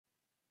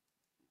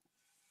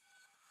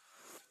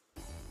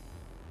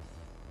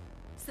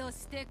そ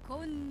して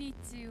こんに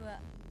ちは。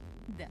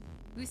だ、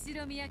後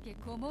ろ宮家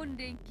顧問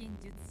錬金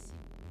術師、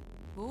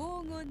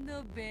黄金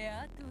のベ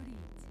アトリー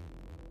チ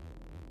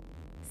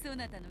ェ。そ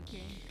なたの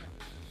喧嘩、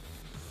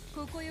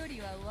ここより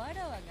はわ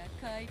らわが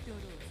買い取ろう。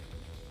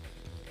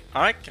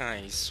Alright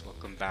guys,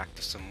 welcome back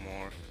to some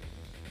more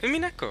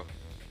Umineko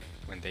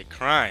when they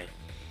cry.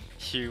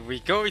 Here we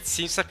go, it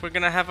seems like we're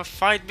gonna have a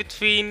fight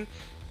between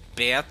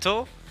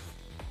Beato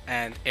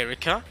and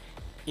Erika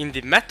in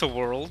the meta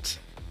world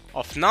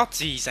of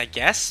Nazis, I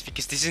guess,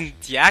 because this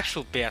isn't the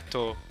actual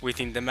Beato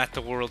within the meta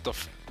world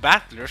of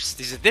Battlers.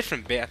 This is a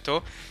different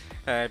Beato,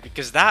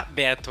 because that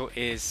Beato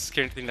is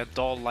currently in a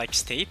doll-like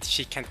state.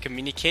 She can't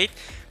communicate,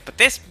 but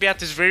this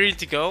Beato is ready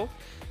to go.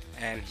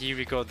 And here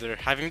we go, they're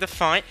having the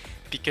fight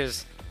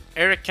because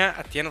Erika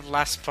at the end of the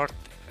last part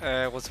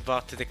was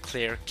about to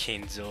declare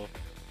Kenzo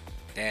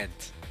dead,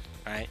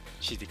 right?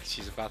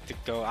 She's about to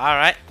go,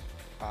 alright,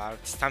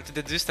 it's time to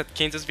deduce that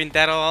Kenzo's been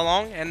dead all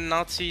along and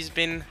Natsu's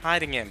been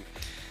hiding him.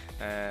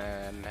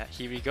 And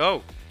here we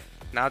go.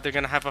 Now they're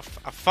gonna have a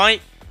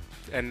fight,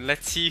 and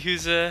let's see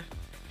who's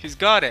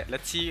got it.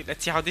 Let's see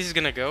how this is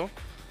gonna go.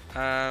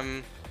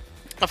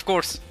 Of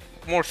course,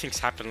 more things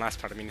happened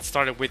last part. I mean, it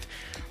started with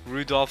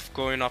Rudolph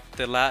going up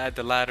the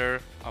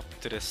ladder up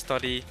to the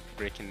study,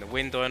 breaking the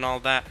window and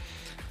all that.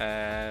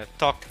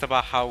 Talked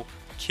about how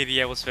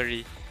Kiria was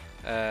very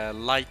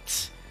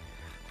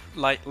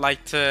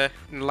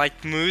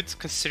light mood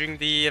considering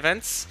the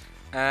events.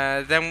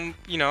 Then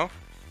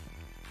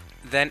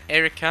then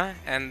Erika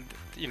and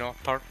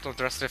part of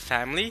the rest of the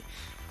family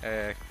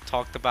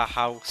talked about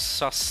how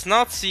sus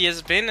Nazi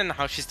has been and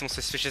how she's the most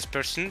suspicious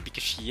person,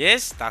 because she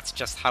is. That's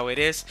just how it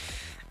is.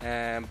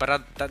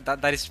 But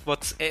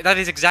that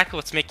is exactly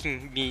what's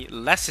making me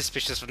less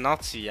suspicious of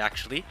Nazi,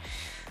 actually.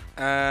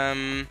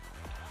 And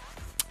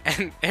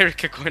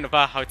Erika going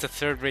about how it's a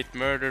third-rate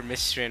murder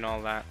mystery and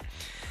all that.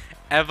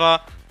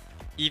 Eva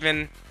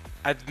even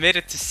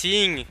admitted to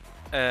seeing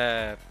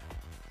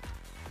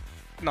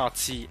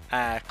Nazi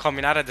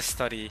coming out of the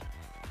study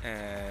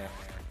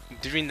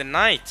during the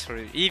night or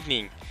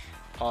evening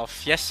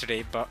of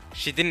yesterday, but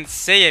she didn't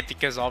say it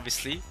because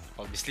obviously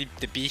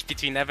the beef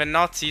between Eva and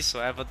Nazi. So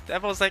Eva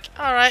was like,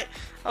 alright,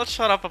 I'll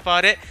shut up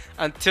about it,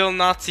 until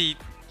Nazi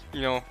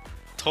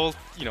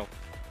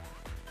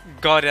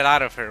got it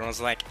out of her and was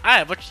like,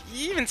 but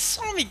you even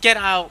saw me get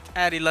out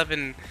at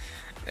 11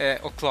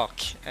 o'clock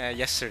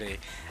yesterday.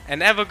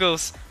 And Eva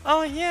goes,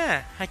 oh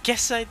yeah, I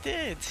guess I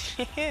did.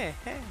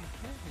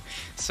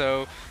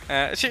 So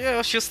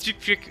she was too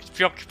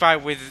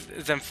preoccupied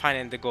with them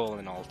finding the goal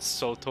and all.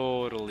 So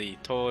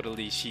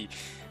totally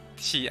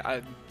she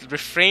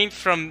refrained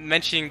from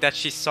mentioning that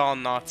she saw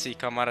Nazi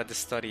come out of the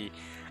study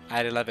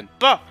at 11.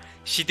 But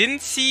she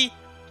didn't see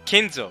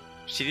Kenzo.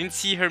 She didn't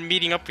see her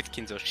meeting up with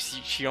Kenzo.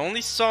 She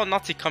only saw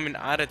Nazi coming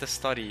out of the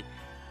study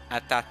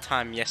at that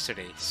time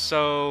yesterday.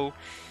 So,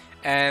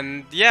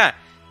 and yeah,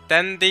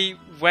 then they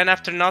went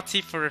after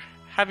Nazi for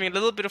having a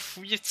little bit of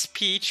weird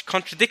speech,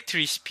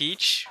 contradictory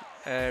speech,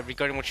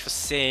 regarding what she was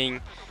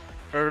saying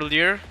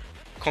earlier,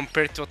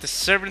 compared to what the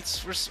servant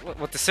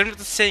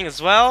was saying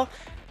as well.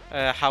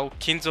 How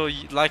Kenzo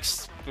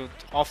likes to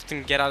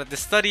often get out of the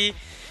study,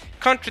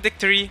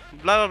 contradictory,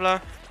 blah blah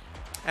blah.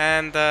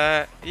 And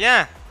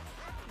yeah,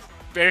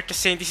 Erika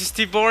saying this is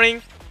too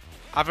boring.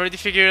 I've already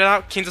figured it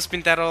out. Kenzo's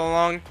been dead all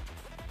along,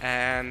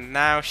 and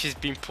now she's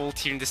being pulled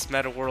here in this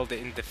meta world,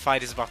 and the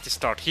fight is about to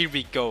start. Here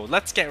we go.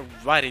 Let's get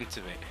right into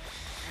it.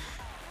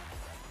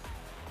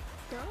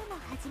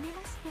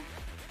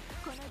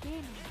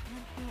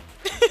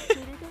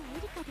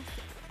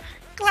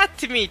 Glad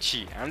to meet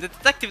you. I'm the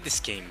detective of this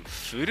game,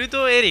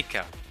 Furudo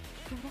Erika.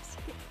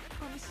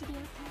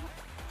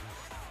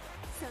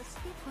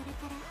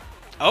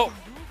 Oh,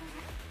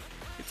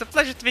 it's a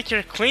pleasure to make your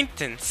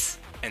acquaintance,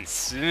 and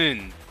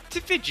soon to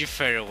bid you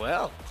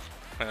farewell.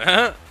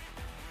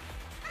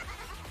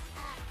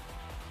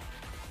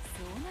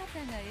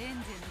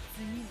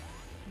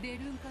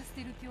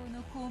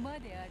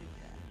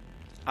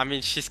 I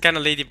mean, she's kind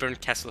of Lady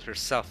Burncastle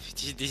herself.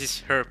 This is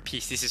her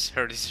piece. This is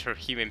her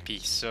human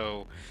piece.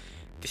 So,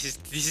 this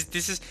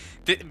is.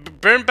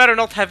 Burn better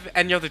not have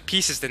any other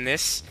pieces than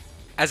this.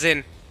 As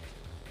in,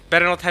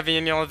 better not have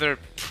any other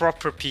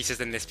proper pieces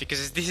than this,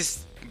 because this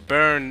is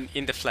Burn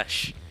in the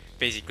flesh,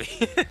 basically.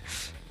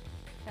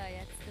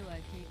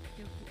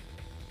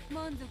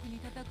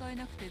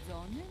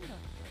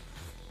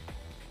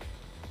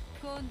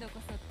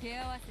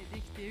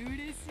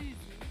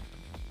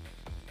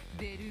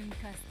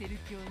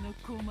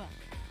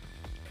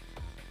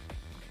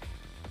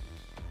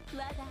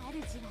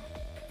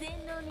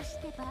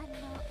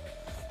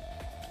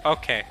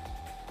 Okay.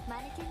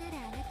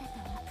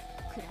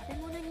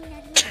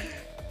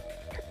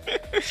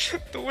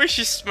 The way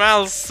she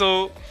smiles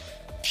so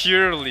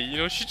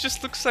purely, she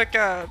just looks like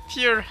a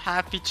pure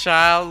happy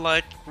child,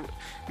 like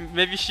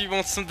maybe she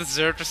wants some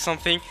dessert or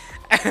something.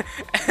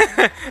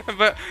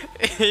 But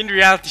in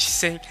reality she's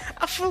saying,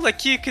 I feel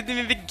like you couldn't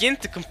even begin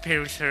to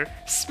compare with her.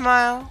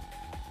 Smile.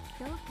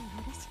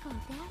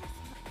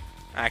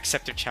 I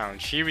accept your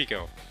challenge. Here we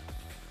go.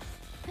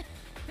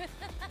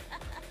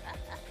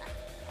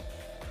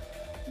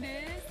 冷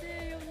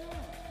静よな。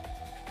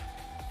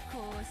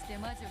こうして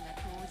魔女が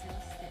登場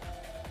して、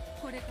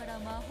これから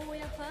魔法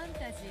やファン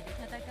タジーで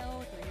戦お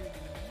うというのね。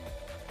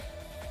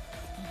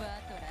バ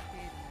トラ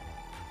テールなら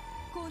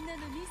こんな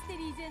のミステ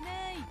リーじゃ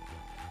ないって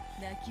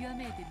泣きわ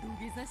めいて土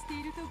下座して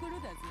いるところ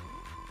だぜ。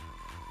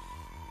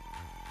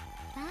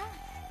ああ、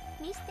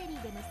ミステリ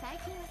ーでも最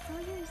近はそ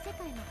ういう異世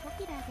界もポ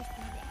ピュラーです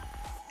ので。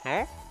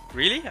 Oh?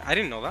 Really? I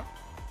didn't know that.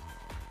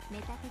 メ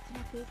タ的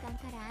な空間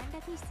から安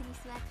楽室に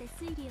座って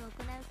推理を行う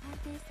探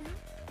偵さん、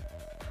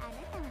あな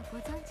たはご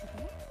存知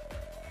で？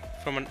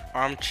 From an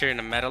armchair in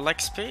a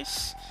metal-like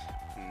space?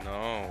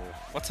 No.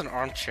 What's an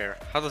armchair?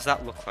 How does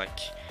that look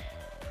like?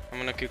 I'm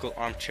gonna Google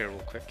armchair real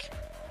quick.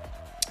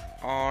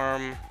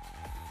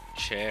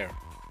 Armchair.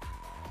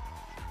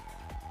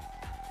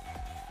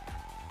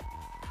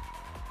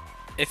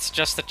 It's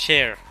just a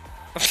chair.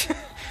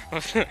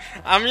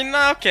 I mean,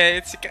 okay,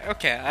 it's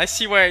okay. I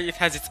see where it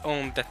has its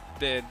own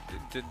the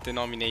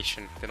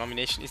denomination.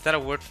 Denomination, is that a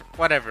word for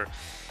whatever?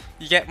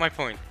 You get my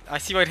point. I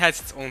see why it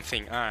has its own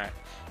thing. All right,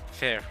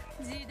 fair.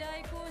 時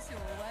代交渉を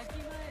わき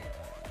まえ。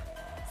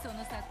そ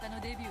の作家の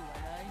デビューは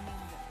来年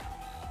だ。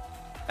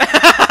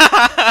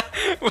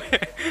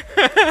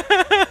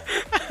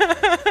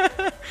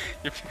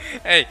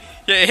Hey,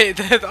 yeah,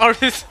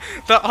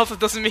 that author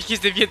doesn't make his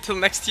debut until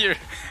next year.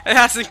 It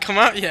hasn't come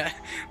out yet.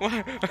 What?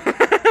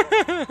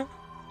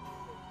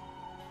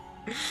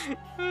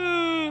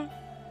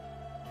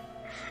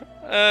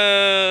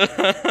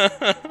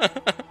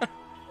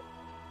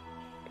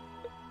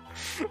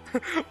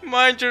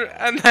 Mind your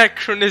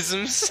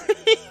anachronisms.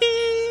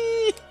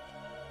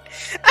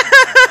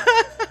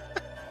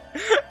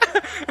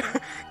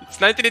 It's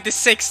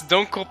 1986.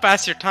 Don't go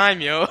past your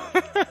time, yo.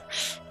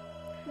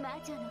 魔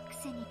女のく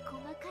せに細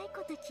かい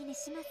こと気に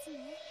します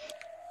ね。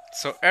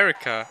 So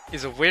Erica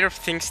is aware of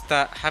things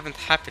that haven't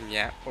happened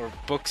yet, or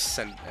books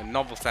and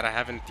novels that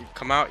haven't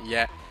come out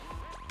yet,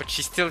 but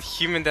she's still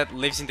human that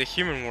lives in the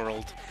human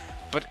world.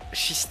 But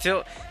she's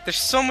still... There's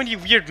so many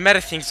weird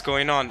meta things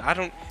going on. I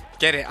don't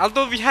get it.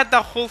 Although we had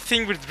that whole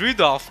thing with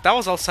Rudolph, that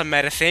was also a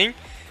meta thing.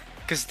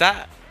 Because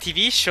that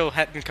TV show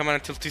hadn't come out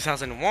until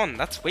 2001.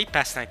 That's way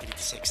past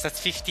 1986. That's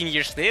 15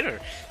 years later.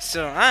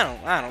 So I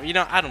don't, you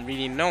know, I don't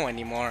really know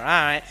anymore.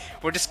 Alright,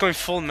 we're just going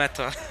full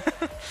meta.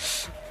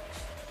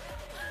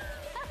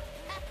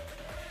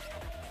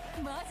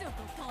 魔女と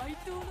対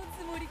等の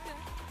つもりか。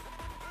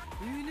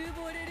うぬ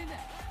ぼれるな。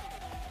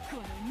こ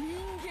の人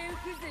間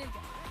風情が。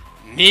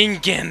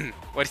Ningen!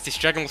 What is this,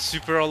 Dragon Ball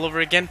Super all over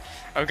again?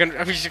 Are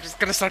we just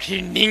gonna start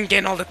hearing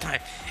Ningen all the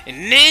time?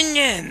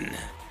 Ningen!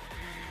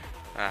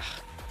 Ah,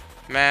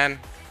 man.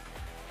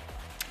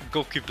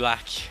 Goku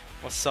Black.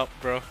 What's up,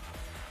 bro?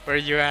 Where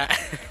you at?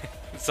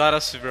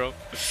 Zarasu, bro.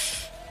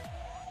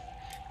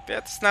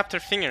 Beth snapped her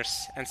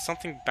fingers, and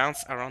something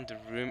bounced around the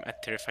room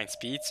at terrifying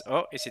speeds.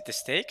 Oh, is it the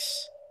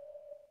stakes?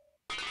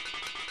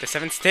 The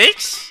 7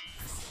 stakes?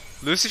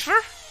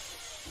 Lucifer?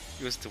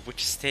 It was the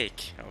witch's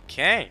stake.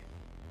 Okay.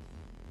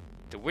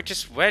 The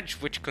witch's wedge,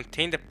 which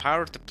contained the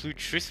power of the blue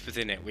truth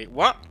within it. Wait,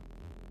 what?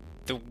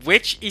 The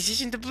witch is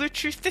using the blue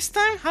truth this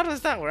time? How does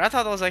that work? I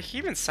thought that was a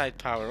human side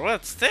power.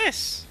 What's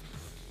this?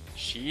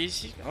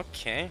 She's...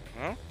 Okay,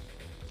 well...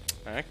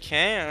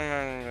 Okay,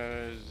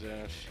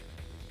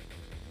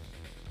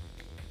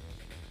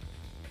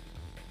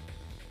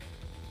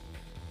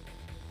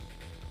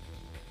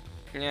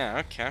 yeah,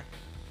 okay.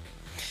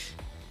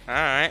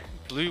 Alright,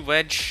 blue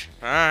wedge.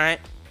 Alright.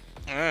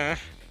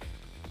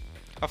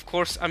 Of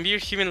course, a mere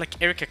human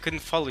like Erica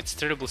couldn't follow its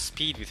terrible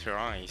speed with her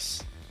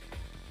eyes.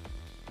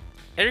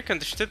 Erica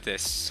understood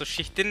this, so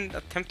she didn't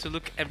attempt to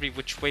look every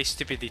which way,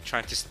 stupidly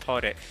trying to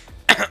spot it.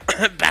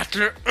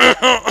 Battler!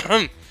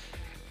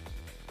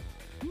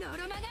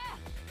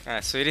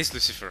 So it is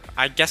Lucifer.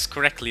 I guessed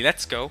correctly,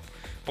 let's go.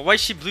 But why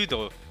is she blue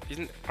though?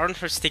 Aren't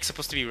her stakes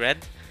supposed to be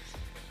red?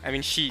 I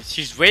mean,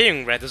 she's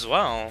wearing red as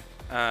well.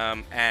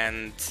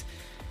 And...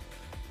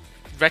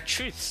 Red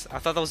truths. I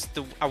thought that was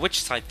a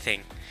witch side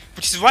thing.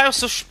 Which is why I was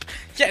so...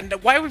 Yeah,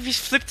 why would we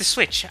flip the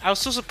switch? I was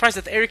so surprised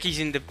that Eric is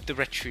using the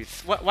red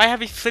truth. Why have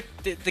we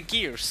flipped the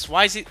gears?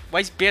 Why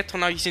is Beato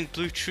now using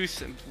blue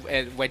truth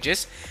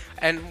wedges?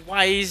 And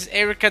why is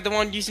Erica the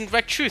one using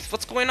red truth?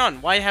 What's going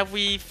on? Why have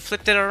we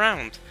flipped it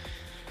around?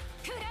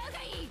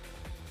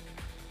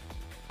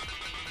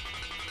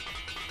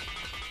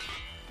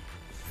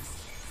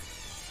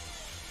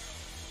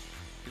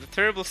 With a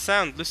terrible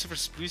sound,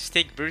 Lucifer's blue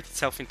stake buried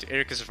itself into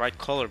Erica's right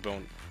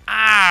collarbone.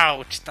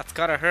 Ouch! That's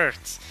gotta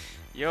hurt.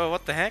 Yo,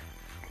 what the heck?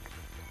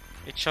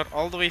 It shot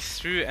all the way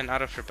through and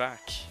out of her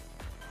back.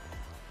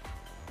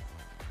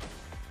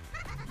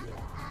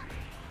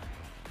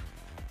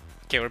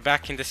 Okay, we're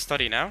back in the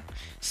study now.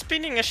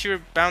 Spinning as she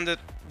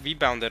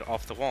rebounded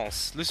off the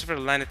walls, Lucifer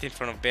landed in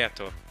front of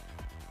Beato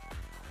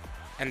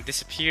and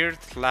disappeared,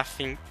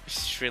 laughing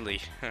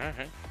shrilly.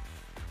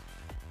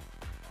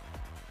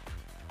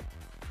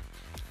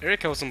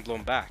 Erica wasn't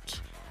blown back.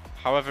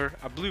 However,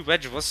 a blue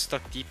wedge was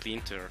stuck deeply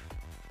into her.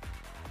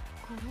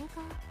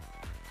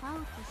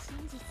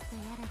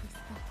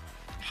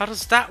 How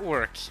does that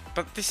work?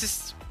 But this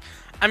is...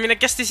 I mean, I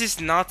guess this is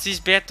Nazi's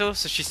Beato,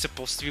 so she's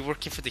supposed to be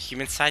working for the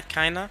human side,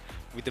 kinda.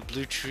 With the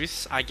blue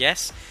truth, I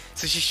guess.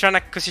 So she's trying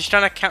to...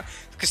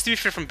 Because to be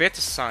fair, from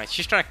Beato's side,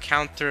 she's trying to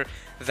counter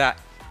that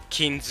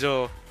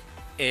Kinzo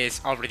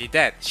is already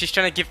dead. She's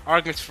trying to give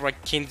arguments for why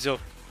Kinzo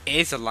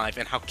is alive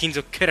and how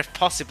Kinzo could have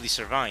possibly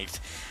survived.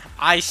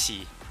 I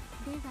see.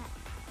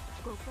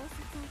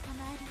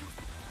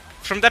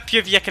 From that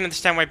POV, I can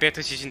understand why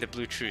Beato's using the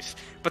blue truth.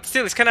 But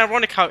still, it's kind of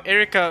ironic how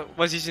Erika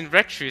was using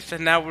red truth,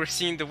 and now we're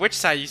seeing the witch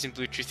side using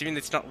blue truth, even though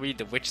it's not really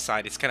the witch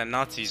side, it's kind of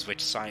Nazi's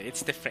witch side.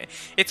 It's different.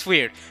 It's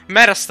weird.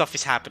 Meta stuff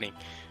is happening.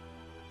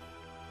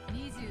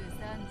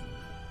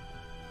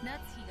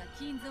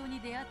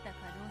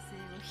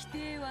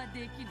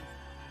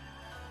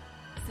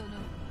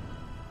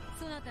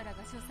 そなたらが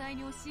書斎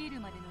に押し入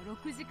るまでの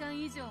6時間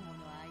以上も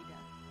の間、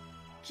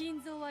金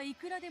蔵はい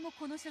くらでも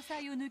この書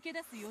斎を抜け出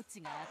す余地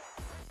があっ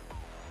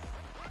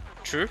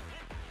た。True.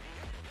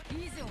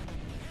 以上に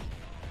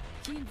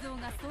金蔵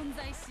が存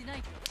在しな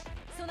いと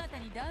そなた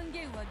に断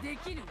言はで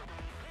きぬ。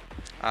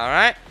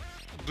Alright.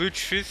 Blue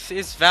truth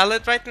is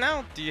valid right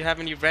now. Do you have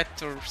any red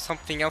or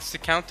something else to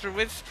counter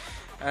with?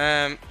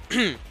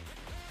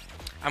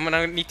 I'm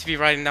gonna need to be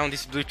writing down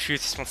these blue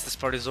truths once this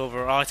part is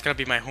over. Oh, it's gonna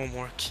be my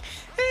homework.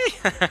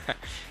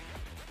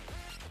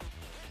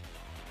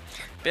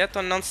 Beato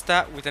announced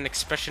that with an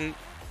expression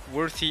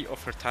worthy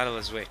of her title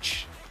as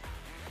witch.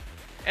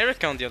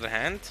 Erika, on the other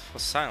hand,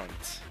 was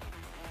silent.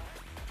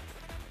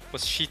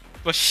 Was she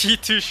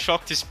too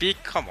shocked to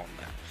speak? Come on,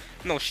 man.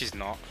 No, she's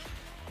not.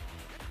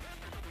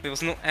 There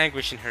was no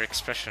anguish in her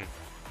expression.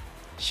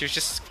 She was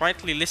just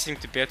quietly listening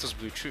to Beato's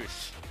blue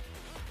truth.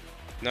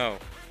 No.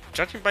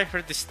 Judging by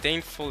her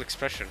disdainful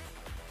expression,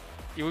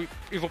 it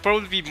will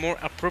probably be more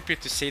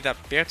appropriate to say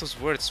that Beato's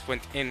words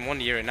went in one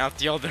ear and out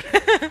the other.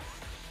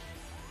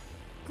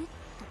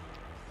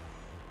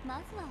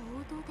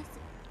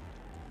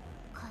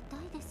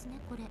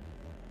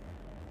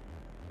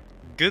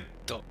 Good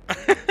though.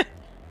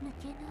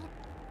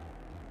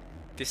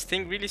 This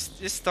thing really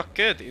is stuck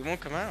good, it won't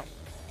come out.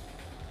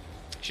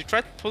 She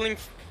tried pulling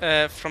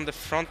from the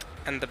front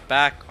and the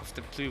back of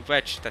the blue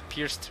wedge that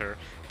pierced her,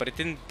 but it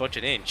didn't budge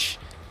an inch.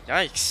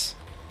 Yikes.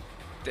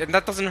 And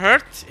that doesn't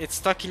hurt? It's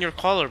stuck in your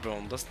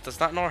collarbone. Does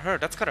that not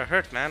hurt? That's gotta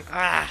hurt, man.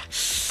 Ah!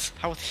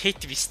 I would hate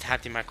to be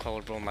stabbed in my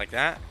collarbone like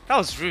that. That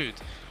was rude.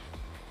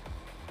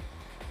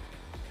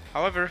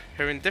 However,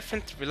 her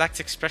indifferent, relaxed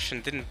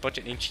expression didn't budge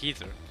an inch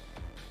either.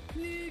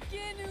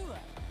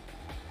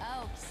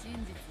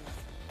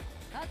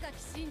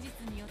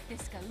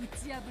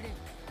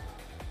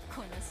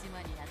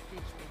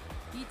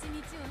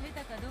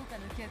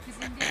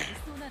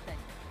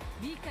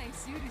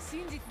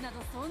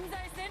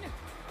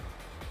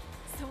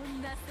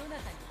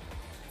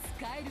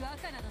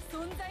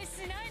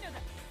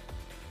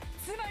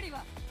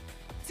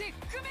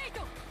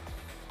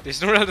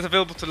 There's no red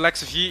available to the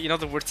likes of you. In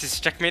other words, it's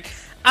checkmate.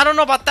 I don't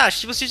know about that.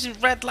 She was using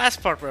red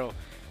last part, bro.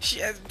 She,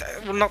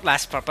 well, not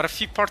last part, but a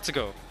few parts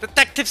ago.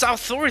 Detective's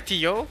authority,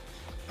 yo.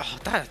 Oh,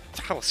 that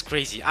was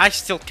crazy. I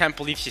still can't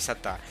believe she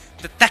said that.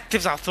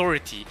 Detective's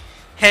authority.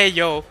 Hey,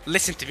 yo,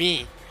 listen to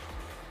me.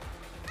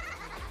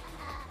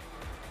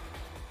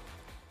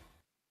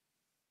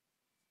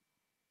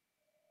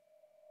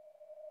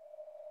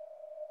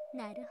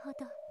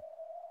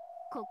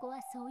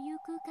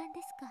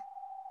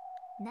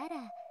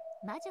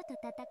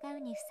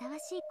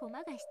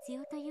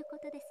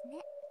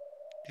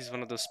 This is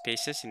one of those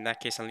spaces. In that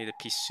case, I'll need a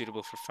piece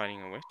suitable for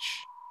fighting a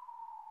witch.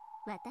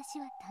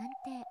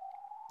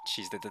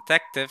 She's the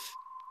detective.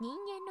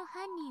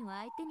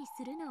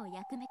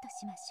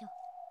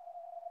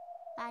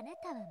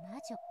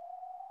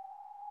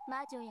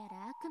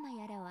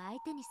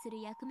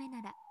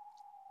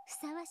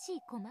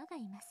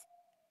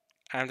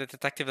 I'm the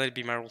detective. That'd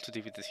be my role to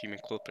deal with the human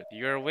culprit.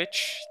 You're a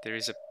witch. There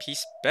is a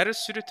piece better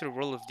suited to the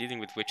role of dealing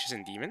with witches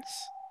and demons.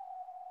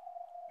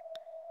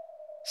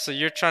 So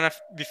you're trying to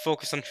be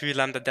focused on who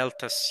Lambda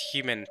Delta's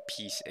human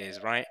piece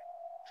is, right?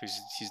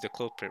 Who's the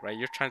culprit, right?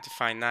 You're trying to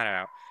find that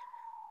out.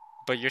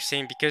 But you're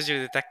saying because you're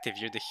the detective,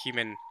 you're the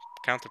human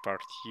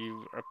counterpart.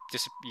 You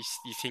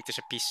think there's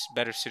a piece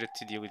better suited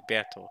to deal with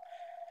Beato.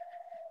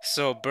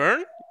 So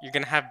Burn, you're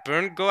gonna have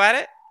Burn go at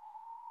it.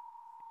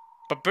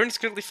 But Burn is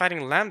currently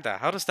fighting Lambda.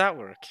 How does that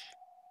work?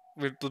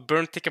 Will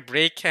Burn take a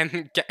break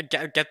and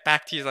get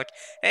back to you like,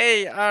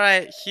 hey,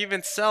 alright,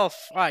 human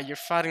self. Alright, you're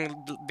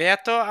fighting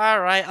Beato?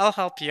 Alright, I'll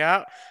help you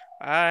out.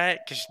 Alright,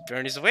 because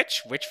Burn is a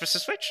witch. Witch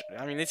versus witch.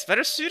 I mean, it's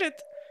better suited.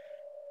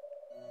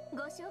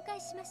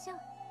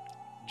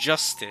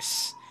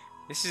 Justice.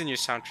 This is a new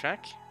soundtrack.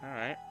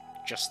 Alright,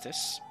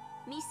 Justice.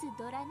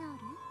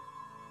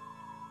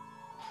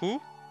 Who?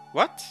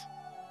 What?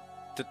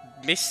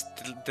 Miss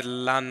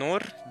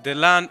Dlanor?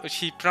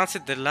 She pronounced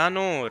it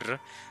Dlanor.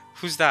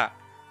 Who's that?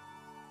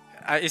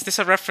 Is this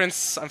a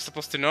reference I'm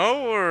supposed to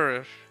know,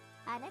 or...?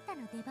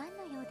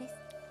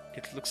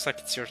 It looks like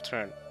it's your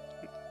turn.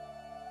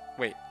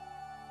 Wait.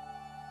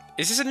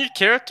 Is this a new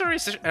character, or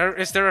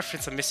is there a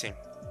reference I'm missing?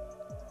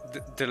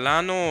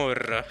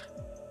 Dlanor.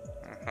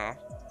 Huh?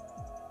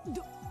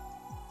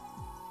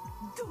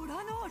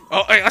 Dlanor.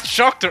 Oh, I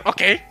shocked her.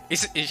 Okay.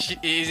 Is she?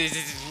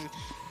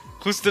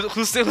 Who's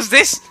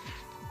this?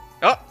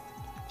 Oh,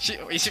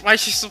 why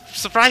is she so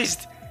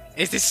surprised?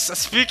 Is this a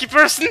spooky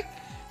person?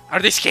 Are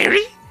they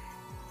scary?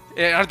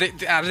 Are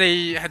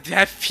they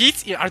have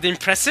feet? Are they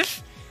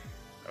impressive?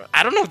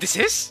 I don't know what this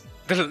is.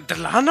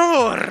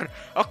 Dlanor.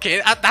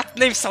 Okay, that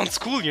name sounds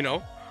cool, you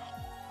know.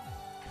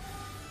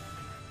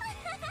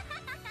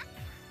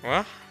 What?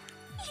 やっ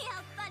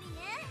ぱりね。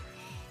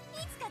い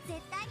つか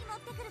絶対に持っ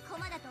てくる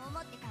駒だと思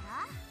ってか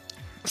ら。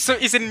 So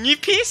is it a new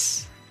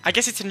piece? I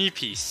guess it's a new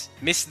piece.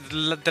 Miss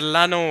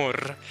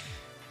Dlanor.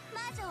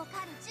 魔女を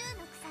狩る銃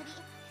の鎖。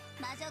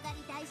魔女狩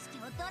り大好き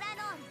のドラ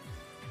ノ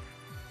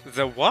ール。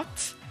 The what?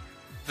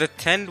 The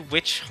 10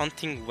 witch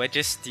hunting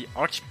wedges. The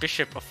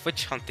Archbishop of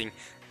witch hunting.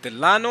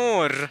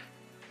 Dlanor.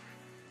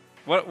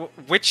 What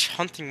witch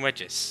hunting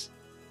wedges?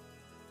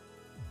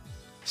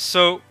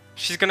 So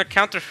she's gonna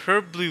counter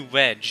her blue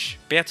wedge,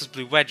 Beato's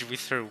blue wedge,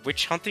 with her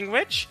witch hunting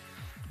wedge?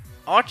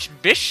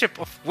 Archbishop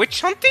of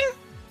witch hunting?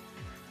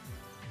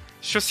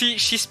 So she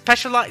this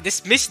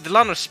Miss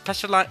Dlanor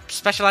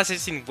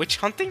specializes in witch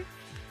hunting?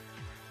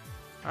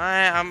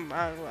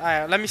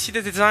 Let me see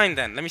the design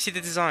then. Let me see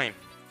the design.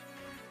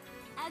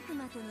 悪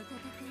魔との戦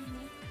い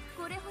に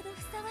これほど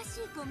ふさわ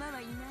しい駒はいな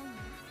いの。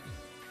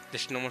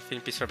 There's no more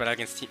fitting piece for battle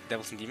against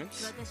devils and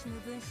demons? 私の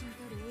分身た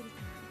るエリ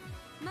カ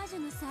は魔女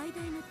の最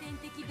大の天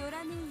敵ド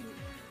ラノール。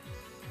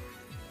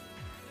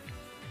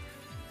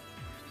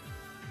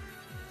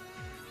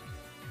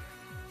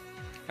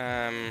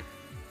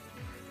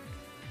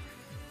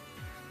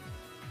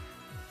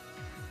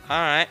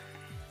 Alright.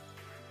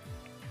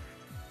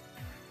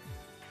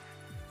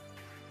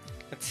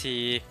 Let's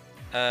see.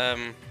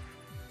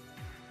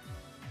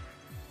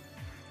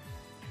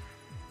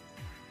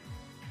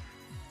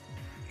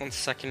 One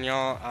second,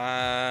 y'all.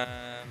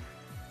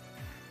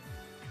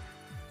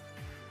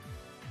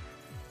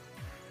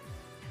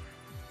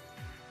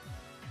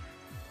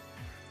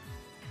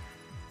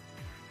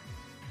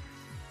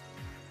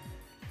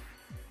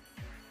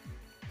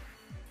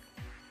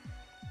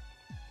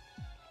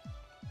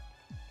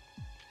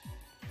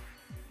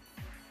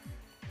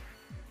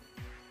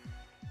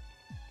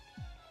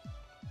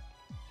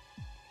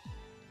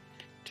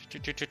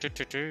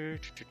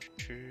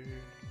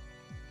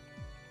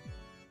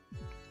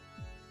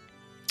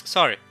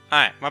 Sorry.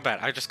 Alright, my bad.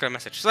 I just got a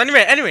message. So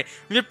anyway,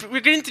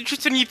 we're getting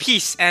to a new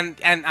piece, and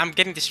I'm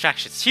getting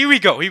distractions. Here we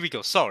go.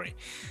 Sorry.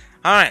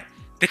 Alright.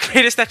 The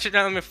greatest natural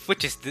element of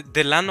witches,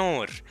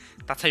 Dlanor.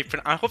 That's how you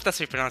I hope that's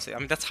how you pronounce it. I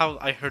mean, that's how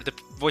I heard the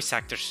voice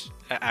actors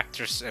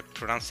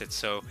pronounce it.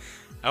 So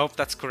I hope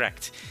that's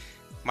correct.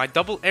 My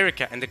double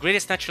Erica and the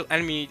greatest natural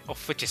enemy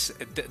of witches,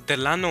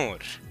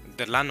 Dlanor.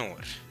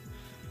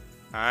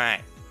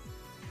 Alright.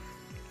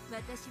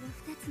 私は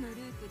2つのルー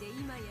プで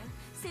今や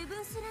セブ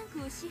ンスラン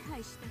クを支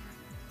配し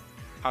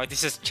たの。 Oh,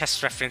 this is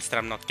chess reference that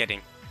I'm not getting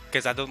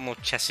because I don't know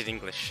chess in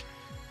English.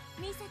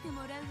 見せて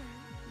もらうわよ、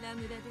ラ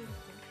ムダデル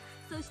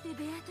タ、そしてベア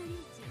トリー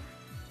チェ。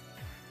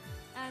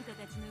あんた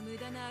たちの無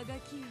駄なあが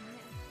きよね。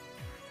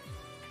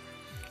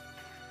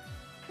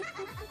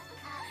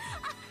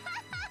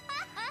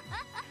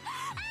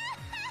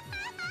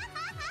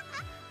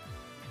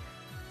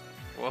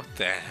What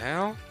the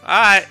hell?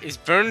 Alright, is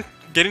Byrne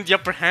getting the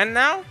upper hand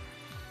now?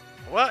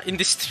 What? In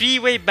this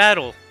three-way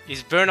battle,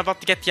 is Byrne about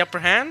to get the upper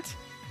hand?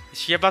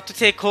 Is she about to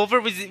take over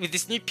with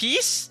this new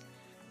piece?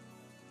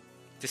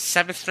 The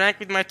 7th rank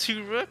with my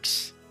 2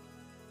 rooks?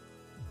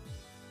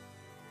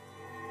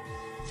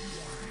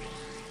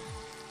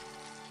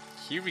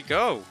 Here we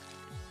go.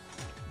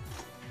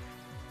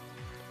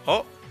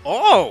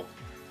 Oh!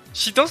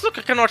 She does look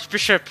like an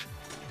archbishop.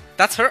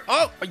 That's her.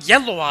 Oh,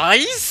 yellow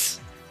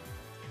eyes?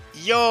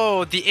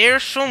 Yo, the air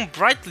shone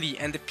brightly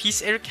and the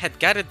piece Eric had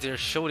gathered there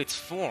showed its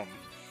form.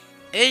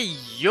 Hey,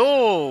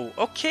 yo!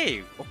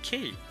 Okay.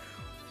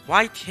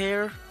 White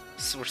hair,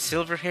 or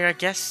silver hair, I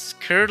guess.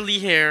 Curly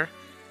hair.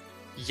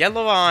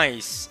 Yellow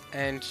eyes.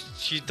 And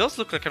she does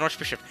look like an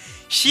archbishop.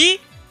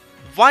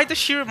 Why does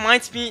she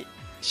reminds me...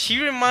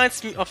 She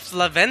reminds me of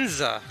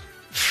Lavenza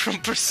from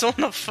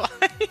Persona 5.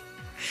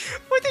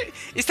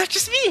 Is that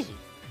just me?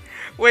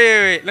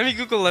 Wait. Let me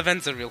Google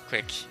Lavenza real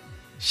quick.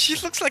 She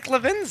looks like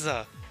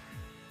Lavenza.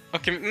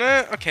 Okay,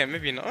 no, okay,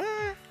 maybe not.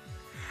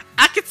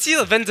 I could see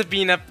Lavenza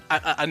being a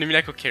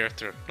Umineko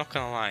character. Not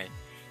gonna lie.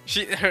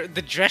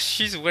 The dress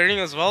she's wearing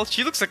as well.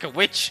 She looks like a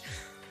witch.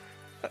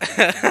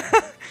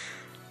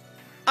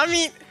 I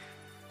mean,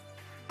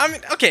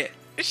 okay.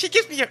 She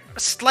gives me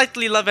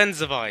slightly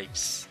Lavenza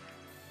vibes.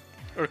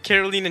 Or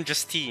Caroline and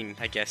Justine,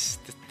 I guess,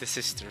 the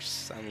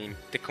sisters. I mean,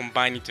 they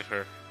combine into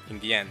her in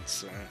the end.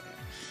 So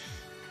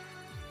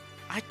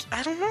I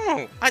don't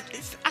know.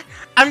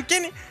 I'm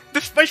getting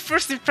my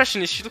first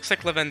impression is she looks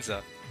like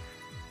Lavenza.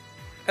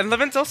 And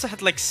Lavenza also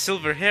had like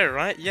silver hair,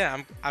 right?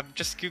 Yeah, I've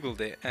just googled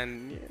it,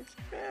 and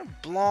yeah,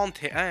 blonde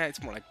hair.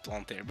 It's more like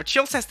blonde hair, but she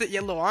also has the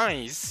yellow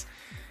eyes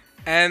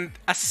and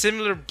a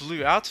similar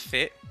blue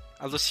outfit.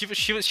 Although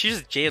she's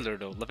a jailer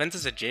though.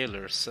 Lavenza's a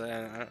jailer, so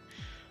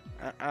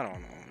I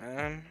don't know,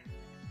 man.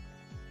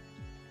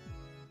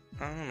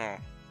 I don't know.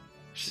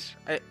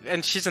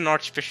 And she's an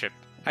archbishop.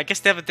 I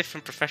guess they have a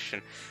different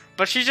profession.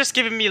 But she's just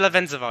giving me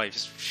Lavenza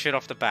vibes, shit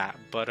off the bat.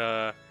 But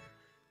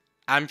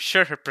I'm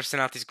sure her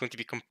personality is going to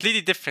be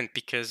completely different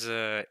because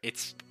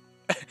it's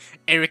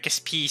Erica's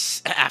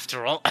piece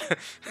after all.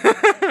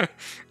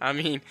 I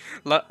mean,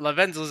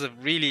 Lavenza's a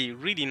really,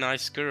 really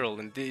nice girl,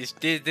 and this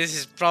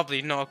is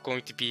probably not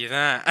going to be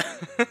that.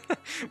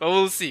 But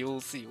we'll see.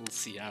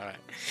 Alright.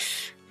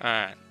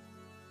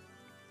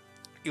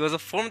 It was a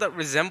form that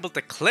resembled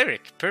a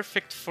cleric,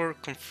 perfect for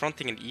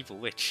confronting an evil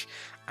witch.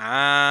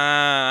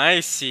 Ah,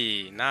 I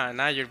see.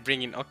 Now you're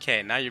bringing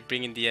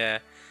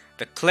the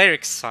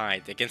cleric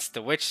side against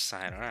the witch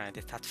side. Alright,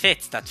 that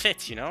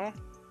fits, you know?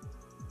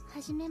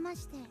 はじめま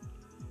して。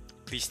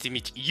 Pleased to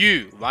meet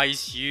you. Why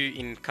is you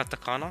in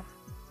katakana?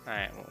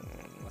 Alright,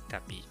 what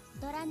that be?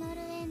 ドラノ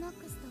ルエノッ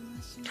クスと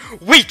申しま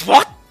す。 Wait,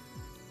 what?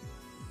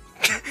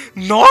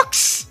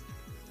 Knox?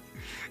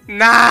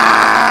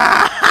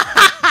 Nah!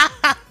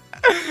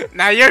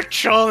 Now you're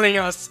trolling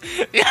us.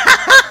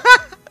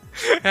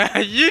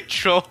 You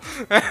troll.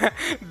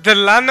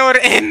 Dlanor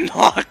and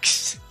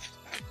Knox.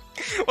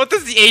 What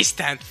does the A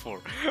stand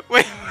for?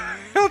 Wait,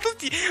 what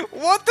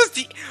does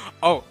the...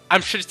 Oh,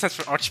 I'm sure it stands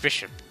for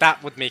Archbishop.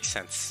 That would make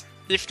sense.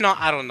 If not,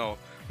 I don't know.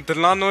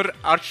 Dlanor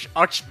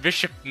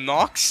Archbishop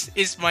Knox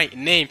is my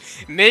name.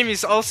 Name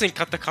is also in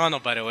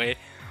katakana, by the way.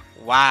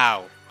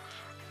 Wow.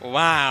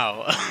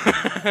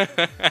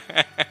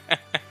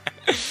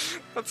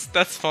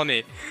 That's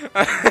funny.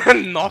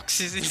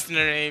 Knox is his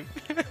name.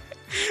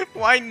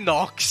 Why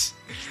Knox?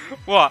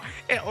 What?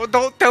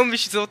 Don't tell me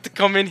she's about to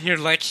come in here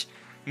like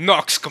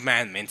Knox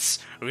commandments.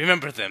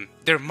 Remember them.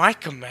 They're my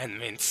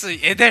commandments.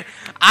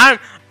 I'm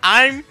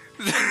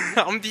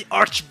the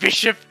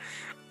Archbishop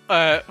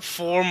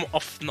form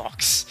of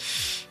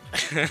Knox.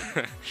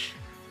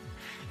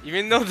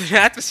 Even though the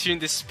atmosphere in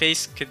this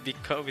space could be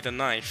cut with a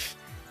knife,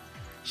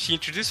 she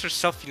introduced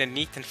herself in a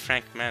neat and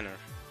frank manner.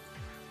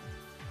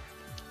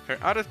 Her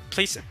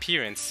out-of-place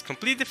appearance,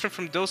 completely different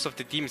from those of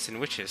the demons and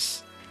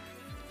witches,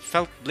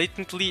 felt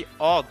blatantly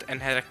odd and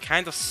had a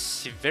kind of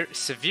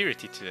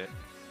severity to it.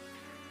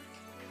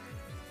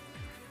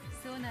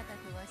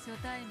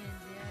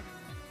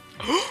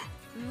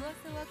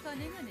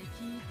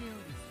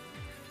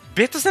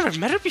 Beta's never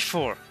met her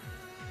before!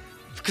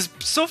 Because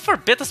so far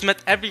Beta's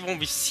met everyone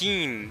we've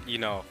seen, you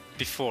know,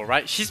 before,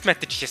 right? She's met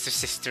the Chester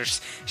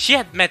sisters. She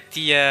had met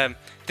the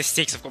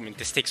stakes of... I mean,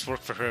 the stakes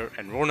work for her,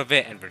 and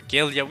Ronovit, and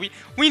Vergelia.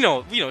 We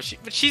know,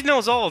 but she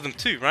knows all of them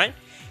too, right?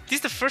 This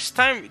is the first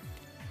time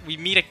we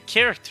meet a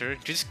character,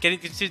 just getting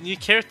into a new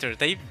character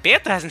that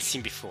Beta hasn't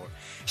seen before.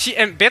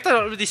 Beta had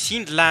already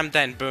seen Lambda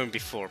and Burn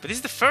before, but this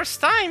is the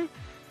first time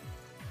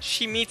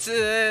she meets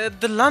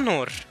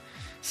Dlanor.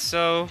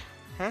 So,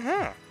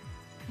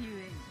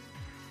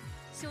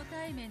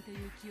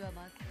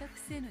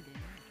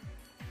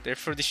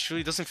 Therefore, this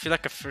truly doesn't feel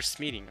like a first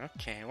meeting.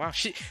 Okay, wow.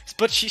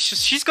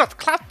 She's got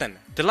clout then.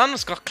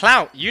 Dlanor's got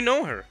clout. You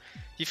know her.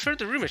 You've heard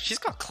the rumors. She's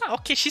got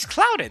clout. Okay, she's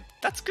clouded.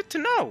 That's good to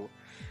know.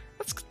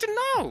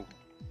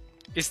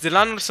 Is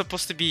Dlanor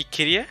supposed to be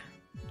Kyria?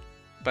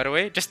 By the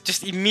way,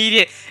 just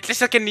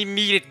like an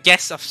immediate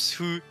guess of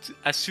who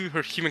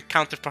her human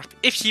counterpart,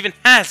 if she even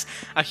has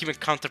a human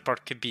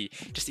counterpart, could be.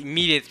 Just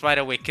immediate right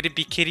away. Could it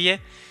be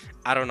Kyria?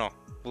 I don't know.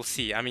 We'll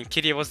see. I mean,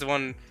 Kyria was the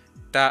one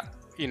that,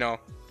 you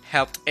know,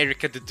 helped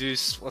Erica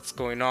deduce what's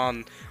going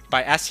on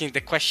by asking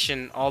the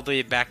question all the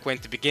way back when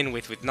to begin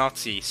with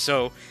Nazi.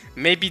 So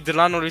maybe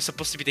Dlanor is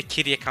supposed to be the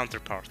Kyria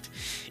counterpart.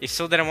 If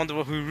so, then I wonder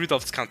who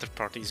Rudolph's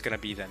counterpart is gonna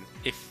be then,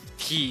 if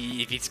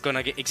it's gonna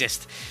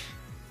exist.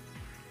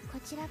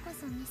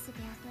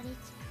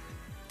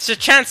 There's a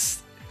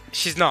chance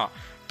she's not,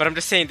 but I'm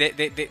just saying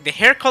the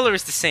hair color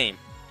is the same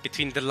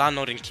between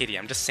Dlanor and Kyria.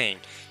 I'm just saying.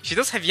 She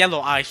does have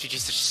yellow eyes, which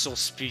is just so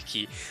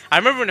spooky. I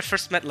remember when I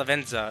first met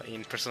Lavenza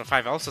in Persona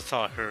 5, I also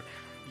thought her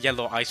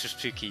yellow eyes were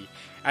spooky.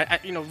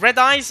 You know, red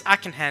eyes I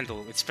can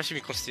handle, especially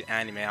when it comes to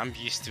anime. I'm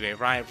used to it,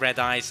 right? Red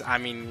eyes, I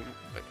mean,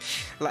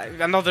 like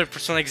another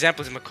Persona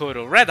example is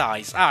Makoto. Red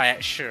eyes,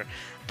 alright, sure.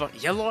 But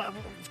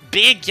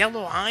big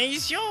yellow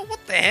eyes? Yo, what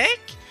the heck?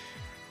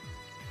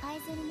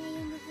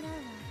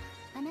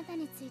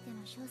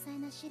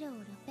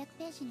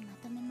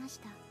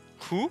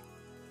 Who?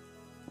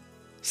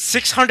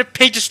 600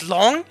 pages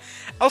long?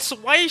 Also,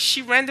 why is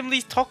she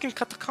randomly talking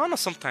katakana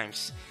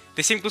sometimes?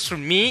 The same goes for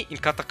me in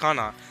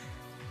katakana.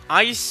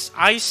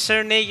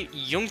 Eiserne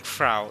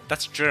Jungfrau,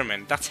 that's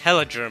German, that's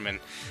hella German,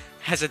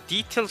 has a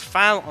detailed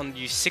file on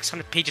you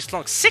 600 pages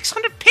long.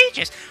 600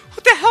 pages?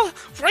 Who the hell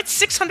writes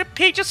 600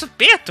 pages of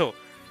Beato?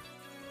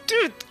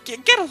 Dude,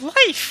 get a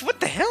life! What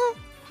the hell?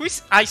 Who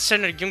is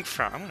Eiserne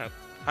Jungfrau? I'm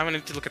gonna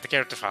need to look at the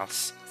character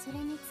files.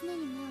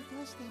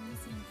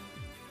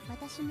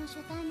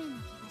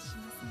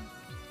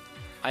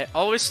 I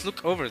always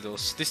look over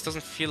those. This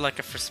doesn't feel like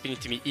a first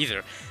meeting to me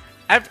either.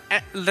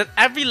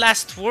 Every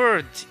last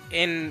word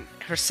in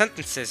her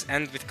sentences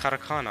end with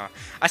katakana.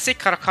 I say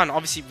katakana,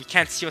 obviously we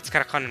can't see what's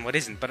katakana and what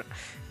isn't, but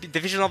the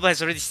visual novel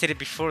has already stated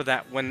before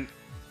that when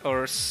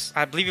or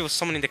I believe it was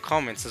someone in the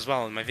comments as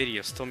well in my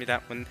videos, told me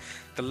that when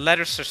the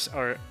letters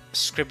are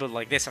scribbled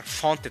like this, are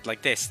fonted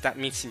like this, that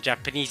means in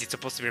Japanese it's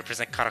supposed to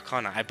represent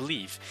katakana, I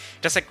believe.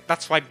 Just like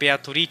that's why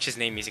Beatrice's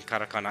name is in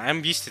katakana.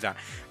 I'm used to that.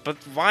 But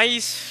why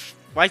is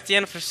the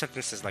end of her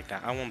sentences like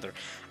that? I wonder.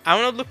 I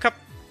want to look up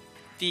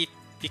the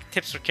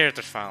tips for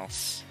character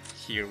files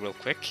here real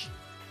quick.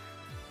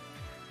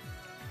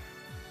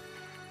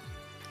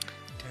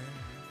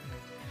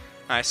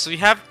 Alright, so we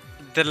have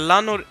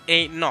Dlanor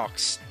A.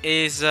 Knox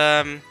is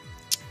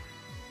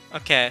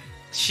okay,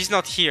 she's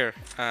not here.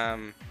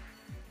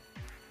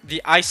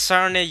 The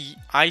Eiserne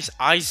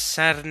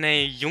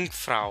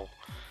Jungfrau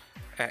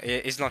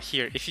is not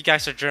here. If you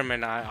guys are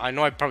German, I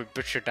know I probably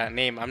butchered that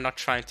name. I'm not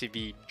trying to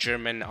be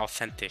German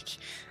authentic.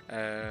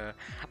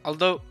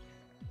 Although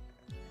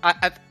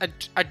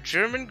a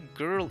German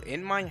girl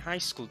in my high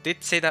school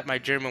did say that my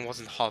German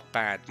wasn't half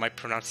bad, my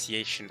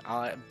pronunciation.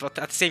 But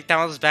at the same time,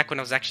 I was back when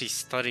I was actually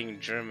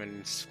studying German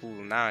in school.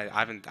 Now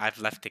I've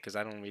left it because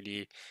I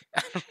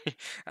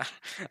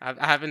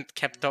haven't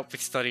kept up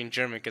with studying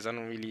German because I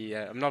don't really,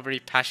 I'm not very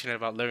passionate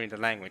about learning the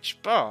language.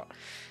 But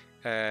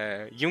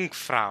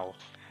Jungfrau,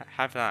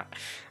 have that.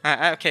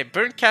 Okay,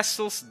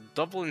 Berncastle's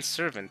double and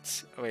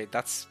servant. Wait,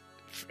 that's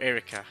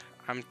Erica.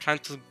 I'm trying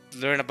to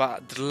learn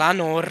about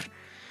Dlanor.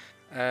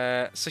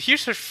 So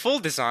here's her full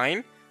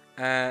design.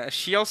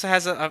 She also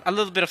has a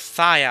little bit of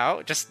thigh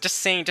out.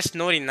 Just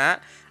noting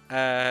that.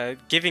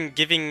 Giving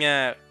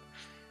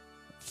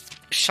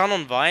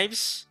Shannon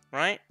vibes,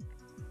 right?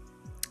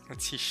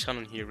 Let's see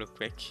Shannon here real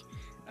quick.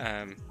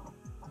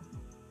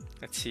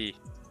 Let's see.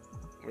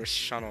 Where's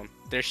Shannon?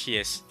 There she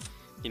is.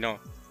 You know,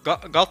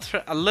 got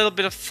her a little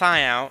bit of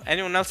thigh out.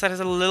 Anyone else that has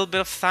a little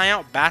bit of thigh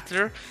out?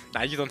 Battler?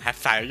 Nah, you don't have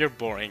thigh out. You're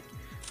boring.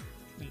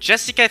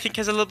 Jessica, I think,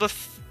 has a little bit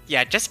of...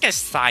 Yeah,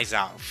 Jessica's thighs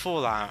out.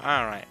 Full out.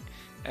 Alright.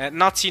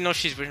 Nazi, no,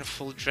 she's wearing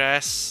full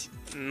dress.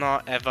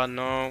 Not Eva,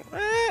 no.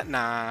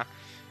 Nah.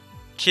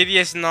 Kitty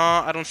is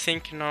not, I don't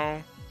think,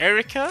 no.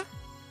 Erica?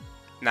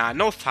 Nah,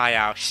 no thigh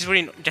out. She's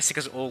wearing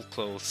Jessica's old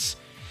clothes.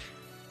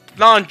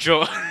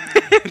 Lanjo!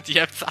 Do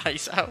you have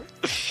thighs out?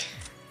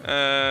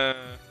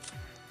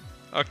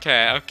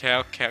 Okay.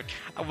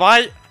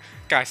 Why?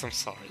 Guys, I'm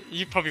sorry.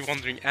 You're probably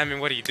wondering, I mean,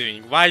 what are you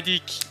doing? Why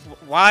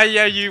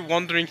are you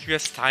wondering who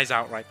has thighs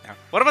out right now?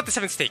 What about the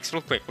 7 stakes?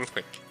 Real quick.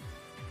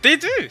 They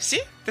do,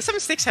 see? The 7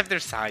 stakes have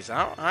their thighs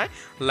out, alright?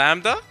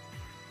 Lambda?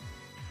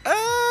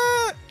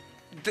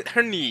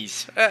 Her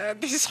knees.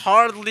 This is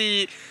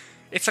hardly...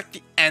 It's like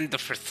the end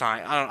of her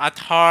thigh. I'd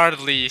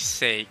hardly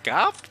say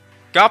Gop.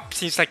 Gop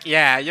seems like,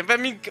 yeah, but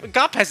I mean,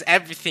 Gop has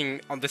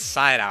everything on the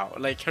side out.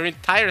 Like, her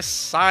entire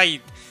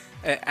side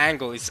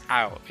angle is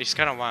out. It's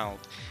kind of wild.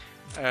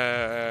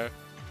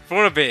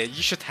 Ronabe,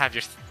 you should have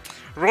your...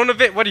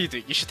 Ronabe, what are you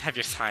doing? You should have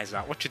your thighs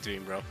out. What you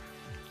doing, bro?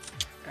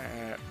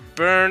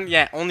 Burn,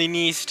 yeah, only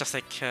knees, just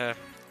like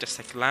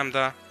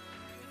Lambda.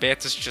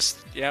 Beatus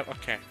just... Yeah,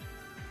 okay.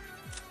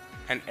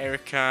 And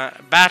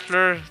Erica...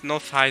 Battler, no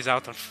thighs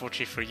out,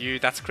 unfortunately for you.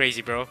 That's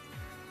crazy, bro.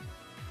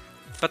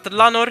 But the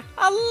Dlanor,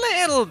 a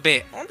little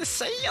bit. On the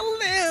side, a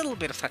little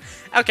bit of thigh.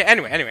 Okay,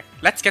 anyway.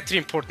 Let's get to the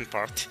important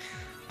part.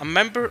 A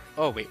member...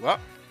 Oh, wait, what?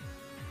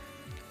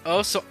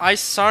 Oh, so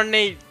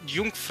Eiserne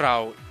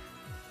Jungfrau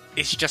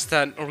is just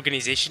an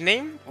organization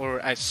name or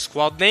a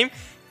squad name,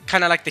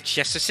 kind of like the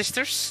Chester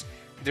Sisters.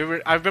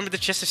 I remember the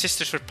Chester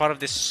Sisters were part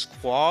of this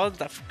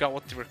squad. I forgot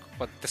what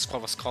the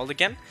squad was called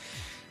again.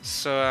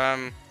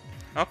 So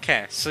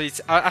okay, so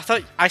it's I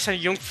thought Eiserne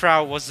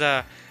Jungfrau was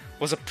a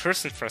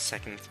person for a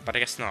second, but I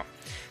guess not.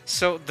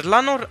 So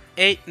Dlanor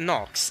A.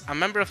 Knox, a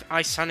member of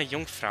Eiserne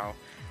Jungfrau,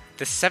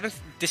 the 7th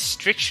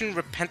Distriction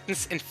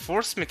Repentance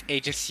Enforcement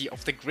Agency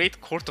of the Great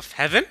Court of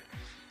Heaven.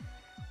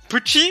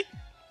 Pucci?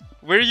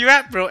 Where are you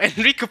at, bro?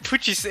 Enrico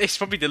Pucci is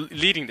probably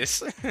leading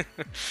this.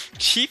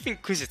 Chief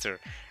Inquisitor,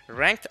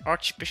 ranked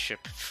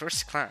Archbishop,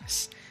 1st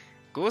class.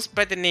 Goes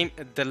by the name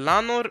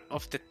Dlanor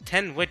of the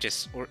 10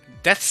 Wedges, or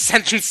Death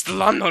Sentence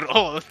Dlanor.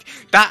 Oh,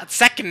 that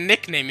second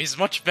nickname is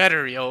much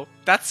better, yo.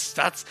 That's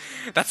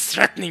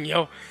threatening,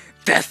 yo.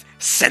 Death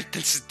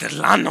Sentence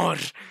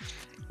Dlanor.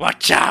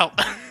 Watch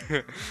out.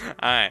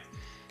 Alright.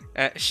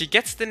 She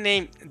gets the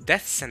name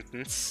Death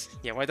Sentence.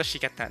 Yeah, why does she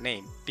get that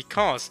name?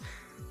 Because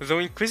though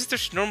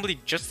Inquisitors normally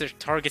judge their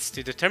targets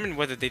to determine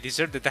whether they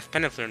deserve the death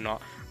penalty or not,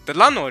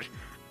 Dlanor,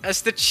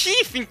 as the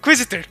Chief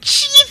Inquisitor,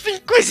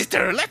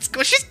 let's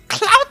go, she's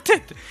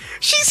clouted,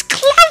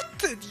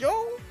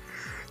 yo,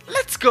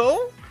 let's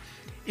go,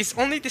 is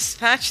only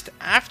dispatched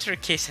after a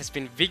case has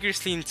been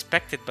vigorously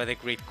inspected by the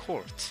Great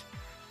Court.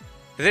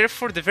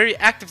 Therefore, the very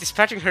act of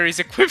dispatching her is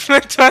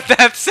equivalent to a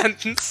death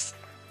sentence.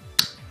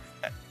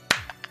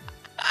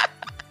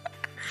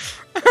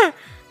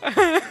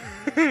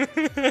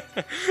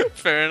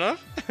 Fair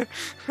enough.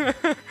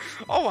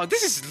 Oh wow,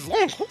 this is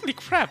long. Holy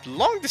crap,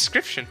 long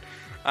description.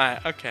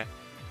 Okay.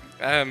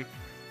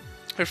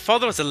 Her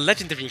father was a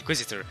legendary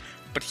inquisitor,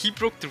 but he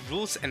broke the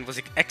rules and was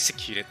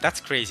executed.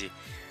 That's crazy.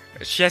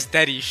 She has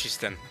daddy issues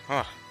then.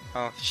 Oh,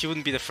 well, she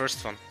wouldn't be the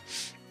first one.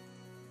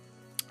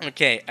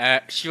 Okay,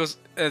 she was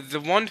the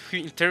one who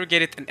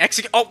interrogated and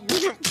executed. Oh,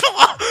 what?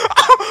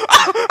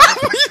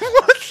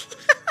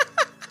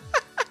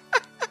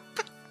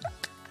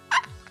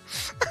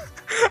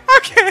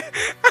 Okay,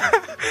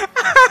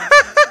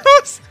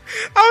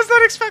 I was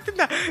not expecting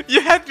that.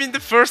 You had me in the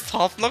first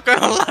half. Not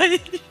gonna lie.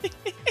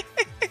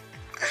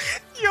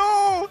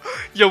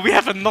 Yo, we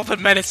have another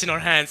menace in our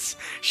hands.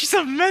 She's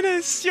a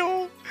menace,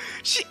 yo.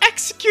 She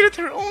executed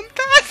her own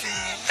dad.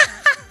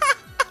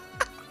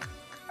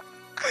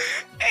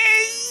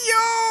 Hey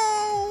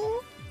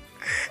yo!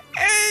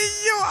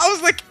 I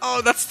was like,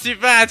 oh, that's too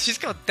bad. She's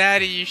got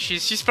daddy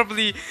issues. She's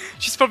probably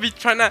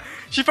trying to.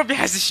 She probably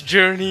has this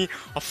journey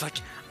of like,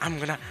 I'm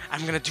gonna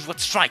do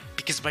what's right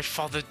because my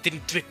father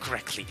didn't do it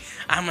correctly.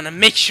 I'm gonna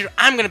make sure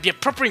I'm gonna be a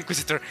proper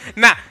inquisitor.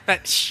 Nah,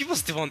 she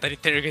was the one that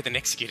interrogated and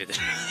executed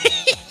her.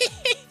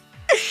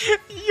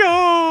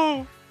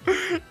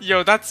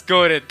 Yo, that's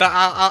goated.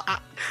 I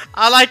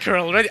like her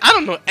already. I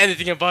don't know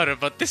anything about her,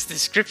 but this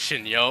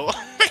description, yo.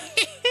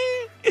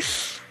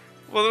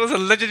 Well, it was a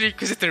legendary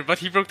inquisitor, but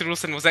he broke the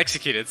rules and was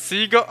executed. So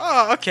you go,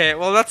 oh, okay,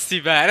 well, that's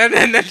too bad.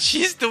 And then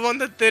she's the one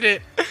that did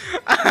it.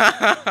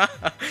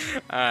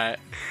 Alright.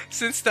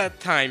 Since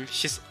that time,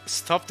 she's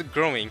stopped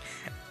growing.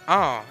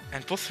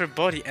 And both her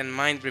body and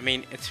mind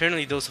remain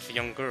eternally those of a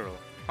young girl.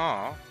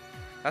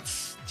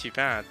 That's too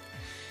bad.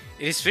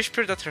 It is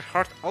whispered that her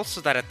heart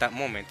also died at that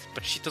moment,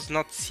 but she does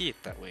not see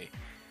it that way.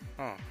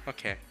 Oh,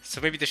 okay.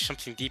 So maybe there's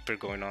something deeper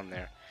going on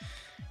there.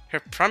 Her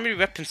primary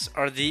weapons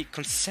are the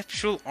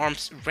conceptual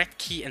arms Red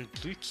Key and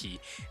Blue Key.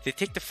 They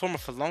take the form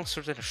of a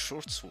longsword and a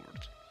short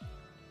sword.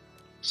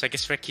 So I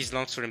guess Red Key is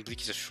longsword and Blue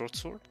Key is a short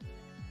sword?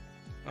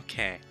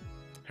 Okay.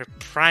 Her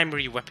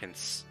primary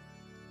weapons.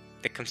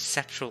 The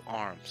conceptual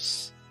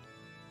arms.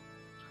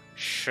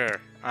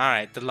 Sure.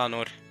 Alright,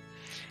 Dlanor.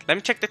 Let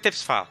me check the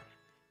tips file.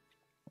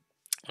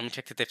 We're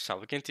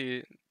going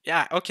to...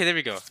 Yeah, okay, there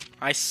we go.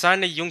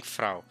 Eiserne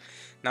Jungfrau.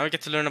 Now we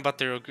get to learn about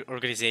their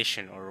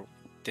organization, or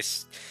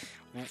this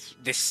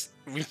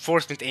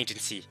enforcement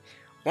agency.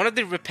 One of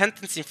the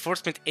repentance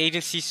enforcement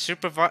agencies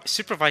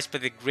supervised by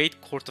the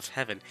Great Court of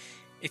Heaven.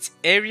 Its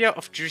area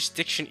of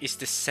jurisdiction is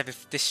the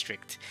 7th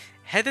District,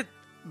 headed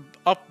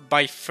up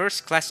by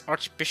First Class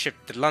Archbishop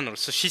Dlanor.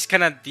 So she's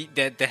kind of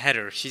the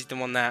header. She's the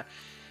one that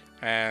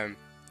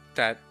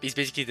is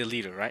basically the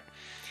leader, right?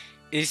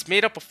 It is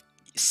made up of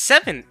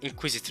 7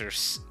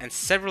 inquisitors and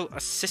several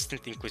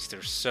assistant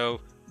inquisitors.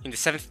 So in the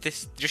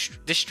 7th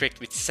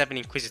district with 7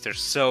 inquisitors.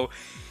 So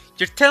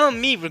you're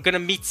telling me we're gonna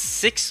meet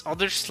 6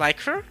 others like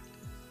her?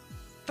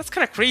 That's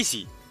kind of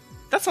crazy.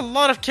 That's a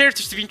lot of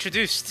characters to be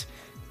introduced.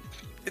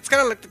 It's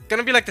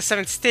gonna be like the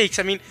 7 stakes.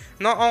 I mean,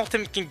 not all of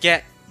them can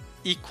get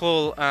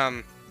equal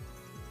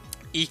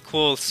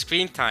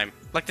screen time.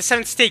 Like the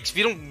 7 stakes,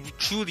 we don't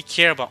truly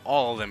care about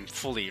all of them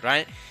fully,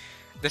 right?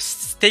 The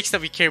stakes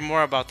that we care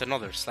more about than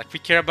others. Like we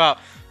care about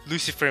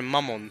Lucifer and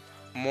Mammon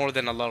more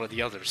than a lot of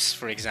the others,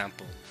 for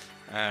example.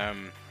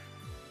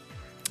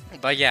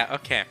 But yeah,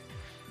 okay.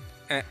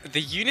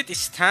 The unit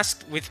is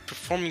tasked with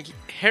performing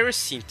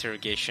heresy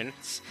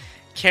interrogations,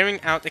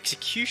 carrying out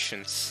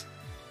executions,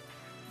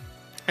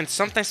 and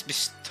sometimes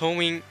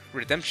bestowing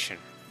redemption.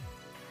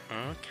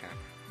 Okay.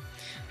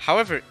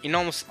 However, in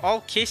almost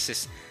all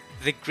cases,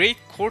 the Great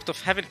Court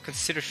of Heaven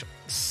considers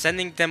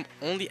sending them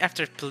only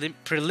after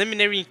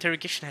preliminary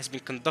interrogation has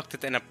been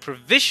conducted and a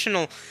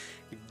provisional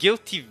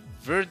guilty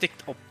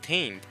verdict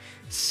obtained.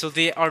 So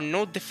they are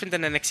no different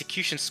than an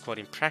execution squad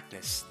in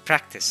practice.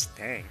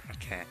 Dang,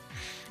 okay.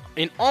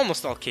 In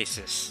almost all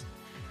cases.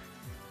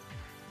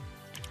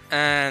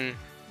 And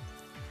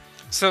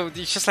so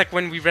it's just like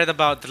when we read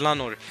about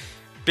Dlanor.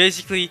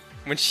 Basically,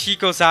 when she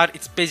goes out,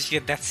 it's basically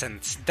a death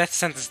sentence. Death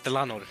sentence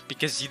Dlanor,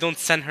 because you don't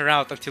send her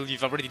out until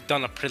you've already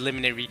done a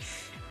preliminary,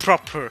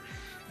 proper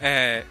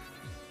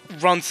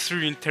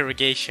run-through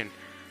interrogation.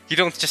 You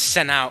don't just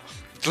send out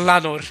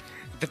Dlanor,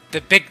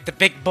 the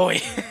big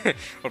boy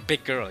or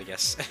big girl, I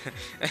guess.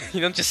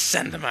 You don't just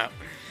send them out.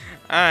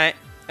 All right.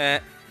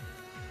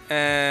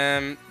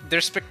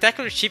 Their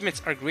spectacular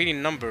achievements are great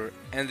in number,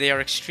 and they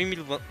are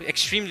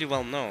extremely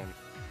well known,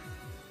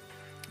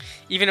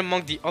 even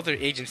among the other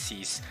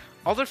agencies.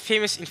 Other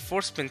famous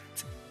enforcement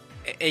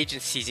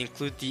agencies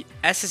include the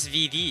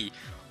SSVD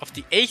of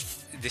the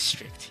 8th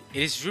District.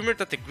 It is rumored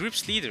that the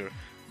group's leader,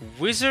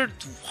 Wizard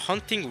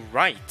Hunting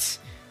Right,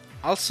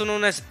 also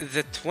known as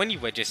the 20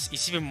 Wedges,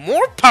 is even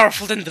more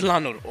powerful than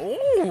Dlanor.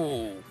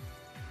 Oh!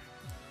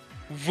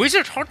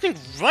 Wizard Hunting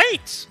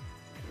Right!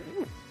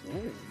 Ooh.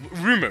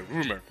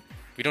 Rumor.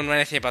 We don't know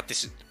anything about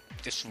this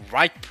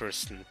right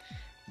person,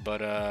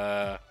 but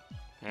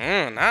now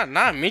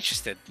I'm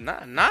interested. Now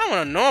I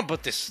want to know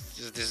about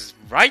this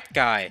right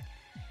guy.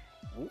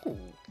 Ooh,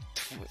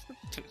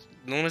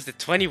 known as the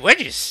 20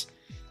 Wedges,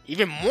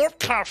 even more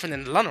powerful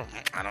than Dlanor.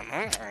 I don't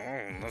know.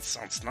 That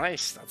sounds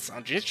nice. That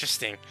sounds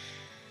interesting.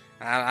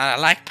 I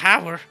like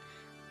power,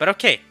 but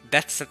okay.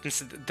 Death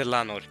sentence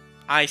Dlanor.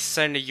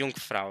 Eiserne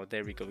Jungfrau.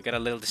 There we go. We got a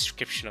little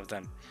description of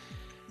them.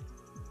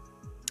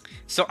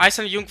 So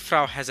Eiserne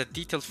Jungfrau has a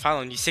detailed file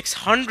only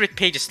 600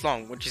 pages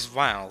long, which is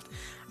wild.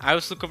 I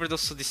always look over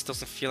those so this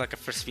doesn't feel like a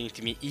first meaning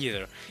to me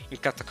either in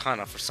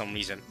katakana for some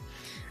reason.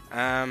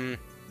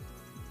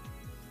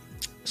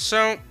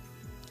 So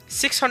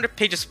 600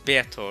 pages of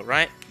Beato,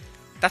 right?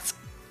 That's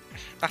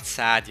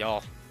sad,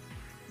 y'all.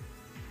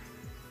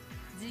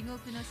 地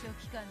獄の書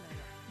記官なら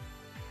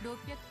600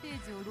ペ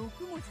ージを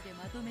6文字で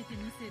まとめて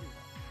みせるわ。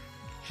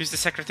 Who's the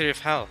Secretary of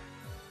Hell?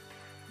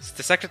 So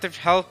the Secretary of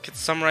Hell could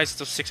summarize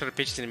those 600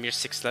 pages in a mere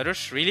 6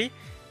 letters? Really?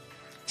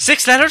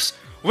 6 letters?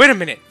 Wait a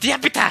minute! The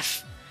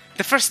epitaph!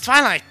 The first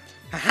Twilight!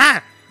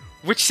 Aha!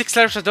 Which 6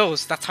 letters are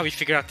those? That's how we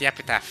figure out the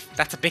epitaph.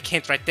 That's a big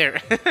hint right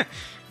there.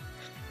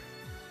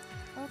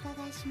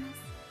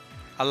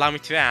 Allow me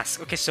to ask.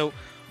 Okay, so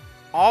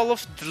all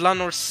of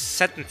Dlanor's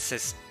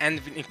sentences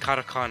end in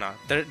katakana.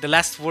 The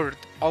last word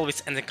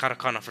always ends in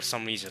katakana for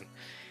some reason.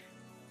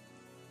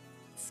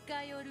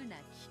 近寄るな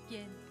危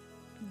険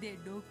で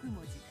6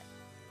文字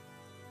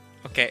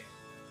だ。 Okay,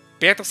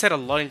 Beato said a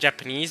lot in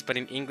Japanese, but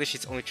in English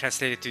it's only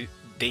translated to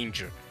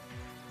danger.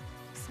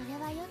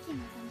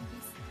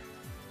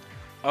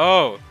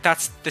 Oh,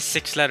 that's the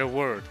 6-letter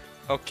word.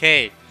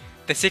 Okay,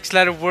 the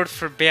 6-letter word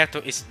for Beato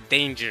is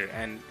danger,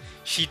 and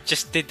she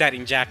just did that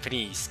in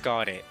Japanese.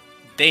 Got it.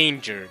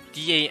 Danger.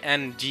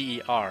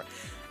 D-A-N-G-E-R.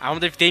 I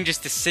wonder if danger is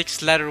the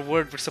 6-letter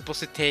word we're supposed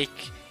to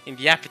take in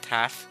the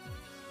epitaph.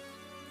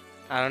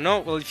 I don't know.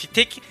 Well, if you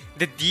take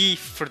the D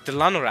for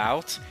Dlanor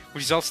out,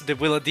 which is also the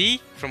Willa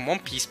D from One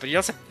Piece, but you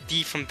also have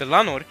D from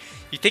Dlanor,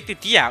 you take the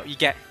D out, you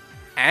get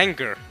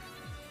anger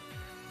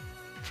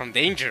from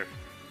danger.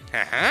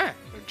 Haha,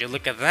 would you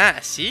look at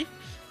that? See?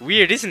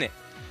 Weird, isn't it?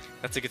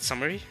 That's a good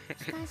summary.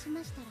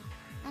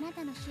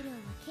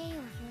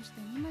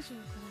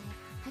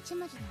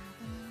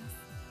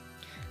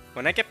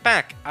 When I get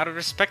back, out of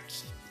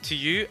respect to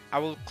you, I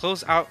will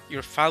close out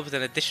your file with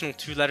an additional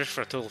 2 letters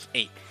for a total of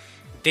 8.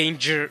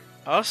 Danger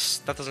us?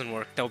 That doesn't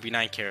work. That would be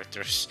 9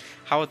 characters.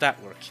 How would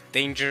that work?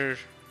 Danger...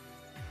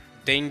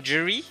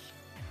 Dangery?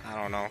 I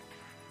don't know.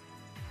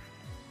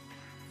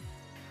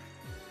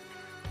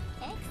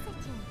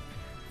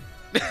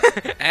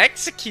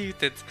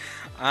 Executed!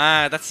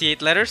 Ah, that's the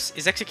 8 letters.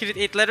 Is executed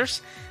 8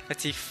 letters?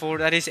 Let's see, 4,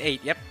 that is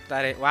 8. Yep,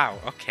 that is... Wow,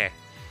 okay.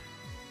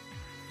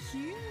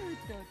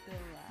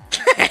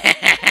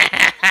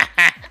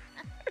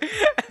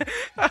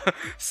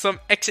 Some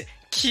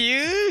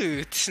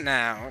cute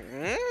now.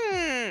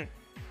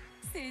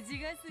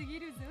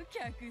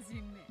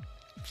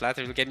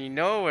 Flattery will get you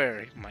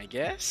nowhere, my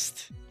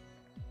guest.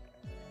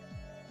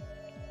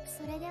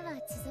 それでは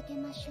続け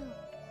ましょう。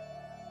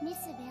ミ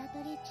ス・ベア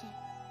トリーチェ、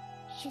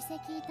首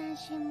席異端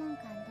審問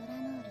官ドラ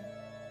ノール、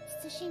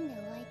謹んでお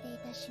相手い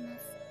たしま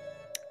す。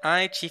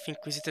I, Chief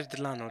Inquisitor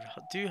Dlanor,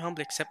 do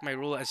humbly accept my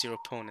role as your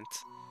opponent.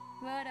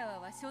 わらわ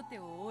は初手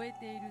を終え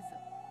ているぞ。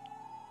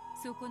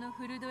そこの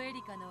フルドエ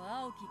リカの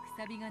青きく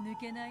さびが抜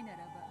けないなら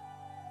ば、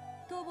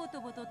とぼと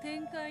ぼと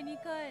展開に帰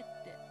っ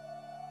て、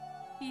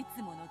い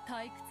つもの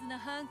退屈な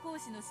反抗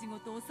師の仕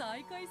事を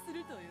再開す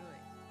るとよい。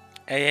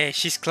Hey, hey,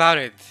 she's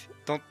clouded.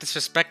 Don't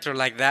disrespect her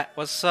like that.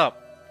 What's up?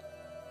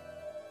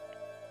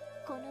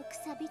 このく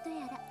さびと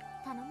やら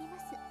頼みま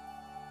す。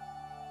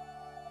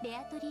ベ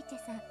アトリーチ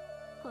ェさん、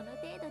この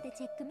程度で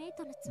チェックメイ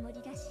トのつも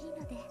りらしい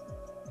ので。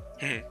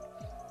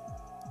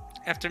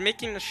After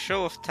making a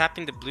show of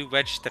tapping the blue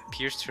wedge that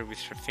pierced her with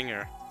her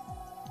finger,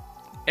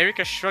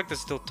 Erika shrugged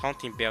as though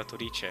taunting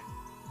Beatrice.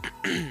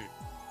 Beatrice.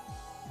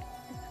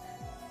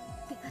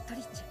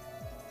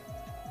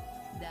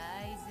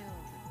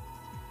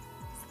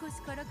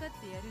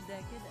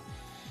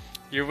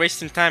 You're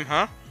wasting time,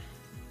 huh?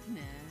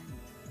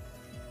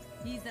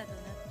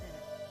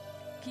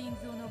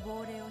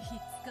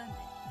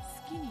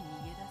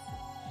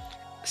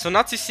 So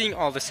Natsu's seeing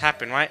all this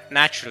happen, right?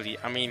 Naturally,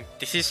 I mean,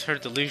 this is her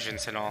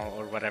delusions and all,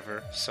 or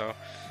whatever, so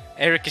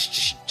Eric is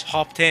just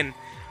hopped in.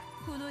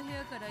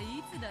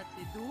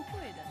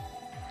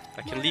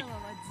 I can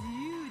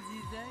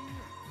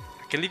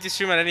leave this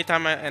room at any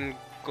time and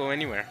go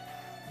anywhere.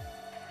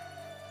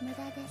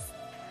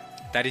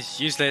 That is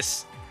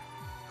useless.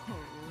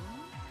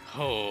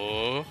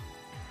 Oh.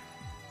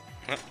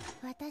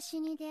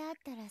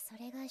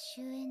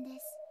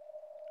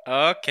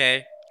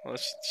 Okay. Well,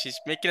 she's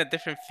making a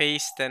different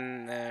face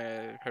than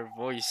her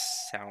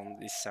voice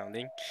is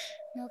sounding.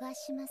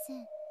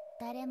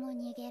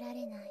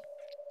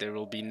 There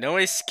will be no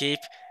escape.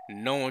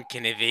 No one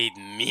can evade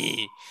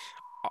me.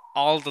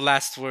 All the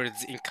last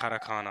words in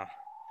katakana.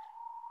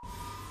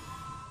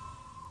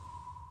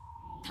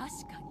 確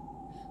かに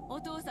お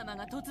父様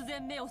が突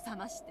然目を覚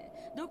まして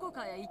どこ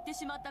かへ行って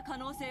しまった可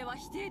能性は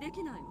否定で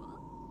きないわ。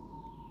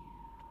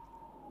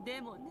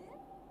でもね、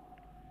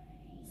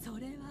そ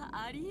れは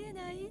ありえ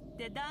ないっ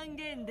て断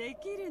言で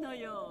きるの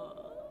よ。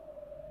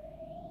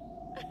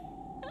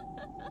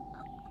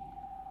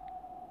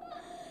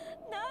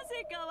な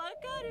ぜかわか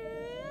る？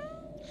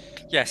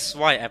 Yes,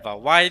 why Eva?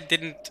 Why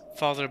didn't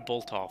Father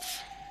bolt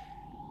off?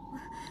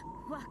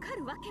 わか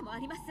るわけもあ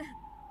りません。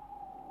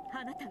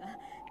あなたが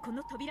こ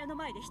の扉の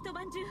前で一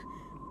晩中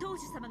当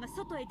主様が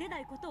外へ出な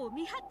いことを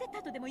見張って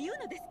たとでも言う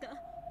のですか？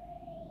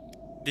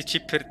 Did she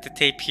put the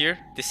tape here,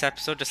 this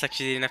episode, just like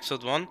she did in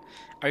episode 1?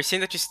 Are you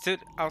saying that you stood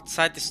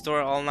outside the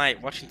store all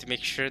night watching to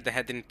make sure the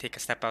head didn't take a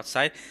step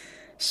outside?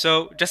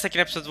 So, just like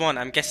in episode 1,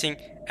 I'm guessing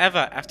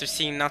Eva, after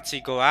seeing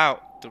Natsu go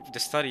out the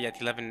study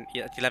at 11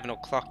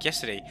 o'clock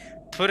yesterday,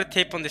 put a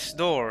tape on this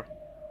door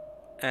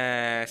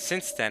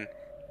since then,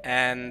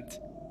 and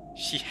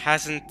she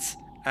hasn't,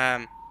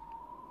 well,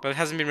 it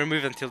hasn't been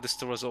removed until the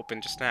store was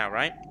open just now,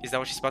 right? Is that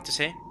what she's about to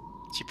say?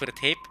 She put a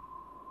tape?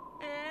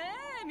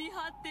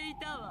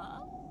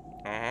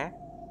 Uh-huh.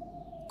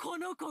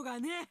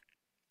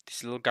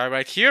 This little guy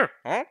right here,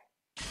 huh?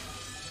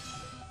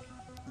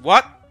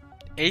 What?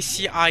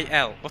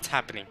 ACIL, what's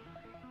happening?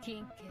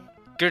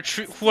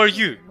 Gertrude, who are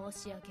you?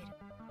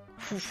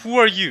 Who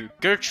are you?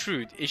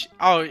 Gertrude. Is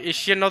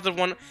she another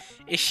one?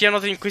 Is she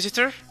another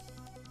Inquisitor?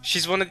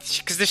 She's one of,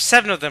 because there's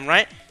 7 of them,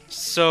 right?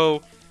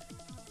 So,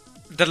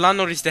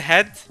 Dlanor is the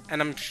head,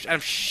 and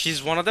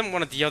she's one of them,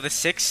 one of the other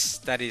 6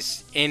 that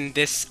is in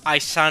this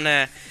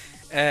Eiserne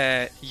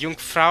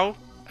Jungfrau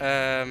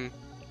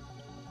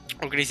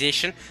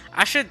organization.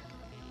 I should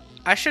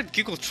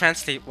Google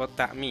translate what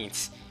that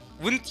means.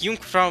 Wouldn't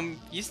Jungfrau,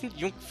 isn't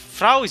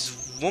Jungfrau is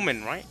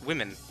woman, right?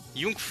 Women.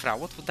 Jungfrau,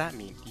 what would that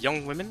mean?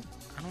 Young women?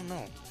 I don't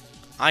know.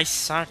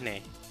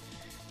 Eiserne.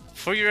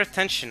 For your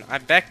attention, I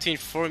beg to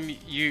inform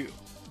you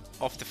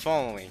of the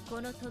following.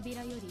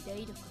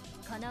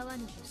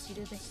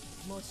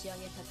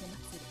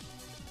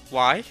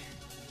 Why?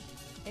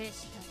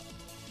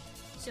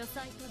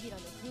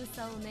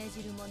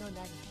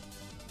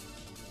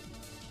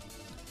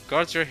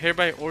 Guards are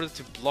hereby ordered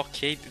to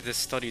blockade the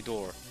study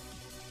door.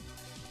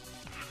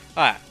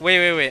 Alright,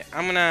 wait.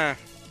 I'm gonna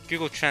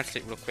Google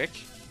Translate real quick.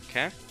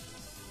 Okay.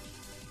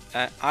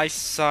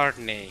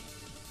 Eiserne.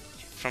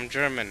 From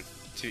German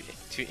to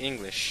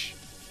English.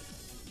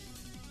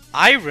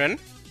 Iron?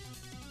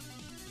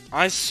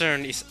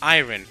 Eisern is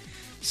iron.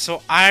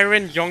 So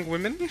iron young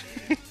women?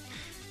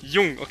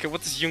 Jung. Okay,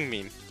 what does Jung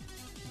mean?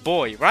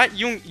 Boy, right?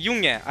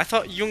 Junge. I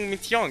thought Jung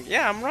meant young.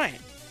 Yeah, I'm right.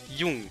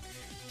 Jung.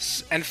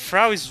 And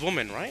Frau is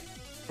woman, right?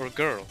 Or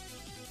girl?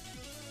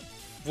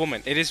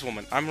 Woman. It is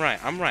woman. I'm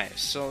right.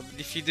 So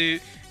if you do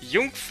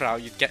Jungfrau,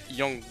 you'd get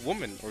young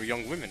woman or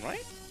young women,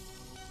 right?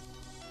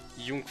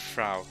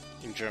 Jungfrau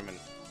in German.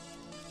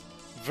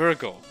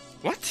 Virgo.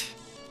 What?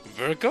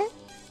 Virgo?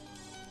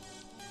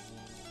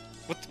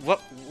 What?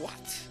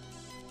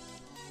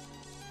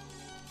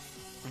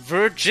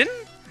 Virgin?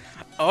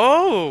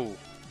 Oh!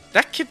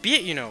 That could be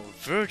it, you know.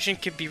 Virgin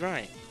could be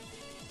right.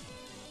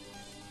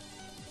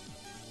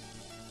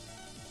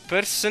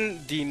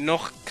 Person, die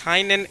noch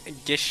keinen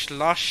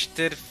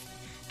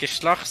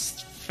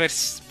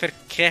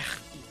Geschlechtsverkehr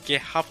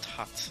gehabt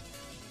hat.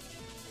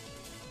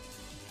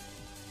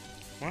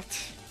 What?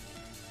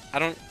 I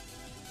don't...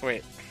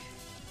 Wait.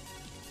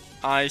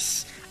 I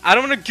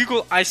don't want to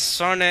Google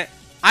Eiserne.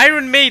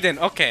 Iron Maiden!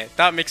 Okay,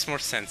 that makes more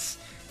sense.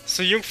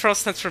 So Jungfrau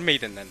stands for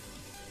maiden then.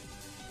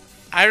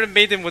 Iron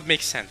Maiden would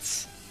make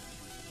sense.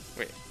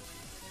 Wait.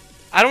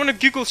 I don't want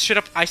to Google straight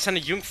up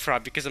Eiserne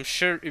Jungfrau because I'm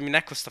sure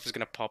Umineko stuff is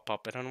gonna pop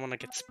up. I don't want to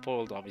get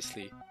spoiled,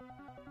 obviously.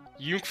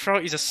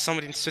 Jungfrau is a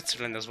summit in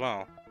Switzerland as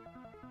well.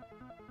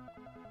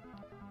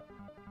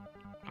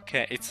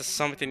 Okay, it's a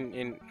summit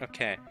in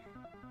okay.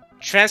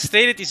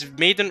 Translated is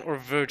maiden or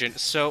virgin.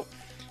 So,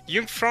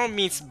 Jungfrau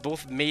means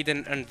both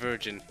maiden and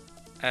virgin.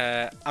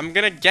 I'm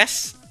gonna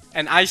guess,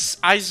 and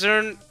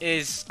Eisern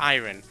is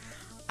iron.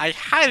 I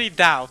highly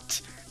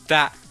doubt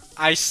that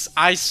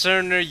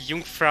Eiserner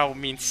Jungfrau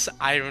means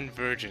iron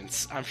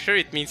virgins. I'm sure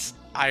it means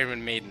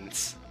iron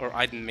maidens or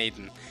Iron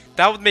maiden.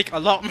 That would make a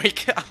lot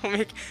make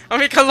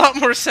a lot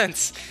more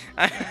sense.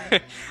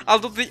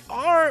 Although they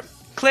are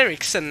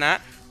clerics and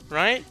that,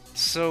 right?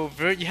 So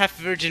you have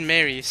Virgin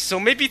Mary. So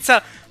maybe it's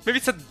a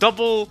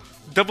double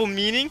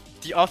meaning.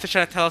 The author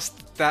trying to tell us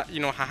that, you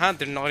know, haha,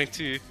 they're not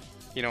into,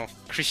 you know,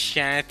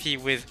 Christianity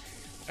with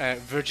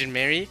Virgin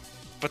Mary,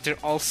 but they're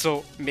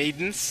also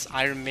maidens,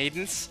 iron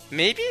maidens.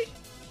 Maybe.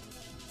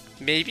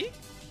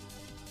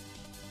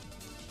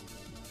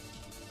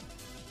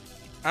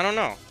 I don't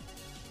know.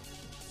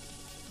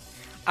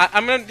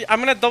 I'm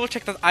gonna double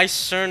check that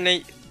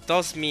Eiserne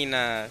does mean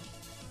iron.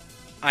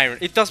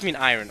 It does mean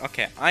iron.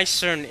 Okay,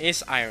 Eisern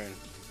is iron,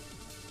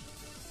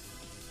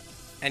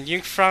 and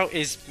Jungfrau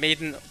is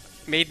maiden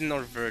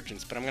or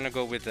virgins. But I'm gonna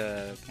go with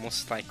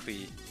most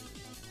likely.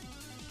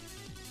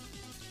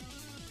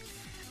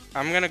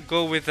 I'm gonna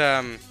go with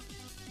I'm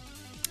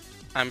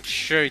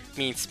sure it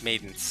means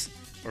maidens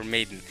or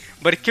maiden,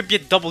 but it could be a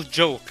double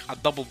joke, a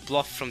double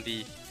bluff from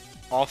the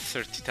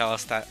author to tell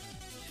us that,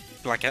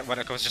 like what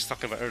I was just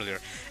talking about earlier.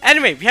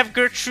 Anyway, we have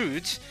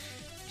Gertrude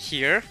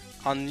here,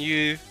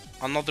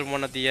 another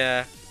one of the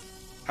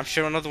I'm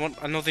sure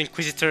another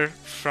Inquisitor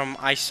from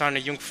Eiserne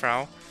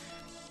Jungfrau.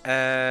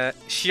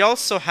 She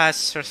also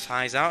has her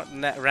thighs out,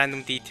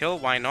 random detail,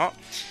 why not?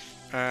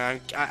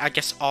 I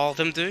guess all of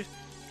them do.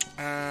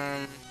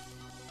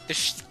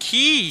 There's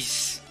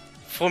keys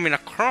forming a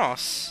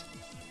cross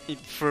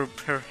for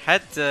her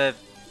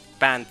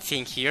headband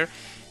thing here.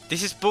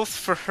 This is both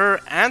for her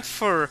and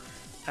for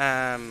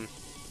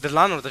the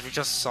Dlanor that we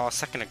just saw a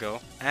second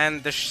ago,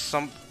 and there's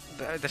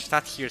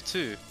that here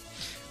too.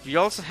 We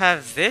also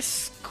have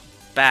this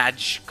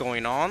badge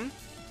going on,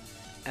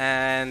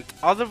 and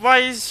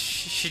otherwise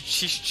she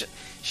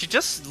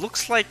just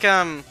looks like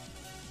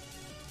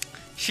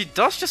she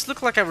does just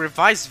look like a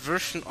revised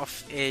version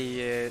of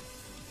a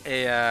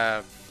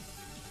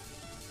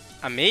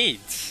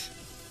maid,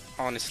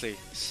 honestly.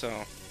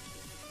 So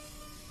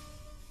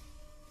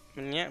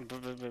yeah,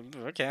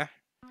 okay.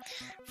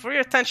 For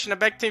your attention, I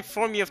beg to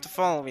inform you of the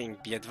following.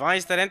 Be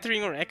advised that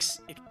entering or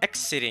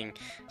exiting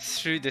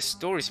through this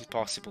door is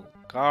impossible.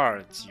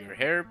 Guards, you're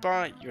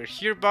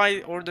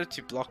hereby ordered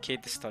to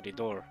blockade the study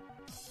door.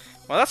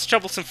 Well, that's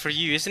troublesome for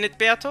you, isn't it,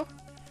 Beato?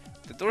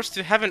 The doors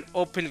to heaven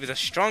open with a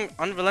strong,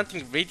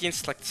 unrelenting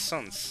radiance like the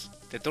sun's.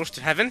 The doors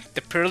to heaven?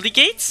 The pearly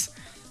gates?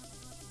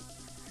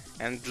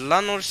 And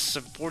Dlanor's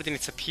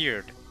subordinates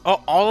appeared.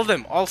 Oh, all of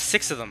them, all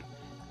 6 of them.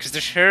 Because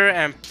there's her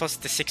and plus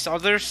the 6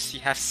 others.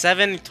 You have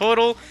 7 in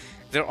total.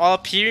 They're all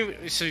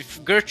appearing. So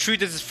if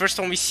Gertrude is the first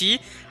one we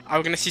see, are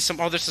we gonna see some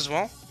others as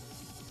well?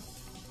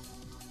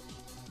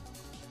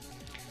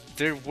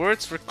 Their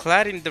words were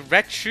clad in the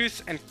red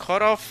truth and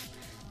cut off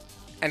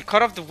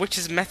the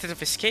witch's method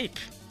of escape.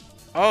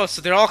 Oh,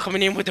 so they're all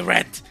coming in with the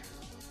red.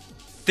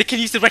 They can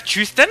use the red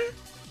truth then?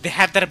 They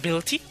have that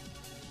ability?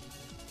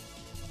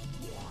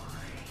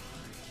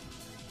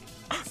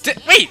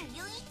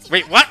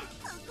 Wait, what?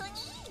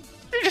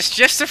 You're just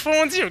Jester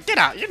 410. Get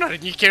out. You're not a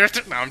new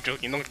character. No, I'm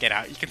joking. Don't get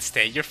out. You can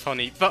stay. You're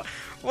funny. But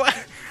what?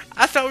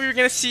 I thought we were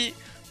gonna see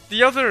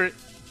the other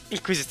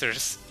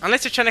Inquisitors.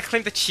 Unless you're trying to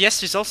claim that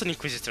Chester is also an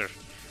Inquisitor.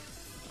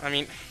 I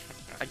mean,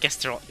 I guess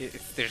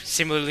they're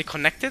similarly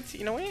connected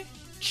in a way.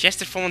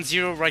 Chester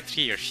 410 right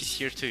here. She's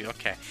here too.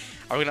 Okay.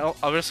 Are we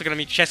also gonna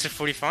meet Chester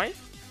 45?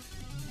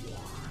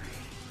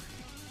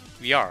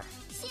 We are.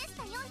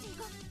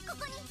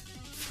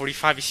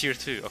 45 is here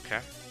too. Okay.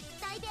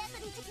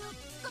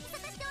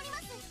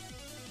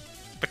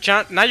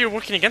 But now you're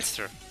working against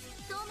her.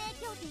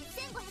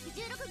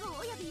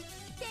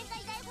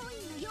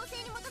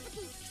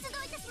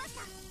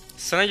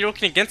 So now you're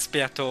working against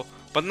Beato,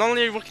 but not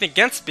only are you working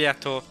against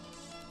Beato,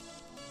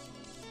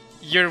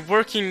 you're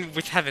working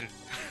with Heaven.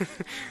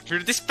 You're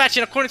dispatched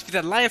in accordance with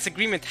the Alliance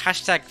Agreement #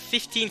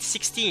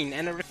 1516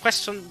 and a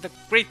request from the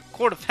Great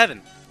Court of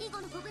Heaven.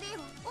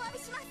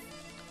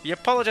 We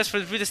apologize for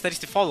the rudeness that is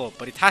to follow,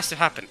 but it has to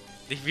happen.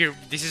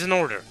 This is an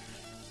order.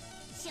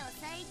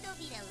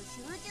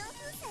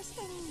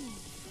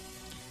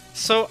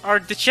 So, are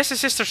the Chester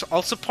sisters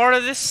also part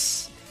of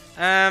this?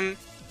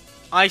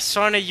 I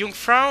saw a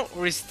Jungfrau,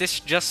 or is this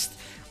just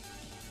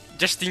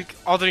the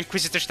other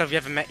Inquisitors that we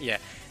haven't met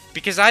yet?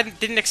 Because I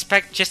didn't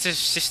expect Chester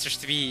sisters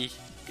to be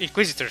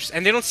Inquisitors,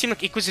 and they don't seem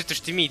like Inquisitors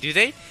to me, do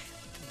they?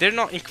 They're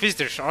not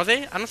Inquisitors, are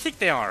they? I don't think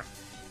they are.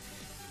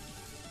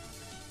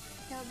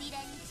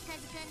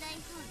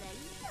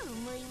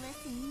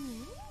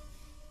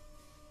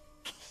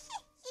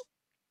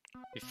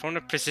 We formed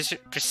a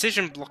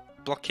precision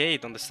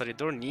blockade on the study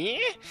door. Yeah,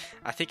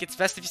 I think it's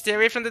best if you stay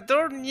away from the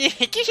door. Yeah.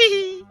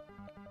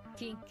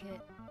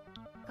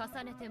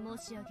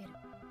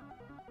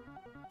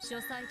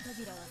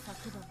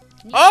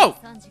 Oh!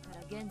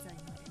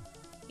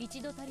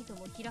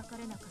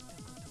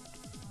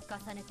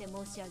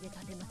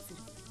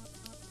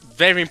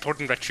 Very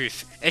important red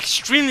truth.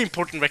 Extremely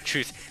important red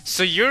truth.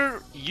 So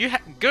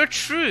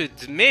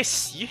Gertrude,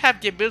 miss, you have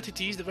the ability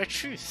to use the red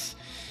truth.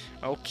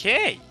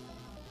 Okay.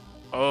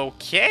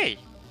 Okay.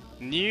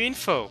 New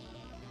info.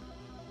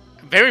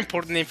 Very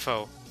important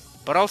info.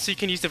 But also you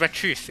can use the red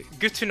truth.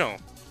 Good to know.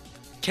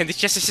 Can the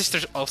Chester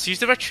sisters also use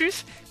the red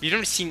truth? We've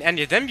never seen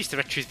any of them use the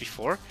red truth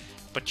before.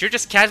 But you're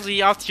just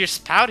casually out here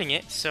spouting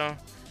it, so...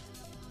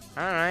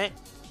 Alright.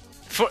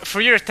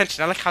 For your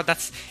attention, I like how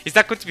is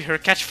that going to be her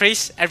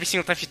catchphrase? Every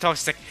single time she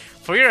talks, it's like,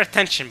 for your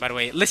attention, by the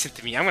way, listen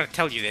to me, I'm gonna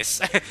tell you this.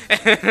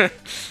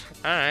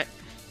 Alright.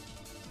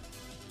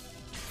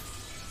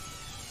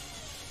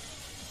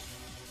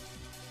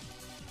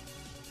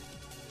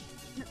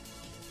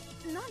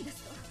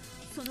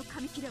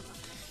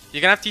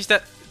 You're gonna have to use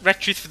that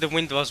red truth for the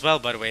window as well,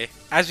 by the way.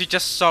 As we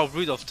just saw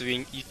Rudolph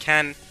doing, you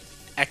can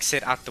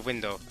exit out the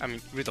window. I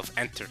mean, Rudolph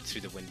entered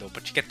through the window,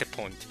 but you get the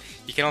point.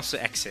 You can also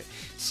exit.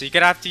 So you're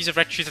gonna have to use a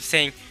red truth of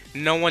saying,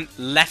 no one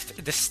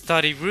left the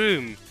study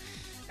room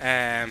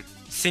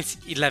since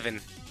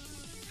 11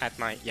 at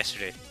night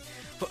yesterday.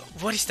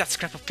 What is that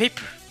scrap of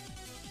paper?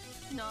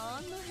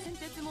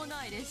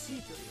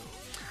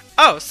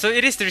 Oh, so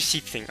it is the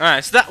receipt thing.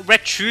 Alright, so that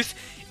red truth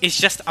is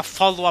just a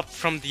follow-up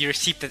from the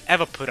receipt that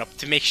Eva put up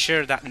to make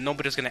sure that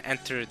nobody's gonna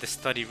enter the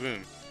study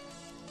room.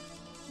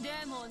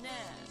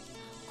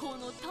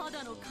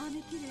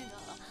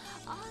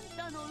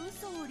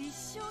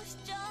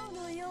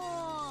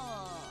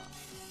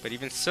 But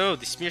even so,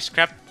 this mere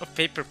scrap of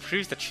paper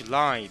proves that she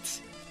lied.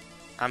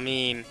 I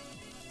mean...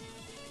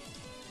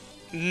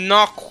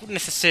 Not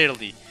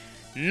necessarily.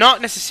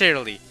 Not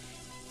necessarily.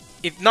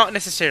 Not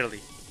necessarily.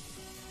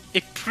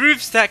 It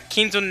proves that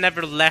Kinzo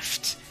never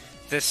left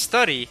the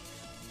study,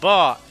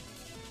 but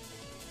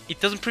it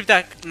doesn't prove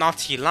that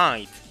Nazi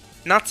lied.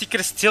 Natsu could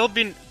have still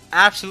been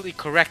absolutely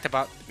correct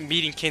about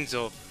meeting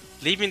Kinzo,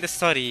 leaving the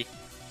study,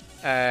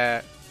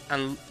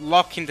 and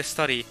locking the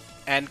study,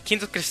 and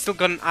Kinzo could have still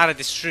gotten out of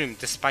this room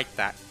despite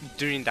that,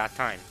 during that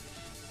time.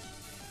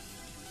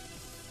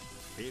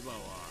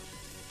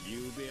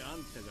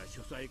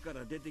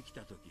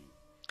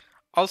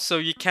 Also,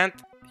 you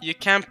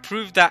can't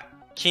prove that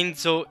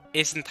Kinzo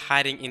isn't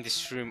hiding in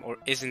this room or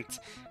isn't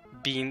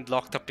being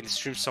locked up in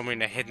this room somewhere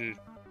in a hidden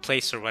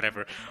place or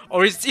whatever.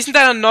 Or isn't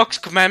that a Knox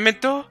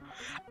commandment though?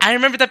 I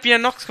remember that being a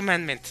Knox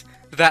commandment,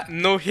 that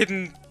no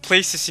hidden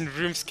places in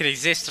rooms can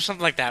exist or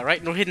something like that,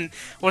 right? No hidden,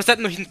 or is that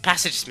no hidden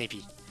passages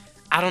maybe?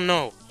 I don't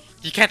know.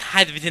 You can't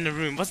hide within a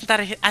room. Wasn't that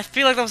I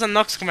feel like that was a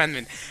Knox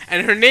commandment.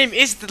 And her name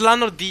is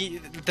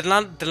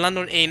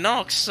Dlanor A.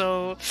 Knox,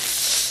 so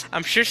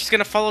I'm sure she's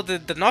gonna follow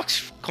the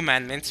Knox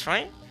commandments,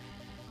 right?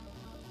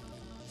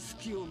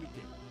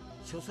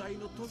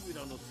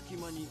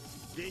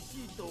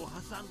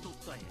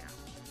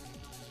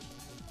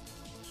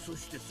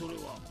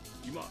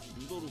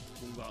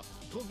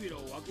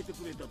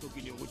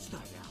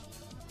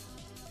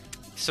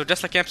 So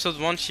just like episode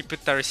 1, she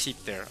put the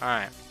receipt there.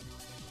 Alright.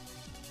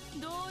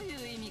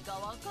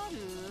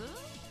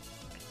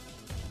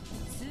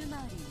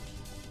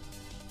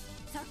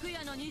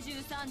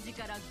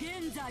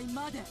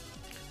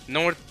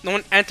 No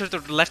one entered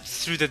or left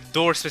through the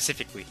door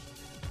specifically.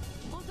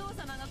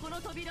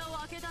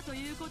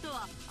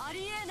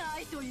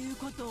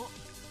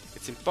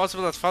 It's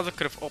impossible that father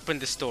could have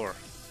opened this door.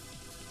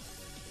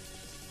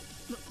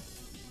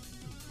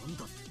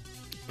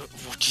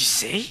 What'd you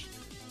say?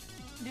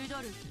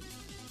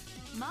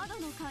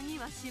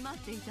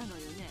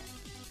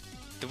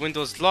 The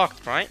window's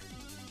locked, right?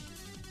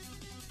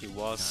 It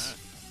was.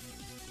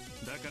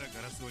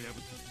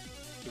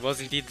 It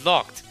was indeed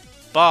locked.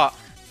 But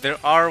there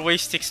are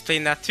ways to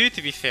explain that too,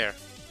 to be fair.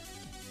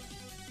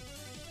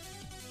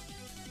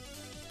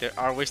 There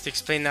are ways to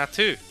explain that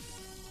too.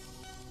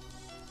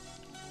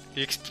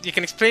 You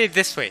can explain it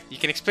this way. You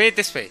can explain it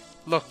this way.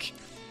 Look.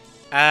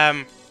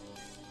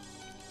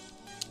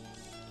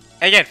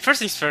 Again, first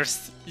things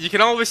first, you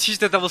can always use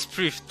the devil's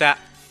proof that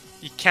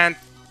you can't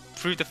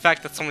prove the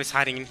fact that someone is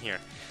hiding in here.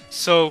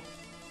 So,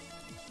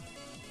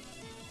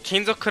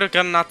 Kinzo could have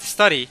gotten out to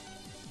study,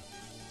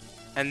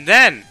 and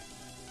then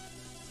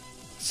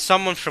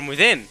someone from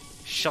within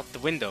shut the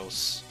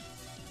windows,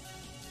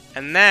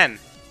 and then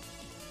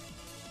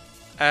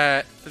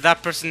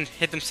that person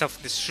hid themselves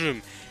in this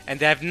room, and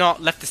they have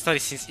not left the study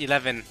since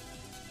 11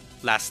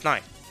 last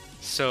night.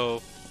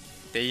 So,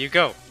 there you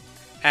go.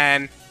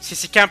 And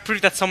since you can't prove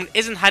that someone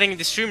isn't hiding in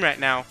this room right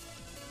now,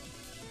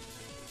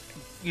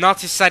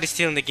 Natsu's side is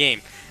still in the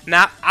game.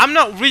 Now, I'm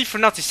not really for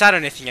Natsu's side or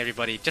anything,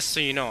 everybody. Just so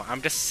you know, I'm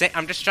just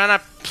trying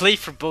to play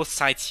for both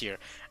sides here,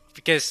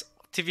 because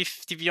to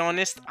be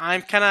honest,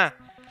 I'm kind of,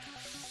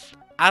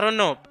 I don't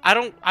know. I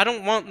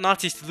don't want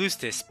Natsu to lose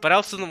this, but I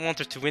also don't want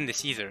her to win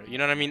this either. You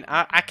know what I mean?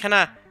 I'm kind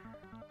of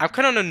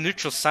on a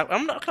neutral side.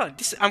 I'm kind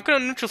of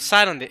on a neutral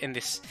side in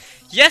this.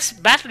 Yes,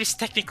 Battle is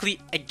technically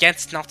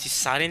against Natsu's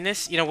side in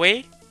this, in a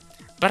way,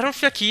 but I don't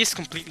feel like he is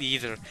completely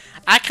either.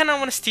 I kind of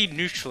want to stay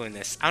neutral in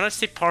this. I want to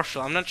stay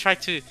partial. I'm not trying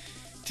to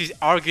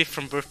argue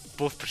from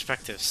both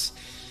perspectives.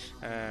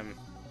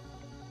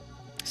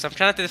 So I'm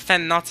trying to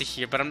defend Natsu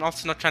here, but I'm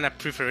also not trying to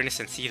prove her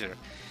innocence either.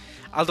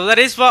 Although that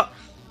is what,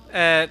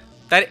 that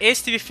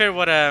is, to be fair,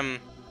 what well,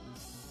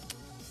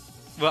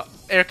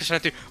 Erika's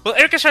trying to do. Well,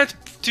 Erika's trying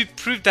to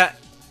prove that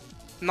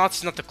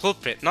Natsu's not the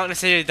culprit, not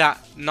necessarily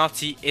that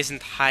Natsu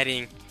isn't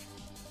hiding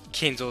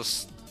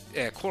Kinzo's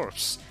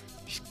corpse,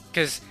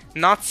 because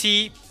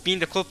Natsu being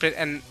the culprit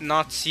and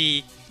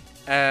Natsu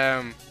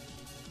hiding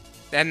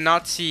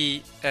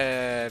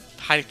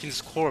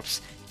Kinzo's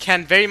corpse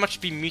can very much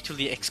be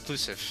mutually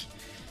exclusive.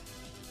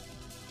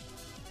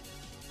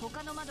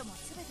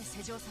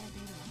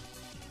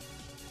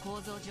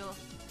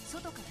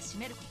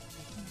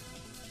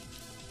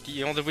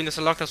 The other windows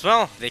are locked as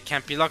well. They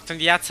can't be locked on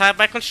the outside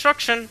by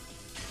construction.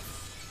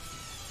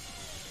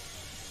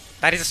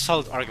 That is a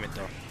solid argument,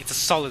 though. It's a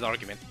solid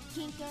argument.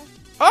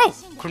 Oh,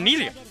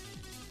 Cornelia.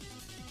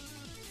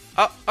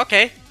 Oh,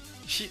 okay.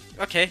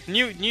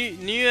 New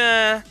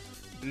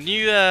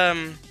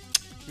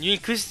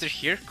Inquisitor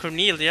here,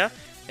 Cornelia.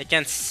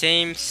 Again,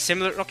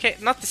 similar. Okay,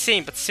 not the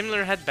same, but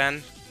similar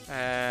headband.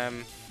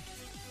 Kind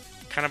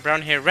of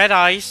brown hair, red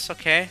eyes.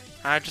 Okay,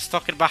 I'm just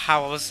talking about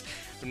how I was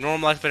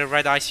normalized by the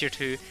red eyes here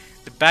too.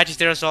 The badge is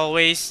there as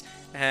always.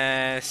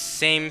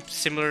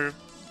 Similar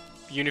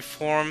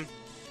uniform.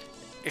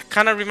 It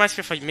kind of reminds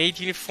me of a maid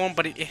uniform,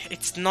 but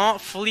it's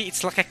not fully.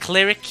 It's like a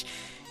cleric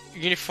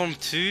uniform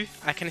too.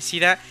 I can see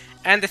that,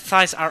 and the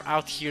thighs are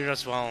out here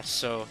as well.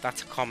 So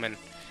that's a common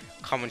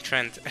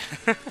trend.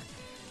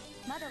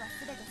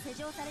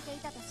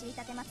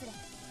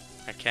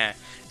 Okay,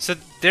 so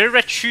their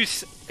red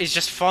shoes is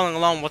just following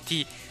along what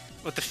the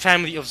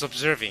family is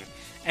observing,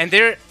 and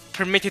they're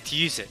permitted to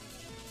use it.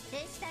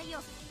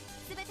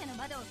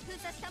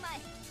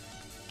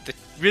 The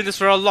windows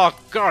were all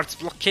locked. Guards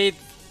blockade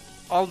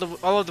all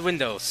of the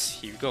windows.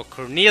 Here we go,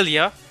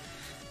 Cornelia.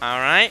 All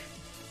right,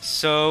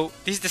 So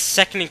this is the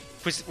second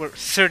or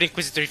third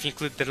Inquisitor if you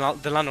include the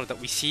Dlanor that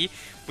we see,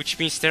 which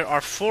means there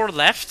are 4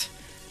 left.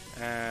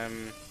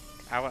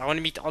 I want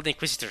to meet all the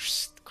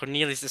Inquisitors.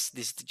 Cornelius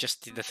is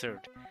just the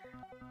third.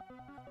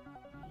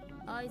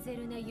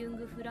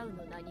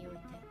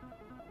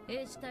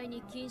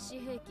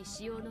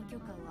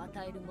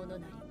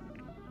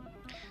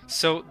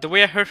 So the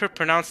way I heard her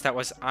pronounce that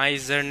was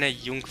Eiserne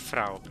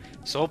Jungfrau.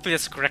 So hopefully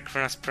that's correct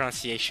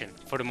pronunciation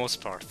for the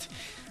most part.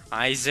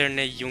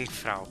 Eiserne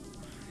Jungfrau.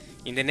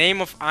 In the name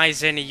of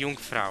Eiserne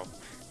Jungfrau,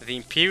 the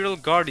Imperial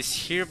Guard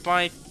is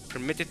hereby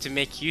permitted to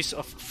make use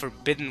of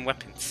forbidden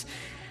weapons.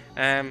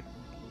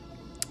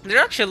 There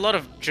are actually a lot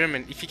of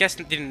German, if you guys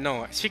didn't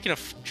know, speaking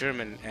of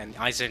German and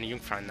Eiserne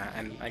Jungfrau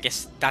and I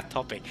guess that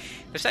topic,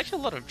 there's actually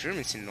a lot of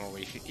Germans in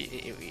Norway,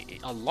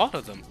 a lot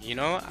of them, you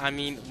know. I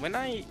mean, when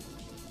I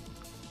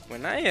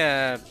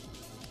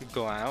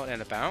go out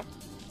and about,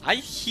 I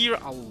hear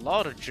a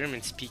lot of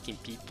German-speaking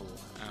people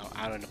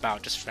out and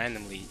about, just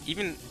randomly,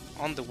 even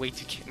on the way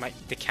to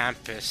the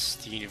campus,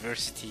 the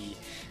university,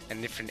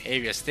 and different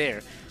areas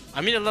there.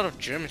 I meet a lot of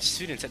German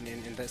students and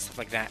stuff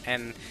like that,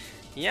 and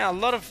yeah, a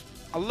lot of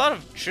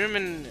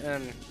German,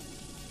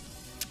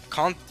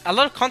 a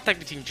lot of contact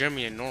between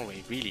Germany and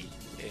Norway. Really,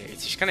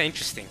 it's just kind of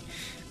interesting.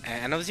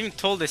 And I was even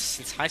told this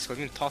since high school. I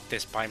was even taught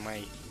this by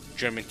my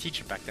German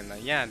teacher back then.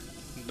 That yeah,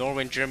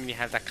 Norway and Germany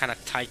have that kind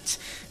of tight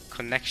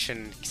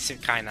connection,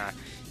 kind of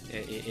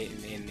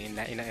in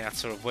that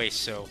sort of way.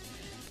 So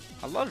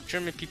a lot of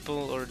German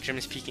people or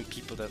German-speaking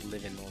people that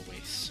live in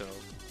Norway. So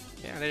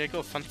yeah, there you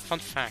go. Fun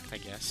fact, I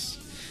guess.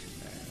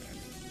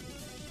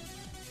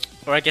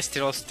 Or I guess they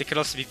could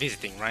also be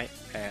visiting, right?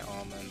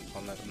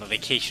 On a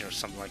vacation or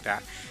something like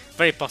that.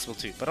 Very possible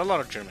too, but a lot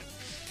of German.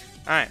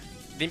 Alright.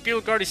 The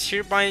Imperial Guard is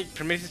hereby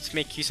permitted to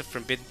make use of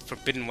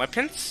forbidden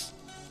weapons.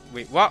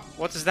 Wait, what?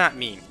 What does that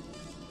mean?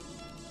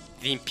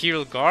 The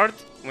Imperial Guard?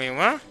 Wait,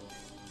 what?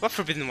 What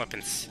forbidden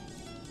weapons?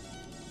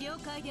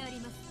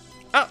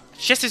 Oh,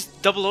 she has this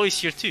double O's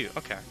here too.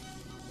 Okay.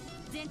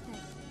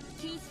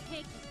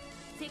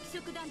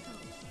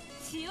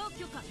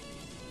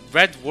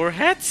 Red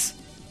warheads?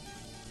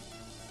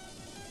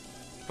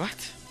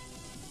 What?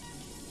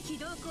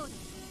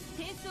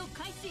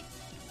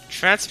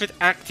 Transmit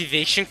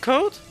activation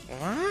code?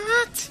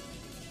 What?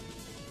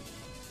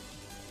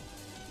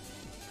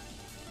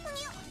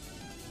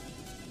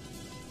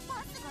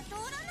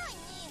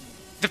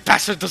 The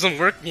password doesn't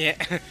work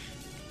yet.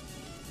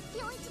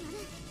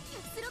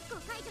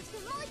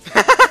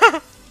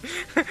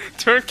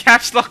 Turn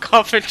caps lock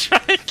off and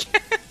try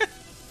again.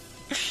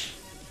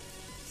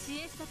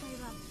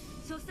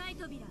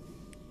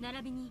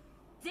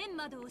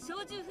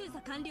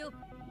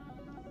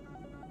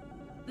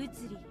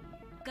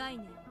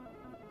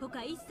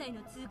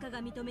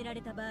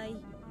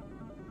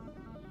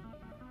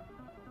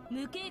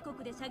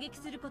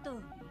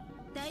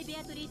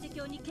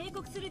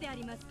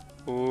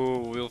 Ooh,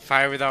 we'll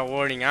fire without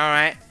warning.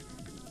 Alright.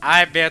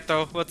 Alright,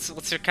 Beato,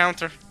 what's your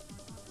counter?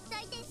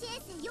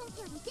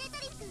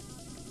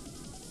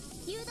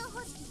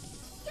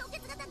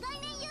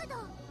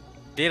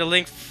 Data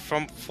link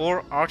from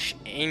 4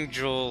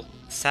 Archangel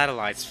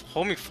satellites.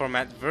 Homing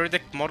format.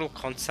 Verdict model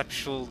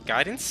conceptual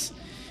guidance?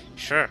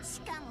 Sure.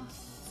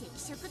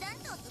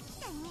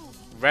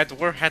 Red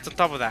warheads on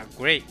top of that.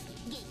 Great.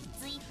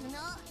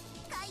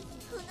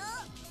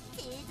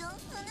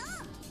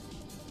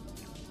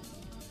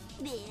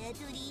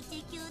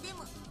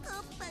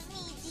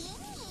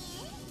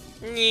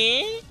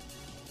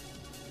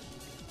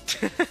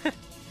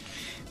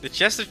 The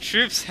chest of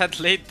troops had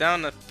laid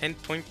down a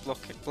pinpoint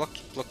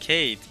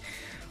blockade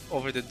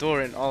over the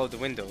door and all of the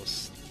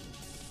windows.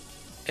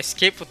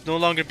 Escape would no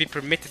longer be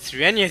permitted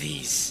through any of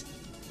these.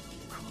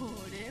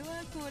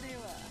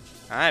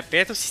 Ah,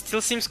 Beto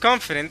still seems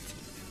confident.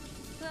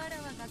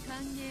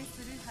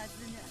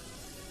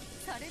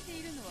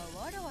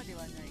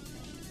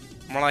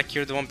 More like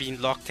you're the one being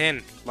locked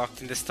in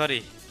the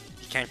study.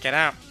 You can't get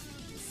out.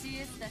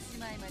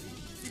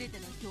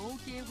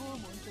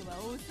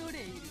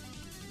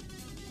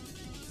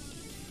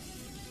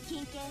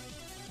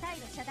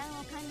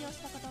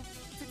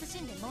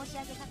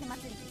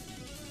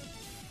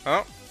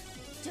 Oh.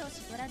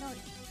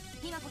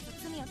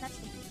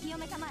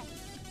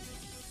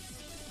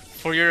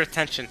 For your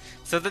attention.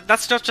 So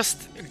that's not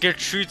just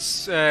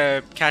Gertrude's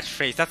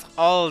catchphrase. That's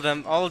all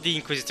the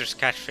Inquisitors'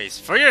 catchphrase.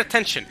 For your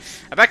attention,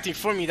 I beg to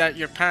inform you that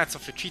your paths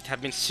of retreat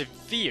have been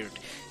severed.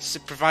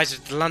 Supervisor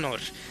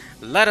Dlanor,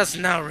 let us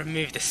now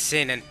remove the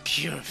sin and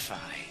purify.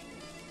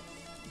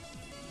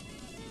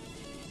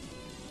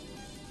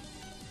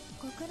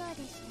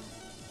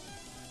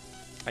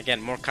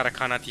 Again, more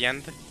katakana at the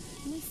end.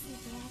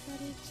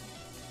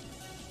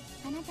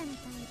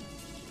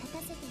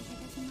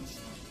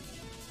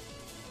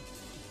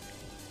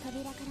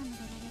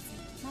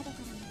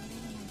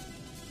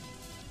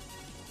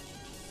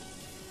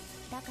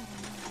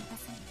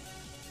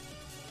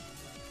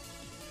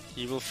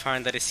 You will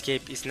find that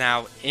escape is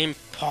now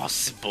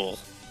impossible.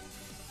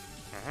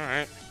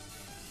 Alright.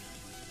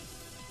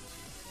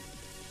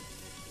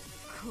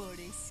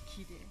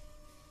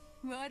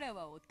 わら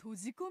わを閉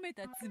じ込め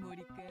たつも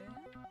りか。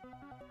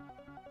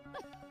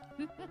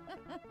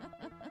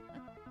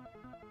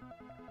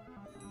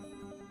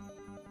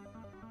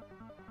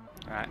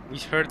We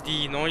heard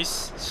the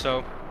noise,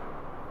 so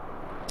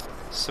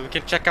we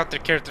can check out their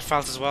character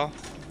files as well.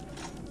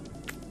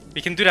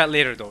 We can do that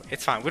later though,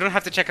 it's fine. We don't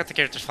have to check out the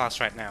character files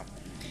right now.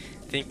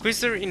 The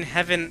Inquisitor in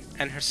Heaven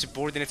and her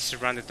subordinates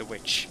surrounded the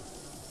witch.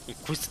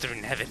 Inquisitor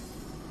in Heaven.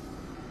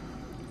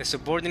 The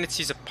subordinates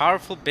use a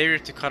powerful barrier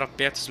to cut off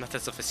Beato's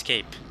methods of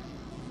escape.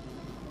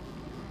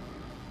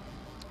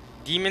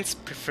 Demons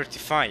prefer to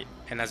fight,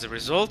 and as a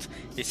result,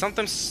 they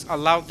sometimes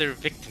allow their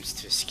victims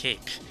to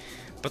escape.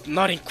 But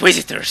not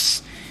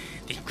Inquisitors!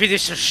 The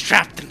Inquisitors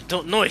trap them,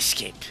 don't know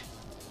escape.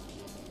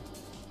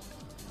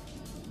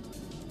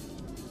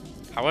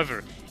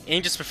 However,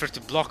 angels prefer to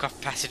block off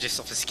passages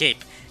of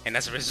escape, and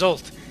as a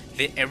result,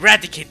 they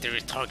eradicate their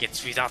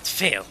targets without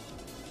fail.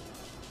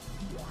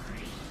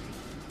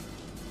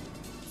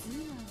 つま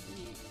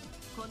り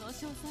この書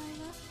斎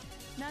は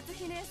夏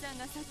日姉さん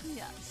が昨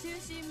夜就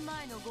寝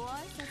前のご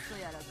挨拶と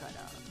やらか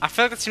ら。 I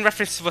feel like that's in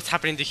reference to what's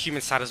happening in the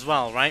human side as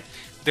well, right?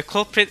 The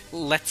culprit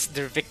lets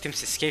their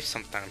victims escape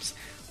sometimes,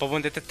 but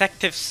when the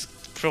detectives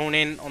prone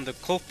in on the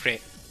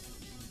culprit,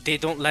 they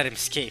don't let him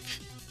escape.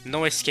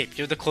 No escape.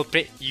 You're the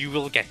culprit. You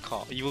will get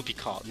caught. You will be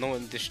caught. No,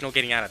 there's no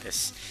getting out of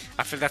this.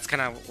 I feel that's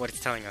kind of what it's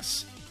telling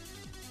us.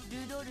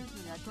 ルドル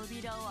フが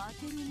扉を開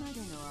けるまで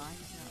の間、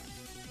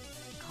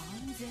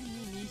完全に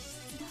密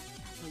室だっ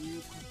たとい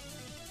うこ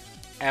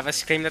と。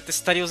 Ava's claimed that the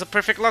study was a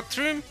perfect locked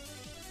room.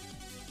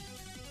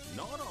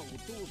 ならお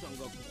父さん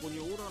がここに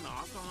おらな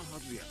あかんは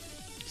ずや。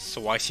 So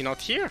why is he not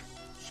here?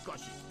 しか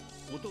し、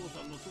お父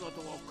さんの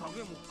姿は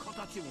影も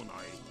形もな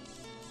い。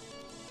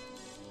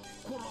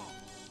こら、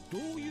ど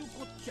ういう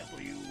こっちゃと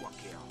いうわ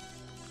けや。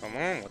 Come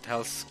on, what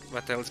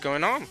the hell's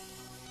going on?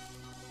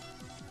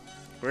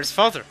 Where's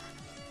father?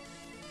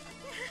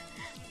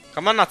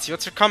 Come on, Natsu,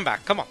 what's your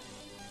comeback? Come on.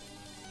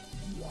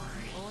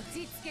 落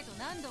ち着けと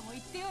何度も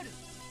言っておる。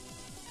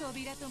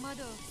扉と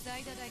窓を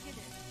塞いだだけで、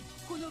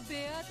この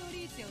ベアト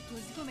リーチェを閉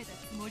じ込めた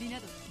つもりな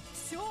ど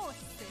超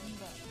千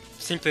万。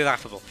 Simply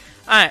laughable.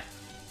 Alright,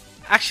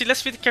 actually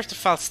let's read the character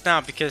files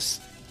now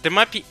because there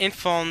might be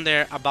info on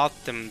there about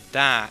them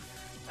that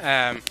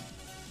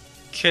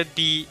could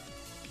be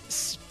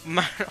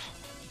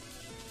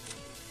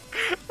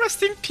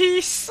rest in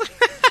peace.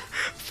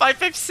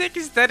 556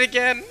 is dead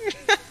again.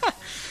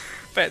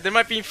 But there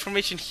might be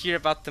information here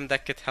about them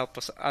that could help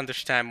us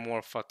understand more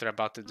of what they're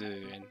about to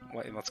do and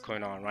what's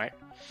going on, right?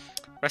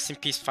 Rest in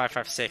peace,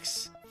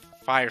 556.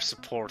 Fire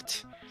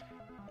support.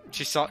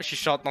 She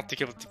shot not to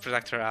kill to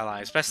protect her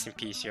allies. Rest in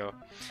peace, yo.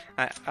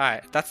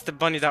 Alright, that's the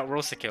bunny that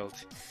Rosa killed.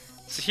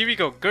 So here we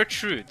go.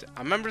 Gertrude,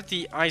 a member of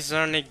the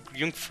Eiserne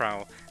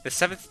Jungfrau, the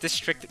 7th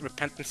District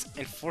Repentance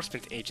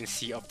Enforcement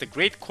Agency of the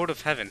Great Court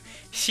of Heaven,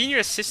 Senior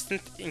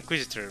Assistant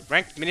Inquisitor,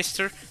 ranked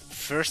Minister,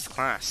 First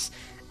Class.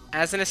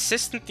 As an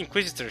Assistant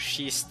Inquisitor,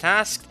 she is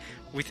tasked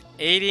with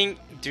aiding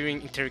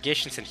during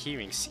interrogations and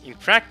hearings. In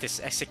practice,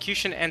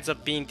 execution ends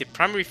up being the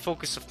primary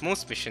focus of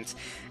most missions,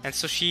 and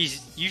so she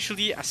is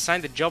usually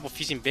assigned the job of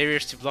using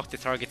barriers to block the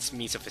target's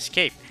means of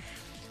escape.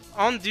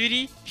 On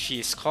duty, she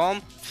is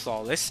calm,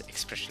 flawless,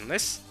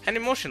 expressionless, and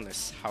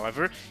emotionless.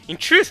 However, in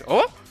truth,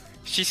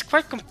 she's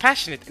quite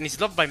compassionate and is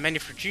loved by many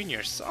of her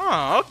juniors.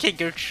 Oh, okay,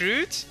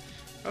 Gertrude.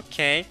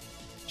 Okay.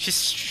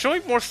 She's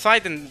showing more thigh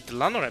than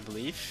Dlanor, I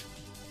believe.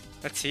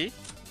 Let's see.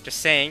 Just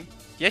saying.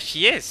 Yes,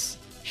 she is.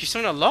 She's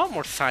showing a lot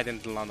more thigh than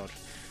Dlanor.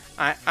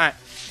 Alright.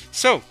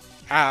 So,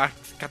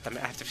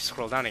 goddammit, I have to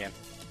scroll down again.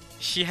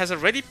 She has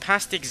already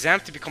passed the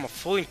exam to become a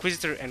full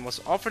Inquisitor and was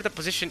offered a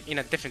position in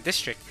a different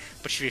district,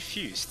 but she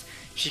refused.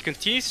 She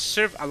continues to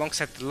serve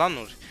alongside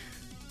Dlanor,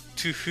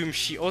 to whom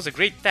she owes a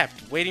great debt,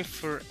 waiting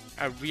for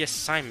a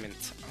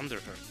reassignment under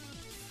her.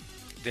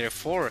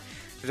 Therefore,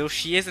 though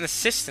she is an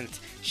assistant,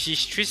 she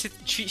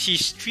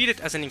is treated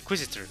as an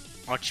Inquisitor,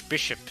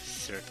 Archbishop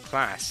 3rd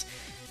class,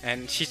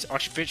 and she's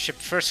Archbishop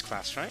 1st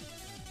class, right?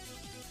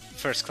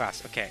 1st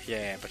class, okay,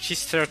 yeah, but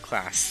she's 3rd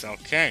class,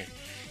 okay.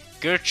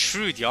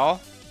 Gertrude,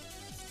 y'all.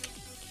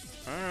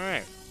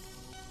 Alright.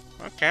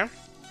 Okay.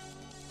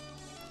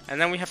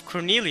 And then we have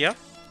Cornelia.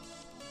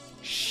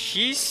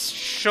 She's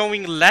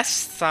showing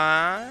less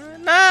thigh.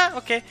 Nah,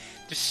 okay.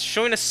 Just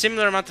showing a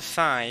similar amount of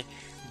thigh.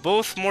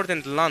 Both more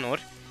than Dlanor.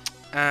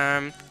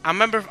 A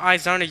member of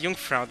Eiserne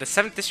Jungfrau, the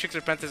 7th District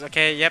Apprentice.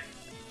 Okay, yep.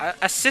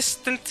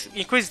 Assistant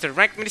Inquisitor,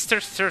 ranked Minister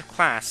 3rd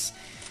class.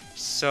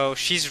 So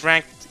she's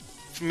ranked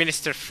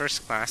Minister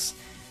 1st class.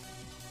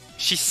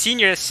 She's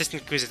Senior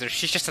Assistant Inquisitor.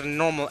 She's just a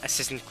normal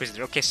Assistant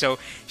Inquisitor. Okay, so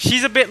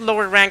she's a bit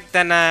lower ranked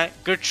than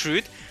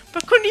Gertrude.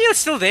 But Cornelia's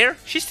still there.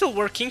 She's still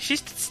working.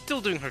 She's still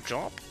doing her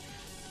job.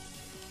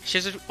 She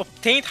has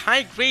obtained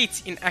high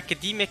grades in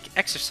academic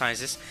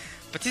exercises.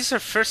 But this is her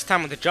first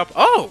time on the job.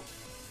 Oh!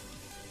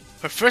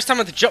 Her first time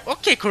on the job.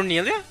 Okay,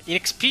 Cornelia.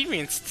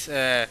 Inexperienced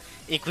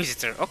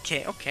Inquisitor.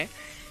 Okay.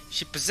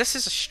 She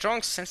possesses a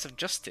strong sense of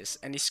justice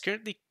and is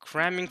currently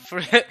cramming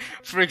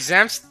for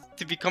exams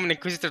to become an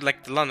Inquisitor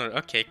like Dlanor.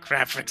 Okay,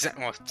 crap for exam.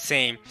 Oh,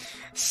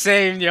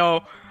 same,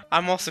 yo.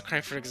 I'm also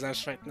crying for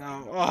exams right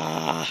now.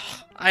 Oh,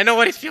 I know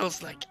what it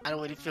feels like. I know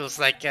what it feels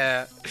like,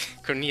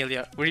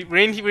 Cornelia. We're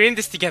in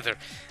this together.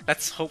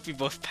 Let's hope we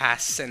both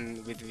pass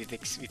and with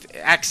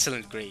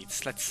excellent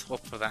grades. Let's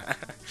hope for that.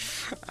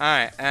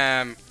 Alright,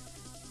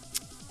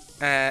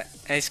 and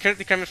he's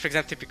currently cramming for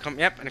exam to become,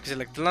 yep, and because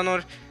like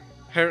Dlanor,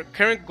 her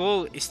current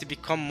goal is to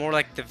become more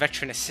like the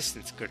veteran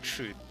assistant,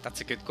 Gertrude.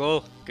 That's a good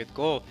goal, good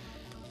goal.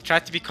 Try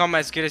to become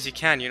as good as you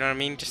can, you know what I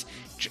mean? Just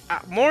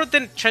more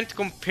than trying to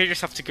compare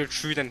yourself to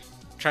Gertrude and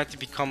trying to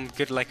become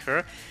good like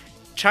her,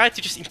 try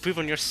to just improve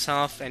on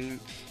yourself and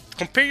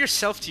compare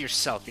yourself to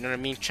yourself, you know what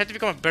I mean? Try to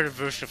become a better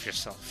version of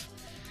yourself.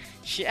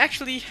 She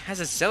actually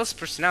has a zealous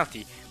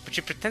personality, but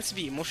she pretends to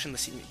be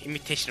emotionless in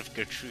imitation of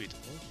Gertrude.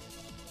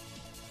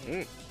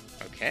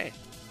 Okay,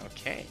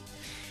 okay.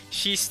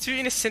 She's too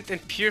innocent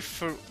and pure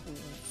for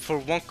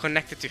one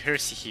connected to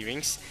heresy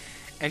hearings,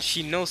 and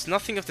she knows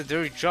nothing of the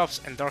dirty jobs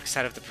and dark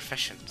side of the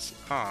professions.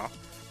 Ah,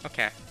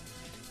 okay.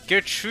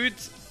 Gertrude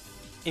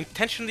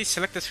intentionally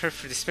selected her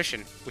for this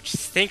mission, which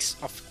stinks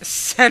of a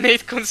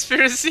Senate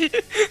conspiracy.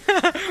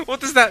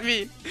 What does that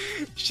mean?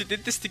 She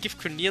did this to give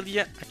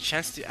Cornelia a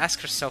chance to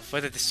ask herself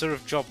whether this sort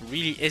of job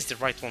really is the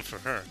right one for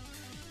her.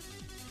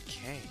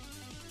 Okay.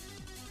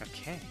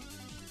 Okay.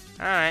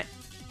 Alright.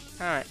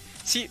 Alright.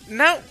 See,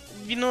 now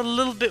we know a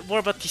little bit more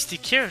about these two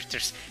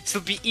characters, so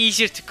it'll be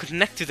easier to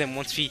connect to them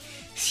once we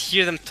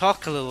hear them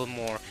talk a little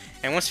more,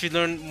 and once we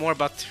learn more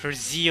about her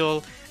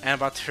zeal and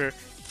about her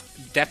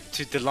depth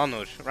to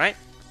Dlanor, right?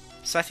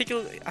 So I think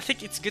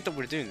it's good that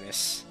we're doing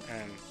this.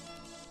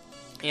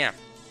 Yeah.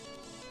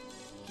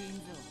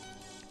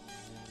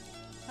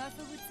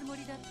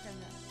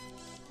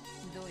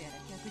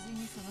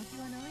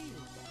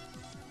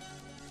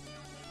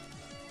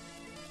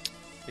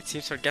 It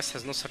seems our guest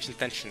has no such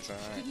intentions.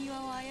 Alright.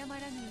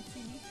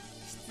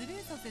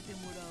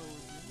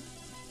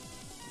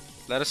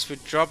 Let us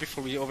withdraw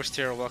before we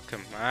overstay our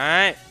welcome.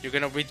 Alright, you're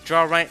gonna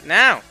withdraw right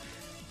now.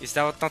 Is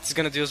that what Knox is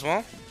gonna do as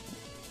well?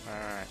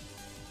 Alright.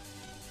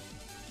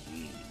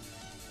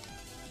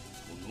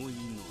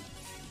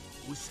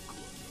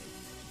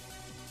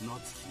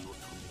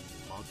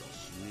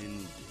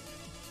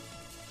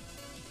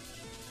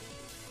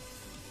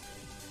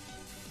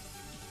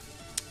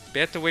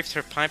 Beata waved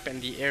her pipe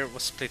and the air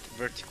was split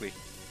vertically.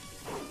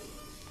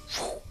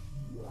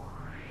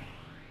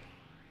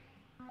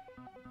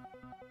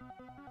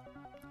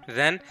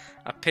 Then,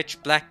 a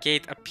pitch black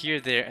gate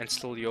appeared there and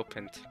slowly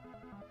opened.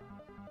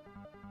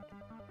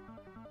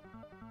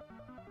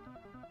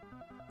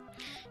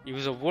 It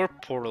was a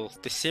warp portal,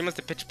 the same as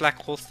the pitch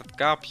black holes that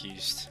Gab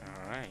used.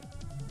 Alright.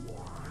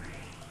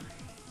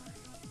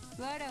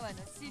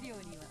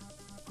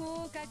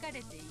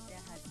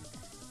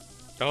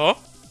 Oh?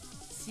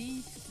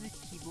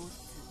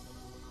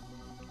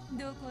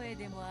 どこへ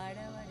でも現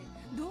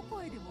れ、ど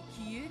こへでも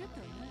消えると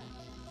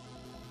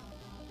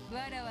な。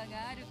わらわ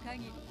がある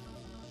限り、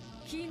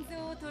金像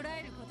を捉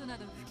えることな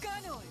ど不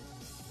可能よ。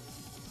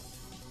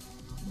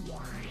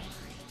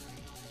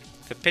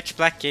The pitch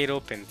black gate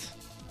opened.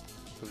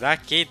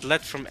 That gate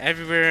led from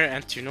everywhere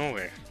and to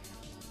nowhere.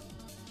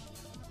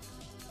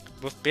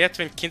 Both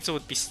Beato and Kinzo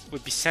would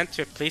be sent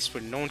to a place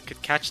where no one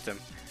could catch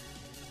them.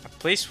 A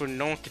place where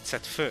no one could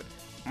set foot,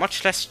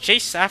 much less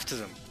chase after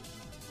them.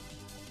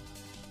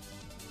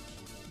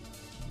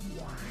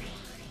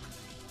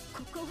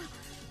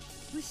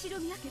 後ろ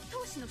宮家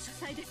当主の書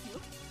斎ですよ。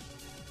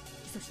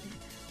そして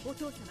お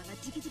父様が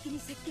直々に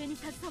設計に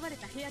携われ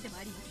た部屋でも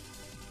あります。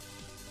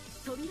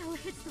扉を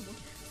経ずとも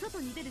外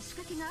に出る仕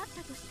掛けがあっ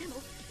たとして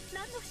も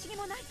何の不思議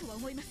もないとは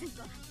思いません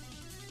か。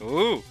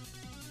 Ooh.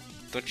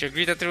 Don't you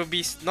agree that there will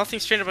be nothing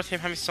strange about him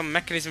having some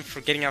mechanism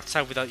for getting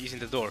outside without using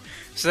the door?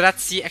 So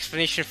that's the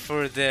explanation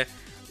for the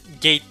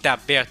gate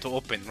that Beato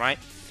opened, right?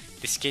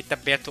 This gate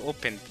that Beato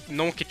opened,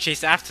 no one could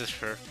chase after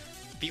her.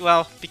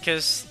 Well,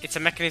 because it's a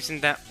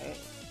mechanism that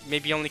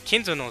maybe only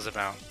Kinzo knows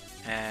about,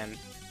 and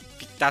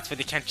that's why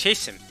they can't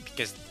chase him,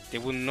 because they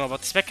wouldn't know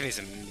about this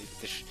mechanism.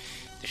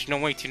 There's no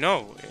way to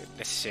know,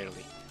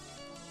 necessarily.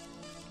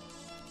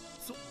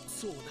 そ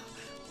うだ、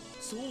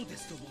そうで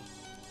すとも。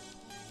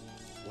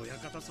親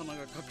方様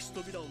が隠し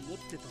扉を持っ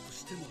てたと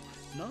しても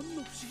何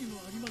の不思議も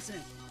ありません。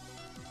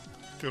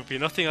 There will be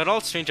nothing at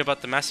all strange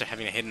about the master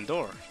having a hidden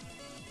door.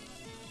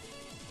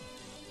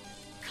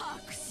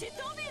 隠し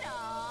扉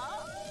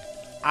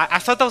I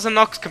thought that was a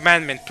Knox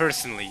commandment,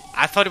 personally.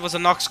 I thought it was a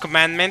Knox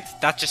commandment.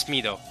 That's just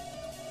me, though.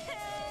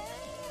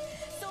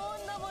 そ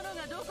んなもの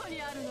がどこに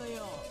あるの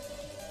よ。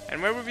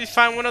 And where would we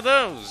find one of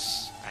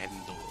those? A hidden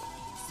door.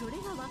 それ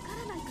がわか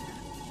らないから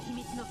秘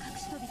密の隠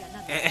し扉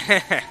など。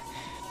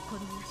こ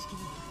の屋敷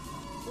には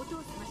お父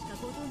様しか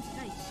ご存じ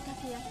ない仕掛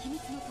けや秘密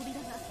の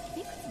扉が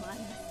いくつもあり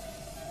ます。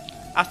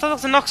 I thought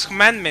it was a Knox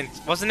commandment,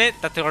 wasn't it?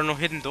 That there are no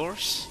hidden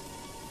doors?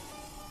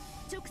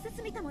 直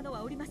接見たもの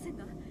はおりません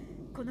が、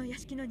この屋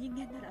敷の人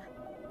間なら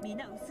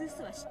皆うすう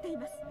すは知ってい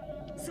ます。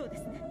そうで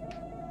すね。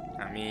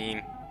 I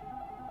mean...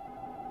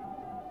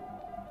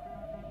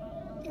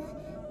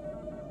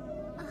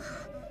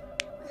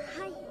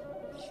 はい。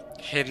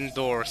 Hidden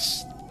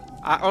doors.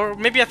 Or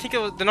maybe I think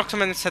the Knox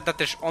commandment said that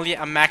there's only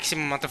a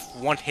maximum amount of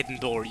one hidden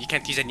door. You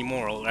can't use any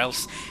more, or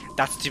else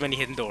that's too many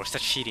hidden doors.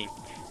 That's cheating.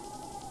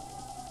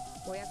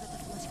 親方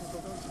様しかご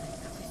存じない隠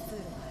し通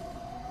路がある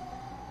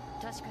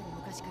と確かに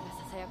昔からさ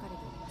さやかれて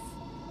おりま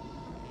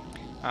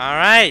す。 All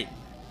right,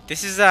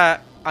 this is an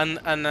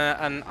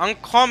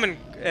uncommon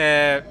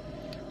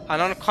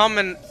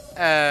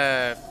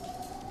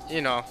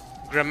you know,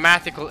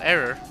 grammatical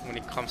error when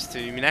it comes to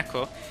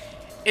Umineko.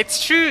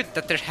 It's true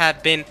that there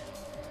have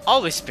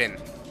always been.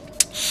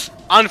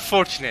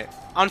 Unfortunate.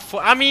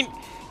 I mean,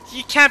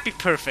 you can't be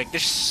perfect.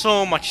 There's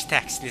so much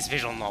text in this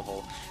visual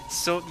novel,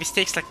 so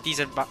mistakes like these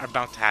are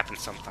bound to happen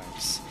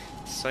sometimes.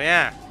 So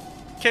yeah,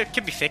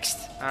 could be fixed.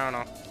 I don't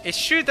know. It's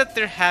true that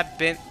there have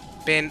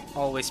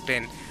always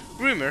been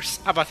rumors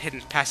about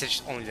hidden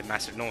passages only the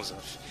master knows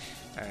of.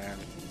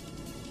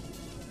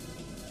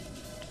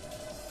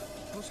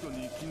 確か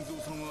に金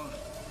蔵さんは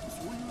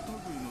そういう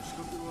類の仕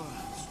掛けは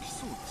好き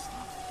そうです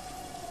な。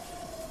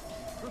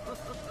し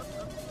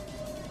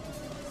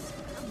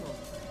かも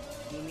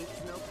秘密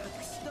の隠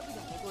し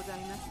扉でござい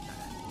ますか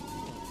らね。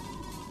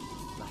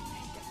私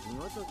たち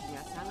ごとき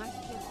が探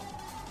しても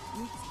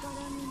見つから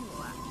ぬの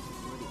は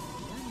無理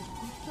ない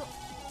こ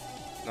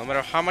と。 No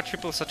matter how much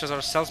people such as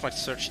ourselves might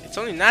search, it's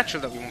only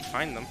natural that we won't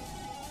find them.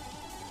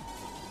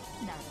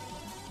 なるほ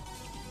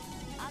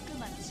ど。悪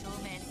魔の証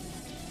明。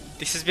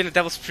 This has been a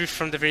devil's proof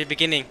from the very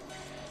beginning.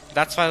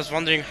 That's why I was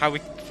wondering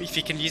if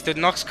we can use the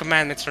Knox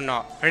commandments or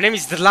not. Her name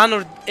is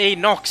Dlanor A.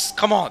 Knox.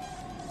 Come on.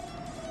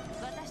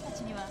 私た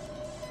ちには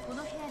こ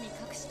の部屋に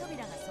隠し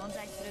扉が存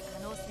在する可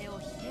能性を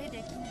否定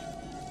できない。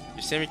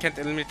 You're saying we can't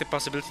eliminate the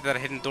possibility that a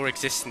hidden door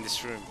exists in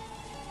this room.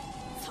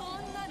 そん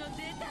なの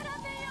デタラ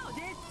メよ、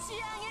でっち上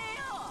げ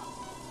よ。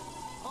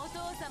お父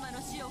様の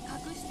死を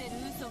隠して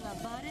る嘘が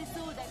バレ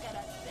そうだか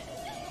らって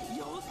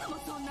よくも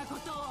そんなこ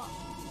とを。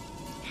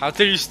 How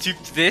dare you stoop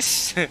to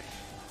this? さて、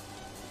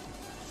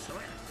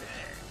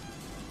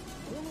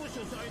この書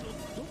斎の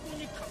どこ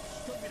に隠し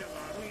扉が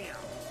あるんや。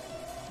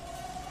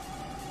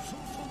その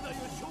存在を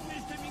証明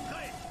してみん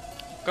かい。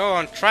 Go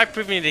on, try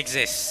proving it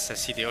exists,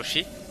 says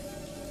Hideyoshi.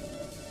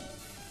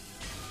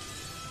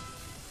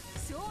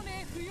 証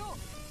明不要。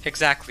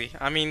 Exactly.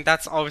 I mean,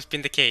 that's always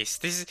been the case.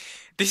 This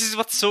is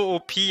what's so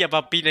OP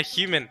about being a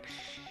human.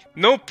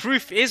 No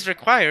proof is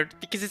required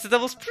because it's the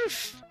devil's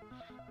proof.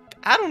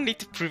 I don't need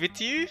to prove it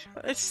to you.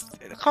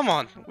 Come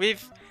on.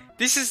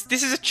 This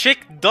is a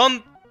trick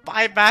done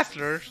by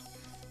battlers,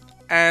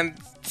 and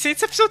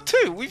since episode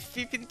 2,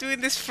 we've been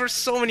doing this for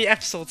so many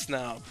episodes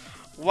now.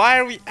 Why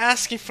are we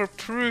asking for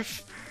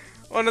proof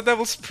on the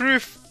devil's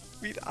proof?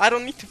 I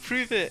don't need to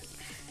prove it.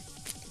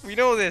 We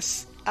know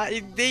this.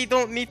 They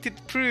don't need to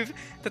prove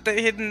that the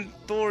hidden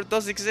door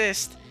does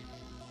exist.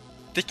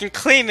 They can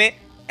claim it,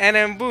 and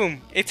then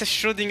boom, it's a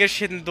Schrodinger's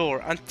hidden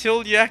door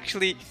until you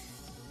actually,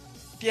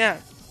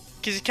 yeah,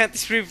 because you can't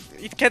disprove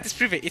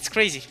it. It's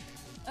crazy.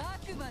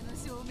 悪魔の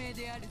証明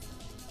である。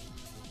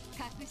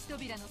隠し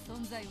扉の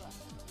存在は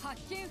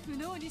発見不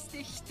能にし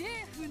て否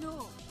定不能。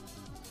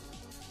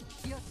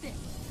よって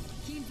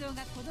金蔵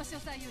がこの書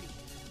斎より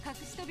隠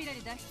し扉で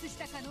脱出し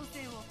た可能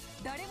性を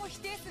誰も否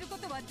定するこ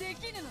とはで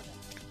きぬのだ。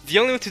The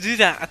only way to do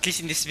that, at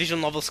least in this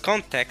visual novel's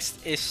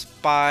context, is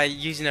by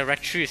using a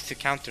red truth to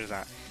counter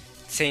that,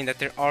 saying that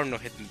there are no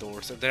hidden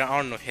doors or there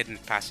are no hidden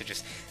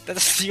passages.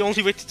 That's the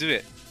only way to do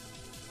it.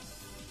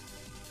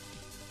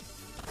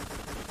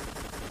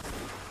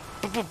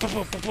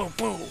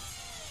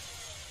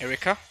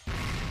 Erika?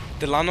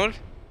 Dlanor?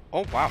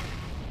 Oh wow.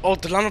 Oh,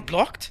 Dlanor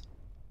blocked?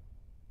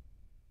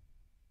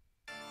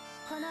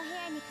 この部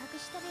屋に隠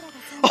し扉が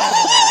存在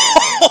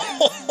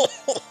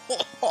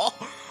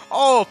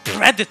Oh,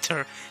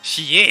 Predator!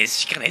 She is.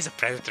 She kinda is a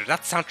predator.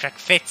 That soundtrack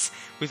fits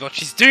with what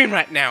she's doing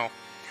right now.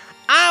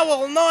 I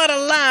will not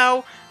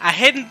allow a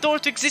hidden door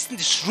to exist in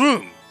this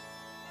room.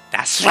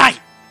 That's right.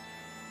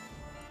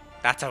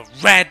 That's a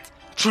red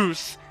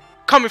truth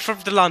coming from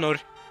Dlanor.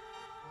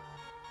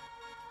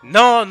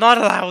 No, not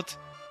allowed.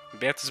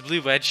 Beata's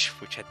blue wedge,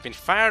 which had been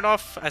fired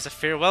off as a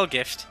farewell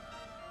gift,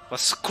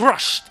 was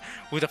crushed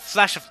with a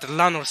flash of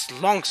Dlanor's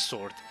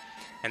longsword,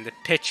 and the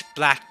pitch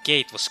black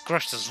gate was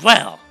crushed as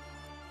well.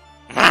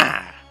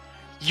 Ah,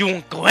 you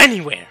won't go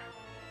anywhere.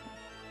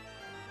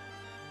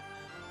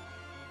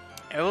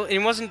 It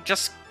wasn't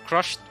just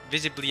crushed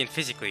visibly and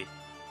physically.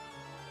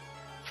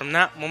 From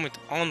that moment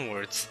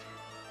onwards,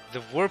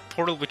 the warp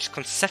portal which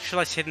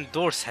conceptualized hidden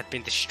doors had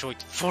been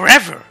destroyed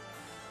forever.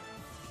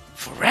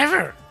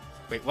 Forever?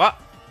 Wait, what?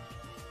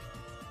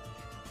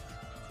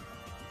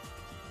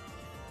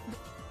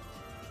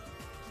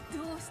 ど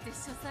うして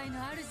書斎の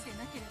主で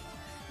なければ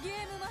ゲー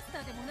ムマスタ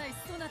ーでもない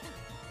そなたが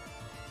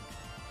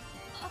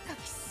赤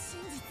き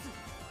真実。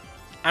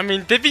 I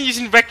mean, they've been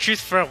using red truth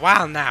for a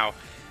while now.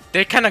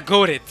 They're kinda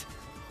goated.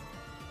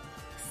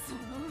 そ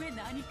の上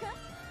何か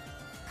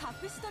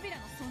隠し扉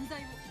の存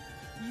在を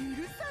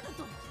許さぬ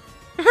と。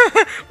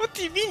 What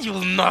do you mean you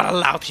will not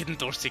allow hidden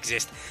doors to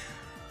exist?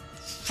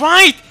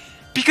 Right!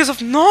 Because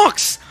of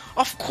Knox!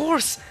 Of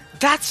course!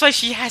 That's why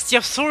she has the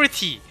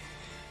authority!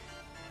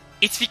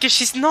 It's because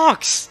she's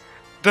Knox!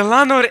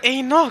 Dlanor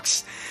A.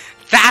 Knox!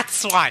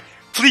 That's why!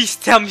 Please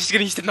tell me she's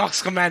gonna use the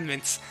Knox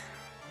commandments!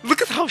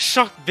 Look at how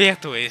shocked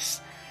Beato is!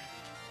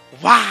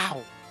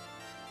 Wow!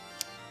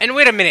 And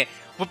wait a minute,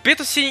 what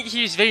Beto's saying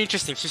here is very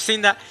interesting. She's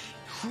saying that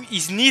who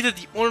is neither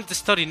the owner of the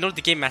study nor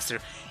the game master,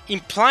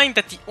 implying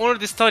that the owner of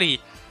the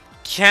study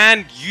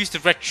can use the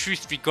red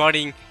truth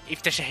regarding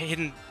if there's a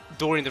hidden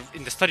door in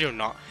the study or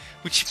not.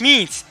 Which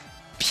means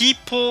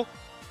people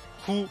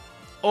who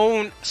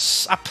own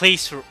a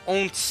place or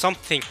own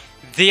something,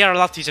 they are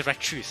allowed to use the red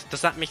truth.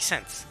 Does that make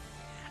sense?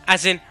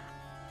 As in,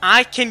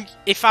 I can,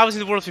 if I was in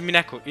the world of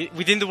Umineko,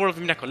 within the world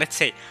of Umineko, let's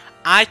say,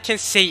 I can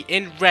say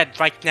in red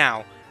right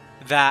now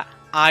that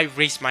I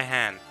raised my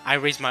hand, I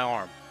raised my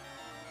arm,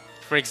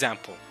 for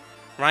example,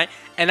 right?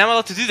 And I'm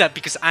allowed to do that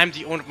because I'm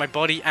the owner of my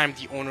body, I'm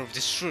the owner of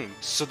this room,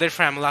 so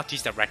therefore I'm allowed to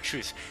use that red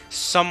truth.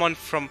 Someone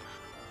from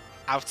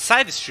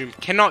outside this room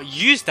cannot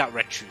use that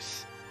red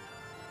truth.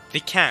 They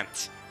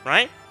can't,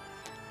 right?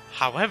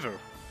 However,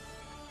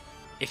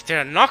 if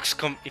they're Knox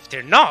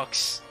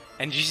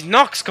and use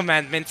Knox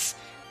commandments,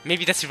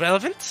 maybe that's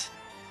irrelevant?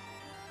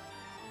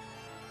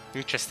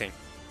 Interesting.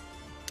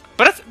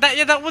 But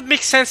that would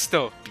make sense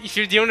though. If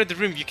you're the owner of the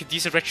room, you could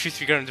use the red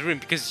truth regarding the room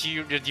because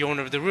you're the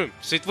owner of the room.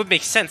 So it would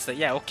make sense that,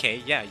 yeah,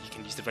 okay, yeah, you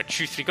can use the red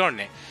truth regarding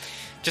it.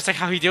 Just like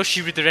how Hideyoshi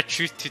used the red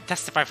truth to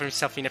testify for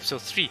himself in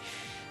episode 3,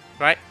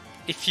 right?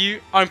 If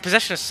you are in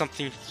possession of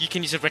something, you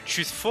can use the red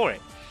truth for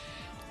it.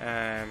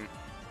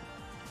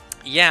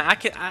 Yeah, I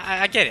get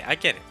it, I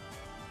get it.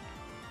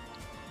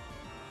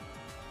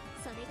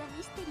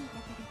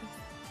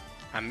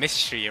 A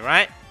mystery,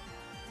 right?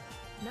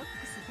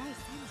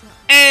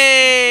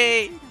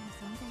 Hey!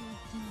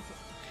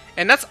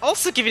 And that's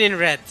also given in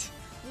red.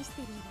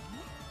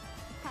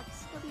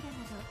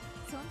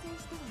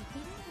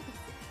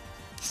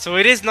 So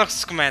it is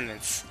Knox's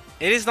commandments.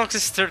 It is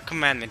Knox's third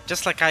commandment,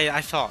 just like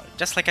I thought.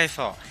 Just like I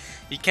thought.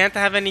 You can't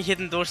have any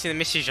hidden doors in the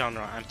mystery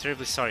genre. I'm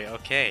terribly sorry.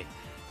 Okay.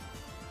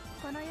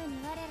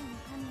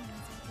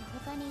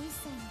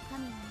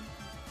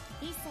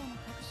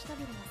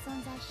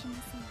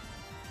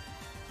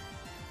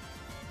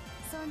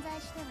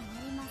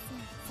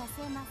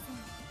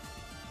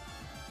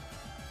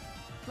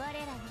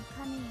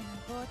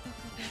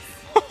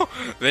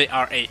 They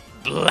are a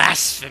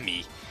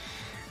blasphemy.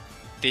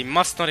 They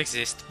must not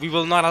exist. We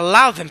will not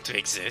allow them to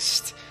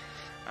exist.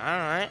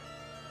 Alright.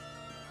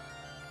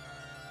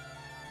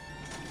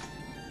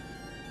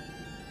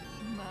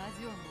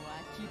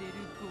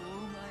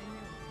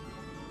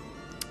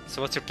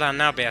 So what's your plan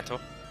now, Beato?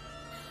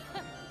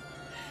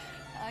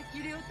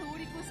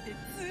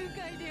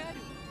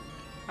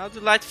 How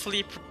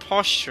delightfully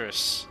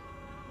preposterous.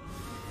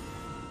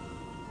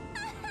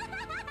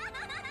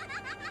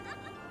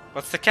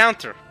 What's the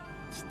counter?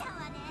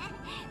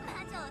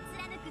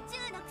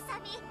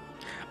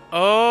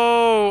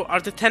 Oh, are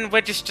the 10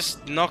 wedges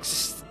just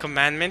Knox's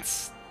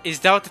commandments? Is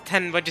that what the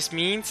 10 wedges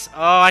means? Oh,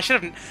 I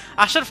should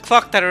have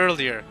clocked that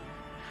earlier.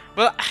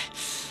 Well,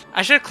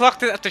 I should have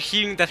clocked it after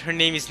hearing that her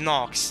name is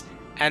Knox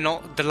and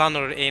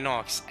Dlanor A.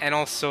 Knox, and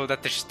also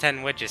that there's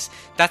 10 wedges.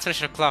 That's when I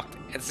should have clocked.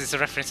 It's a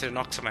reference to the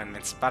Knox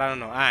commandments, but I don't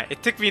know.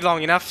 It took me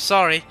long enough.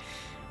 Sorry.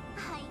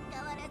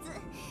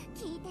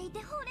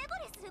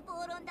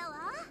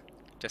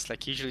 Just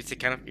like usually, it's a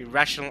kind of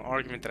irrational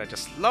argument that I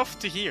just love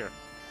to hear.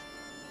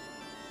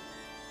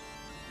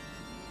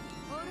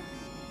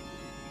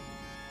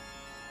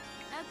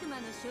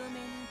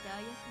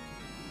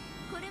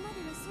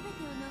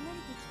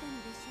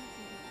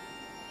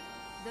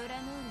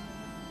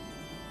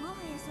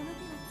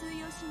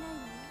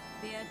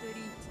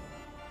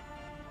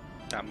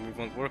 That move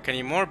won't work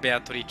anymore,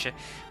 Beatrice.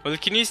 Well, you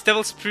can use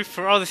Devil's Proof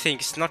for other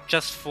things, not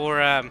just for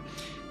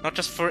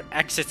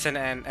exits and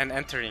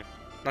entering.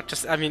 Not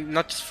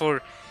just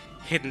for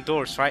hidden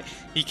doors, right?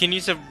 You can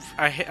use a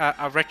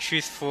red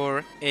truth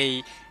for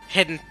a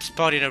hidden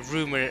spot in a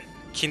room where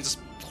Kin's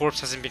corpse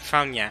hasn't been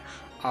found yet.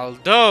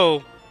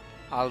 Although,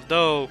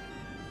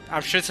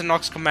 I'm sure it's a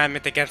Knox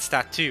commandment against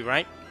that too,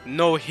 right?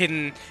 No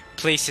hidden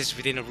places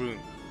within a room.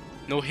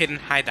 No hidden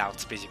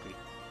hideouts, basically.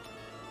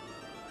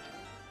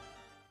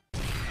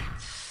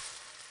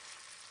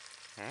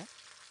 Huh?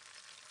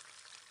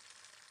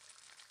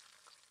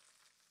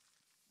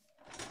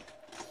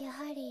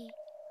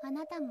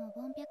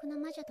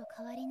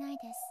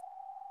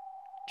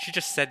 She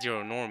just said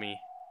you're a normie.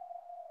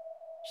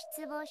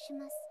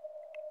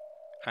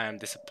 I am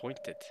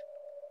disappointed.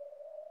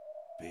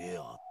 ベ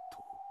アと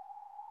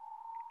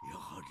や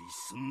はり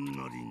すん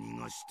なり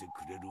逃がして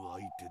くれる相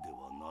手で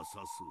はなさそ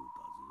う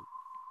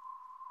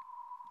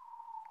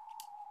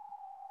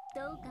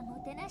だぞ。どうかも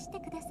てなして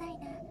ください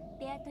な、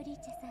ベアトリー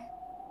チェさん。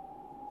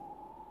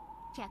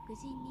客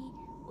人に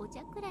お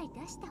茶くらい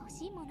出してほ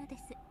しいもので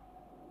す。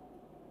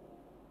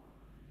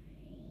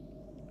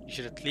 You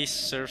should at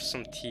least serve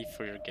some tea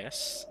for your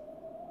guests.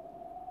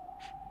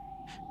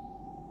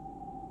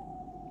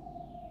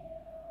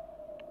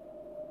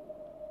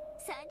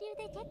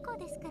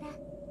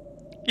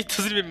 It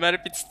doesn't even matter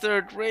if it's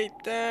third rate.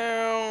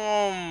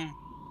 Damn.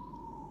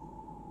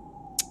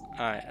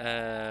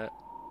 Alright.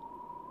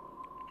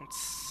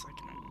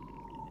 second.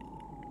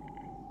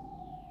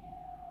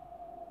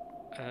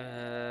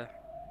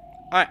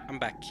 Alright, I'm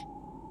back.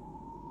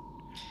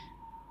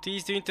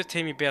 Please do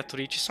entertain me,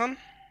 Beatrice-san.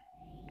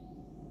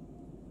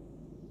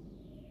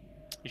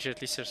 You should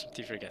at least serve some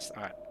tea for your guest.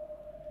 Alright.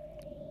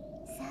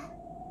 さあ、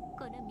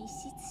この密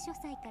室書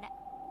斎から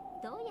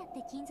どうやっ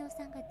て金蔵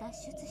さんが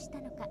脱出した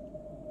のか、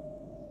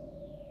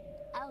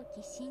青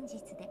き真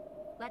実で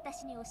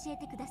私に教え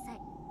てください。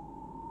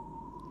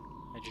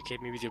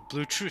 Educate me with your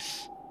blue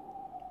truth.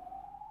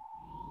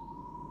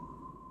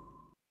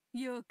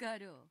 よか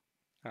ろう。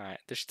 Alright,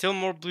 there's still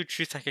more blue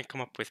truth I can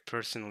come up with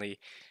personally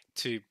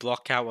to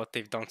block out what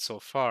they've done so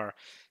far.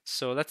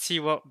 So let's see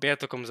what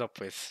Beato comes up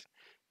with.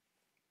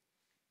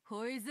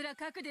 ほいずら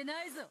書くで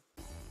ないぞ。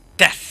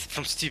 Death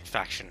from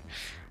stupefaction.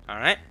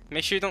 Alright,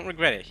 make sure you don't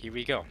regret it. Here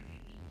we go.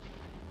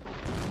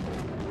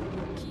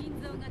 金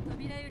蔵が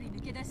扉より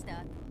抜け出した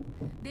後、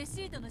レ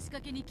シートの仕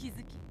掛けに気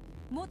づき、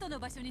元の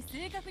場所に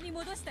正確に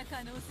戻した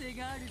可能性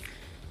がある。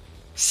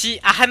 See,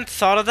 I hadn't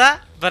thought of that,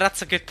 but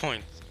that's a good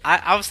point.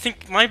 I was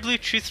thinking my blue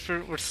truths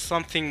were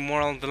something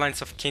more along the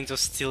lines of Kenzo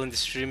still in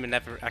this room and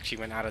never actually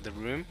went out of the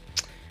room.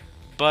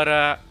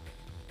 But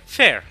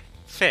fair,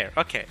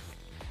 okay,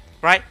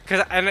 right?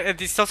 Because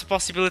there's also a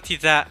possibility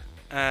that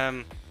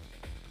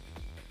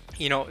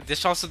you know,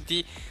 there's also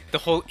the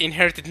whole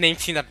inherited name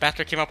thing that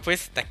Batter came up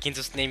with, that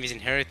Kenzo's name is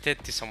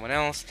inherited to someone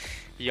else.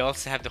 You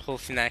also have the whole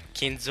thing that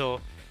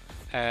Kenzo's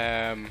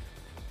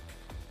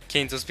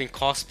been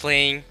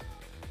cosplaying,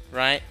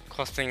 right?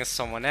 Cosplaying as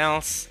someone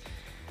else.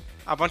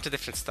 A bunch of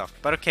different stuff,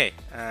 but okay.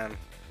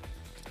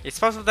 It's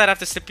possible that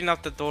after slipping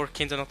out the door,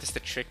 Kenzo noticed the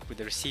trick with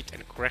the receipt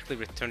and correctly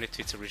returned it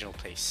to its original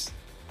place.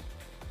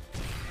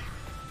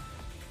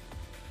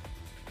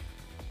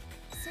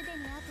 すでに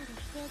後で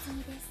否定済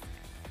みです。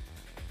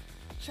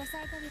書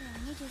斎扉は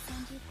23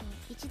時以降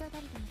一度た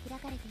りとも開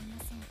かれていま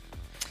せん。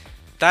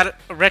 That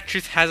red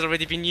truth has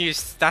already been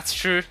used. That's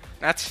true.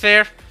 That's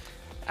fair.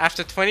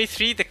 After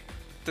 23,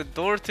 the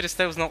door to the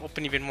stairs was not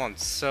open even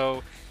once,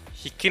 so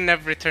he can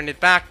never return it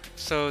back.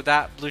 So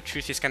that blue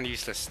truth is kind of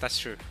useless. That's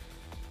true.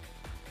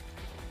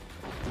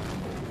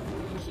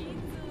 金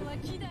蔵は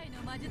希代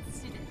の魔術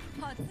師で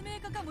発明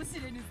家かもし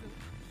れぬぞ。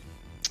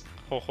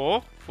 Ho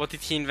ho. What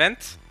did he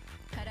invent?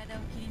 体を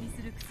霧に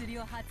する薬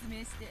を発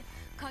明して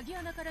鍵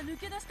穴から抜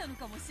け出したの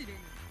かもしれぬ。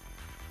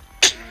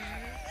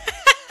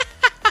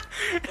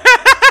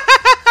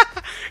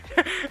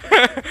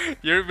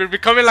We're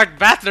becoming like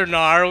Battler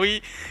now, are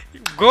we?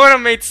 Gonna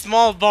make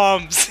small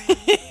bombs.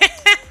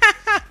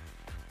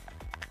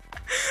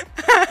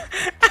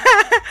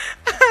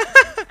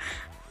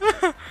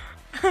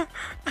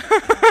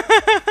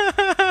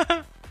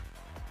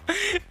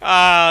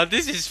 Ah,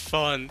 this is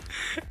fun.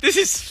 This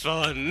is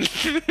fun.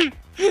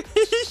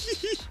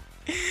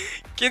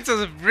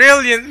 Kinto's a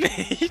brilliant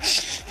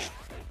mage.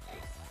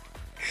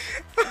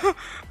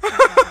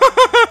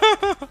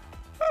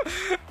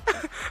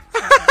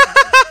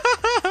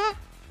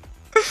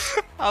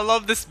 I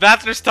love this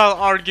battler style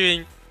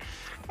arguing.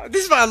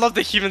 This is why I love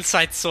the human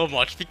side so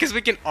much, because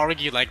we can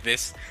argue like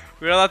this.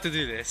 We're allowed to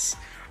do this.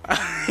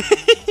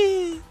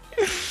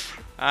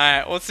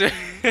 Alright, what's it?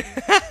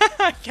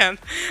 I can't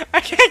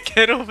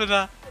get over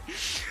that.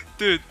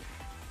 Dude,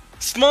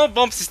 small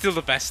bumps is still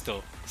the best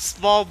though.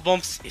 Small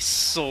bumps is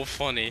so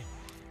funny.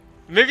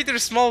 Maybe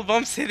there's small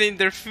bumps hitting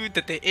their food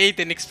that they ate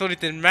and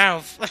exploded in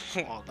mouth.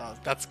 Oh,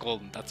 that's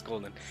golden, that's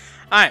golden.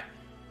 Alright,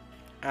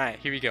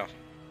 here we go.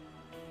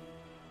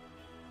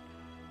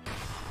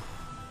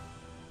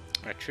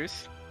 Alright,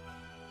 truth.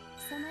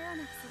 そのよう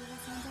な薬が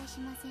存在し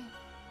ません。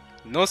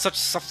 No such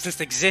substance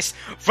exists.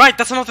 Right,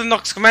 that's another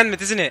Knox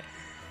commandment, isn't it?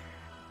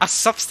 A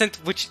substance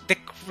which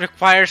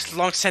requires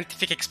long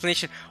scientific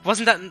explanation.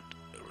 Wasn't that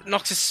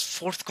Knox's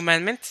fourth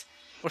commandment?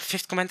 Or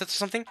fifth commandment or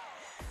something?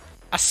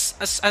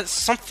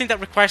 Something that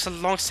requires a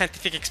long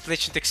scientific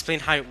explanation to explain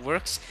how it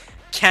works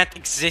can't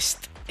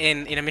exist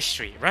in a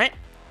mystery, right?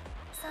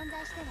 存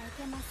在してはい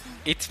けません。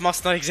 It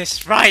must not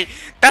exist, right?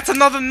 That's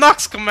another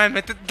Knox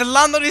commandment. The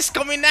Dlanor is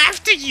coming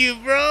after you,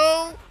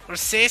 bro! Or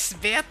says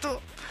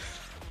Beato.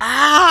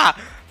 Ah!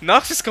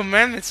 Knox's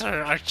commandments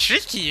are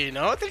tricky, you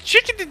know? They're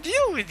tricky to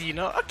deal with, you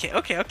know? Okay,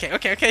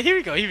 here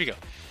we go.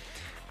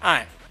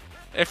 Alright.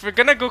 If we're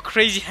gonna go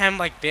crazy ham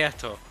like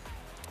Beato,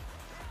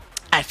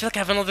 I feel like I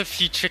have another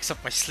few tricks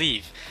up my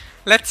sleeve.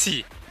 Let's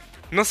see.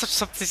 No such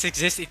substance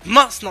exists. It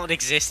must not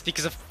exist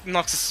because of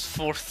Knox's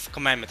fourth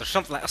commandment or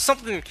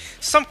something,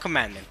 some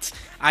commandment.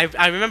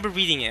 I remember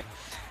reading it.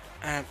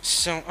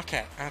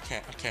 Okay.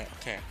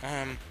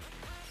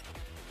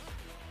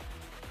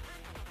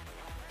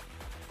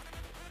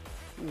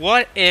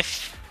 What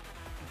if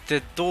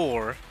the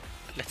door?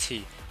 Let's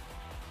see.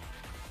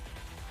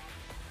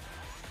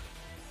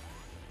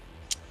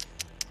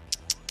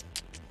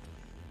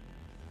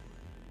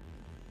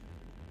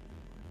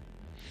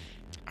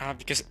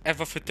 Because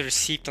Eva put the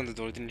receipt on the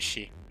door, didn't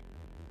she?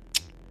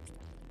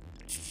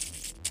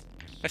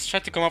 Let's try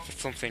to come up with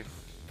something.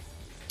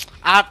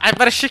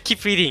 But I should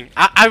keep reading.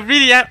 I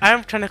really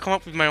am trying to come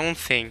up with my own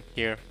thing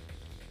here.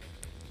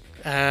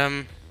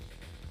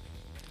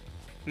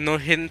 No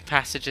hidden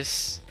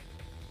passages.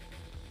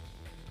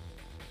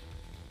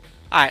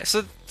 Alright,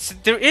 so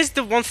there is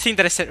the one thing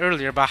that I said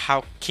earlier about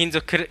how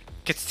Kinzo could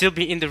still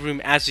be in the room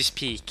as we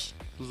speak,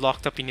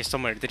 locked up in here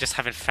somewhere. They just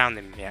haven't found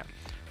him yet,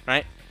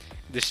 right?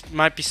 There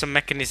might be some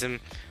mechanism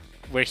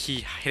where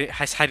he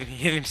has hidden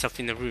himself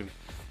in the room.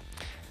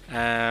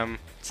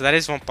 So that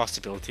is one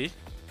possibility.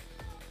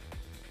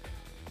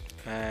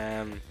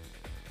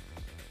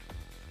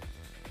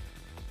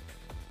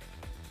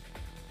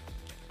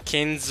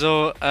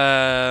 Kinzo,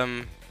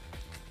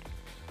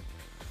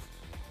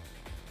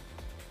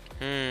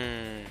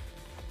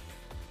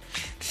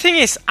 The thing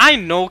is, I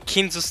know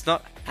Kinzo's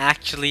not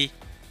actually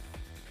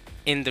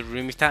in the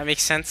room, if that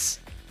makes sense.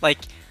 Like,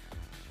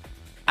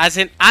 as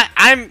in,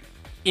 I'm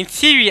in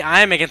theory,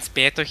 I'm against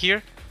Beto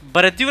here,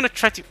 but I do want to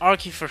try to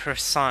argue for her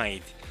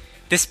side,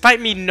 despite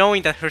me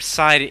knowing that her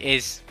side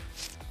is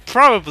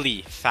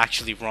probably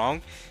factually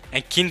wrong,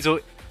 and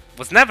Kinzo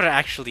was never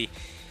actually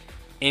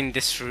in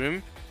this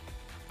room,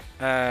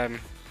 in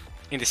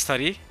the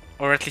study,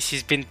 or at least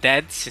he's been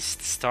dead since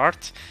the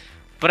start.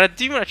 But I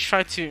do want to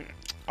try to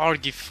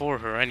argue for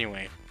her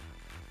anyway.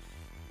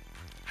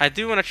 I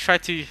do want to try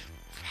to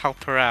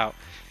help her out.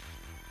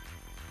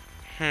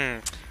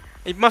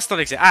 It must not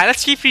exist. Alright,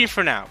 let's keep reading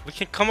for now. We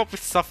can come up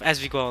with stuff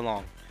as we go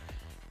along.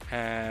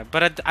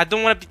 But I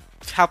don't want to be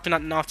helping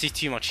out Nazi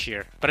too much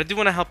here. But I do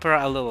want to help her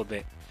out a little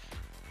bit.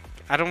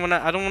 I don't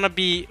want to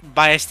be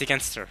biased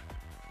against her.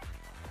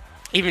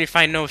 Even if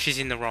I know she's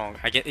in the wrong,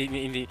 I get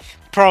in the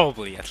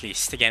probably, at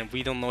least. Again,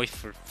 we don't know it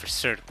for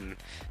certain.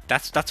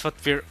 That's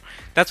what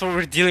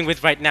we're dealing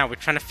with right now. We're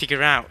trying to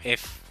figure out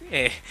if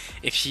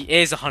she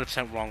is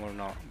 100% wrong or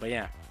not. But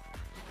yeah.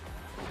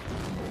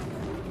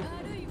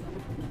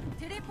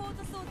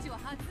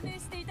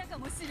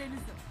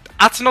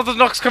 That's another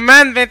Knox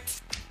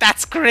commandment.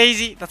 That's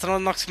crazy. That's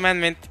another Knox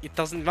commandment.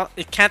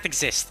 It can't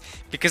exist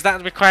because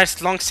that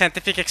requires long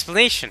scientific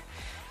explanation.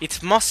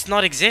 It must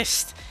not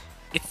exist.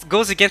 It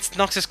goes against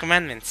Knox's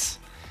commandments.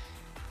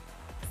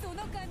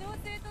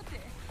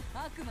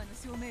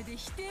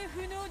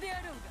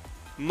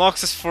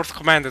 Knox's fourth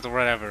commandment or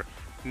whatever.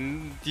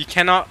 You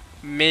cannot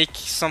make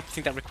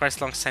something that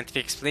requires long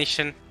scientific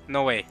explanation.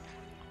 No way.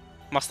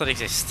 Must not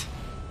exist.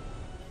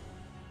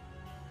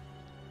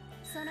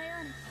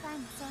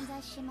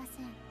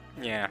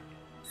 Yeah.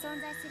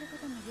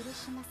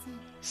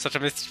 Such a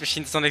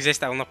machine does not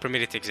exist. I will not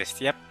permit it to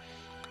exist. Yep.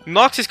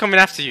 Knox is coming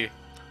after you.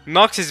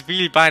 Knox is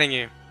really biting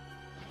you.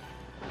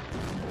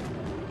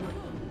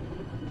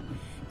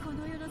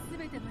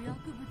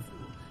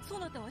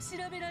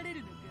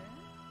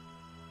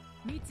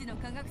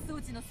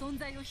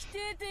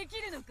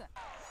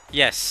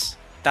 Yes,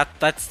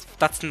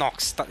 that's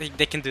Knox.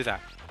 They can do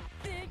that.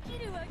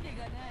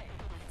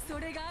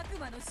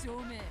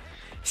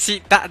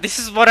 See, this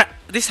is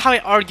how I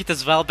argued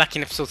as well back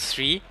in episode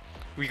 3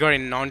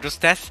 regarding Nanjo's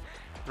death,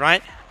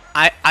 right?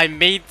 I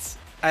made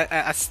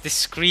this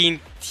screen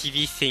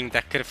TV thing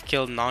that could have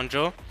killed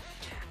Nanjo,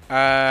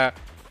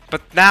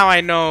 but now I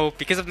know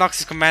because of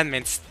Nox's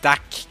commandments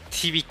that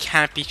TV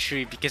can't be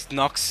true because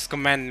Nox's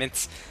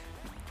commandments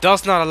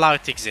does not allow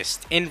it to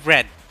exist. In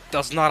red,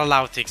 does not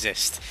allow it to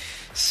exist.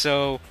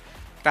 So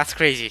that's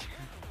crazy.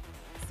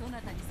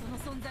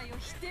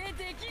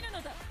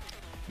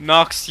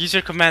 Knox, use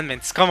your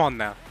commandments. Come on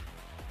now.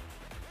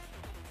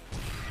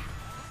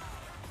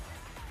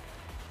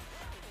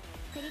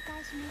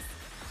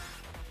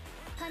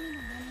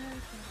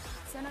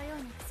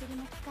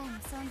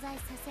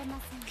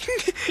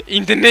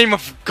 In the name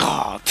of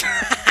God.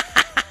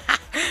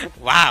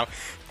 Wow.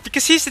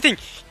 Because here's the thing.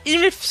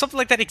 Even if something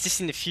like that exists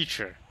in the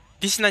future,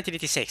 this is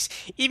 1986.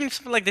 Even if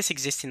something like this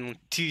exists in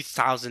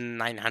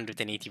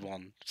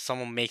 2981,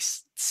 someone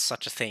makes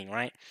such a thing,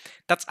 right?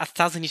 That's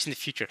 1,000 years in the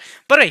future.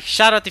 By the way,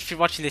 shout out if you're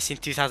watching this in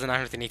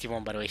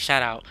 2981, by the way.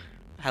 Shout out.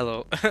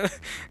 Hello.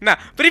 Nah,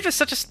 but if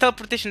such a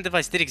teleportation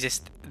device did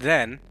exist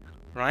then,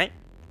 right?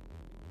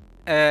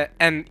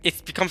 And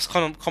it becomes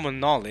common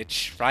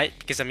knowledge, right?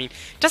 Because, I mean,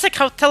 just like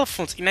how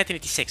telephones in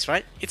 1986,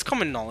 right? It's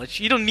common knowledge.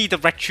 You don't need a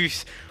red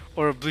truth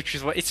or a blue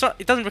truth. It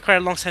doesn't require a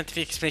long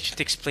scientific explanation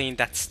to explain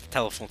that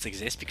telephones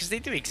exist, because they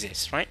do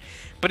exist, right?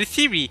 But in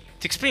theory,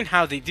 to explain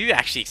how they do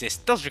actually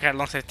exist does require a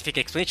long scientific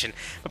explanation.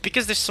 But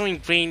because they're so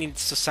ingrained in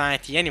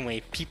society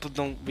anyway, people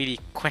don't really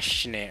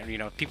question it. Or, you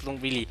know, people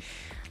don't really,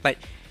 like,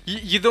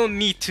 you don't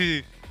need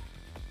to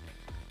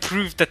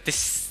prove that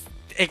this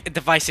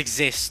device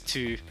exists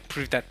to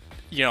prove that,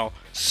 you know,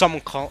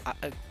 someone called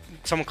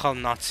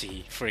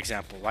Nazi, for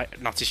example,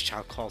 right? Nazi's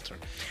child called her.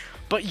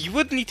 But you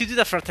would need to do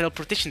that for a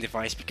teleportation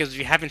device, because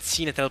we haven't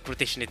seen a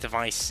teleportation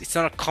device. It's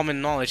not a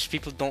common knowledge.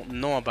 People don't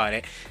know about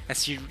it, and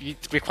so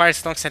it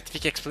requires long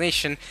scientific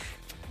explanation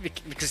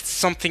because it's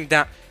something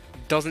that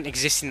doesn't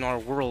exist in our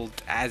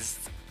world as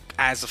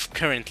of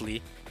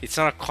currently. It's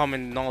not a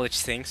common knowledge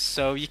thing,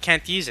 so you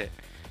can't use it.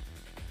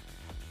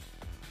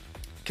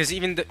 Because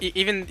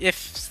even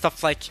if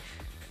stuff like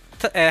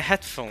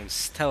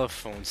headphones,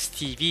 telephones,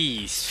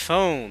 TVs,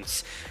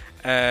 phones,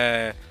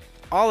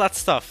 all that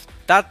stuff,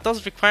 that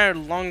does require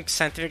long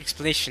scientific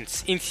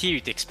explanations in theory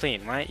to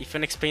explain, right? If you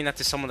want to explain that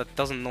to someone that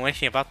doesn't know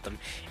anything about them,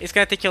 it's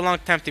gonna take you a long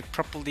time to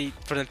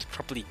for them to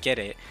properly get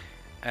it.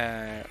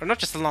 Or not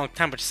just a long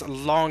time, but just a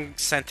long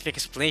scientific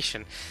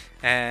explanation.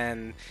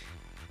 And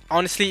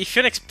honestly, if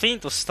you want to explain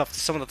those stuff to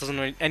someone that doesn't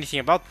know anything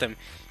about them,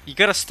 you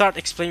gotta start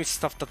explaining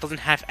stuff that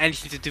doesn't have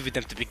anything to do with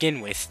them to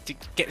begin with, to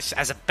get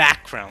as a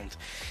background.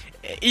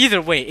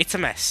 Either way, it's a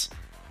mess.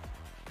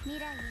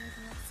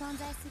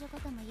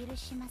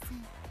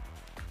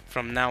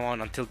 From now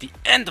on until the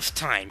end of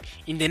time,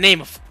 in the name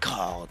of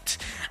God,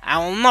 I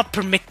will not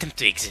permit them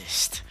to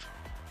exist.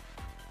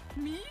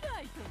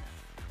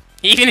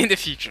 Even in the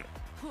future.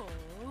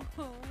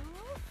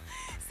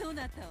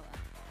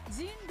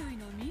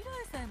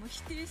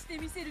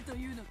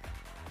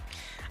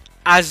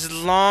 As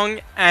long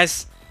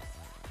as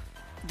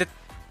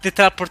the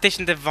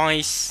teleportation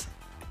device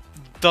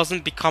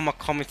doesn't become a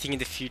common thing in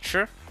the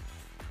future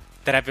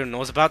that everyone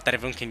knows about, that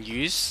everyone can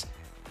use,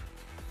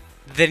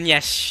 then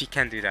yes, she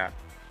can do that.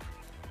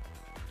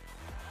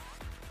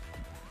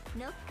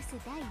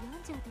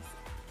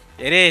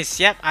 It is,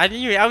 yep. I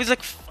knew it. I was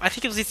like, I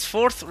think it was its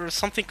fourth or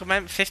something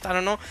commandment, fifth, I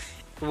don't know.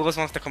 It was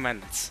one of the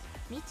commandments.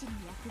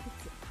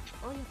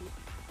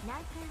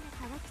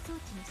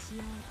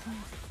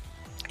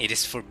 It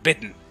is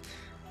forbidden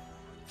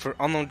for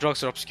unknown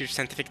drugs or obscure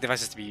scientific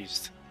devices to be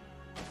used.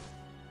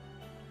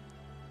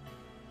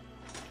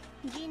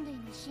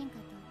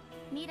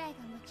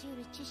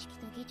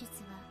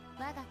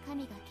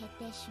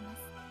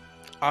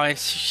 Oh, and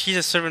she's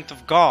a servant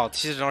of God.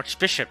 She's an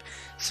archbishop,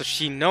 so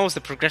she knows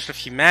the progression of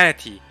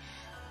humanity.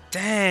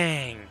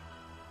 Dang.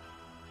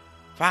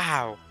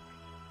 Wow.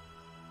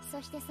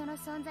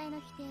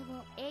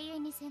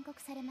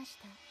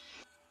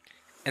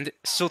 And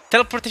so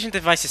teleportation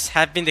devices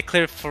have been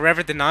declared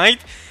forever denied?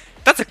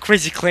 That's a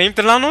crazy claim,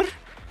 Dlanor.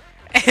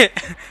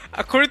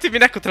 According to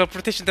Umineko,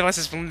 teleportation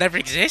devices will never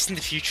exist in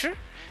the future?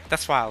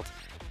 That's wild.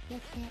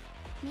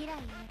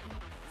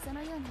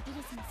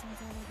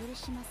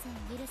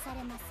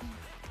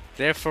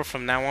 Therefore,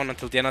 from now on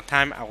until the end of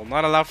time, I will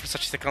not allow for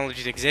such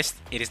technology to exist.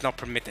 It is not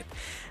permitted.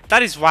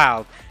 That is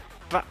wild.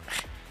 But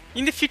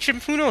in the future,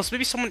 who knows?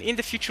 Maybe someone in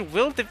the future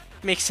will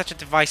make such a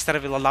device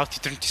that will allow you to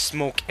turn to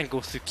smoke and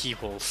go through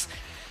keyholes.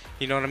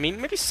 You know what I mean?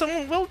 Maybe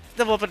someone will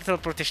develop a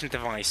teleportation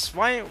device.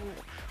 Why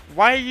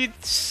are you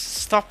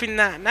stopping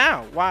that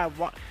now? Why?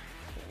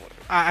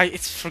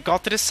 It's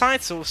forgot to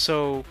decide.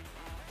 So,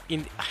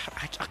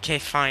 okay,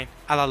 fine.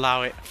 I'll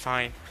allow it.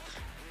 Fine.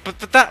 But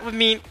that would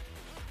mean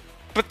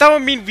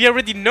we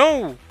already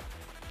know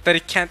that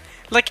it can't.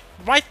 Like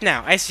right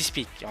now, as we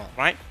speak, y'all.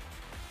 Right?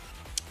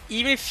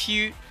 Even if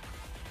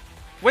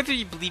whether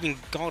you believe in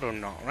God or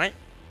not, right?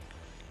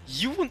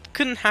 You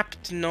couldn't happen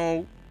to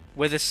know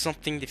whether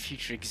something in the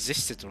future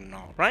existed or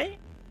not, right?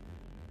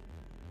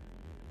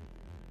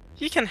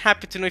 You can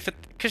happen to know if it,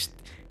 cause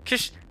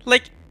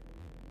like,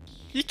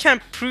 you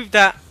can't prove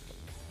that.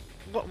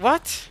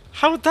 What?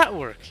 How would that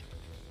work?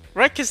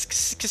 Right? Cause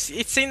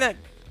it's saying that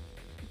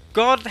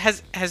God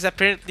has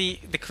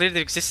apparently declared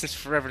their existence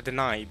forever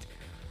denied,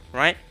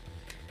 right?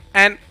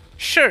 And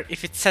sure,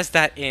 if it says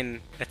that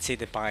in, let's say,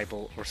 the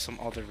Bible or some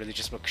other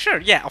religious book, sure,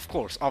 yeah, of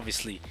course,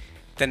 obviously,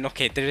 then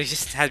okay, their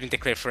existence has been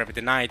declared forever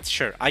denied.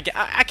 Sure, I get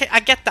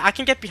that. I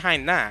can get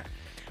behind that.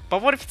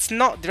 But what if it's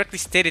not directly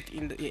stated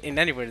in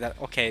anywhere that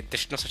okay,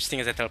 there's no such thing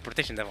as a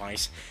teleportation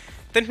device?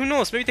 Then who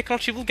knows? Maybe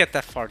technology will get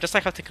that far. Just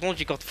like how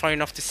technology got far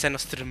enough to send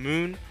us to the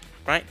moon,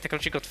 right?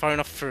 Technology got far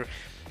enough for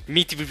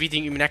me to be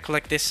reading Umineko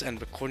like this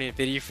and recording a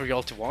video for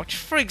y'all to watch.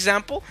 For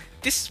example,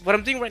 what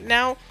I'm doing right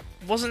now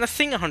wasn't a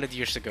thing 100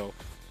 years ago,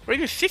 or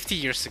even 50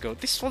 years ago.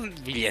 This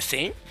wasn't really a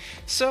thing.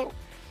 So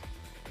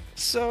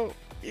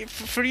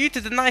for you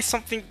to deny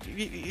something,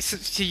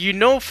 so you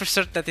know for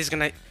certain that it's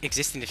gonna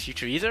exist in the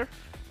future either?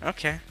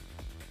 Okay.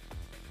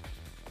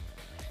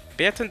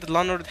 Beato and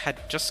Dlanor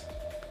had just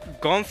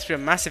gone through a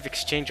massive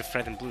exchange of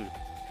red and blue.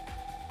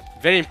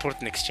 Very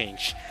important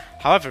exchange.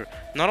 However,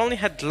 not only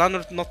had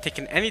Dlanor not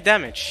taken any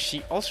damage,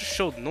 she also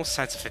showed no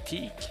signs of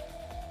fatigue.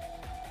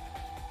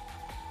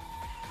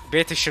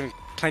 Beato showing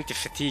plenty of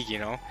fatigue, you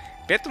know.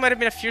 Beato might have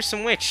been a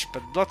fearsome witch,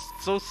 but blood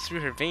flowed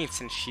through her veins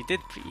and she did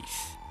breathe.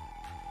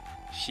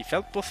 She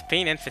felt both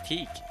pain and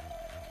fatigue.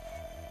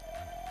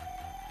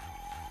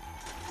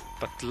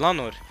 But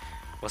Dlanor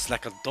was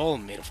like a doll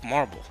made of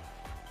marble.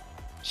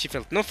 She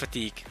felt no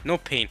fatigue, no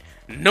pain,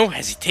 no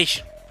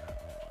hesitation.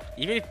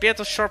 Even if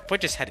Beato's sharp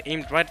wedges had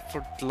aimed right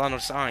for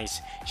Dlanor's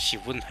eyes, she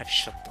wouldn't have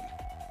shut them.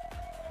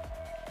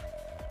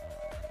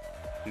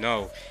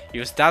 No, it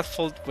was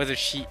doubtful whether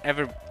she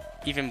ever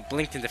even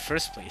blinked in the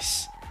first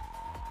place.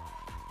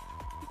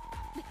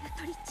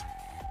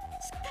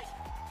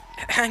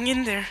 Hang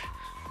in there.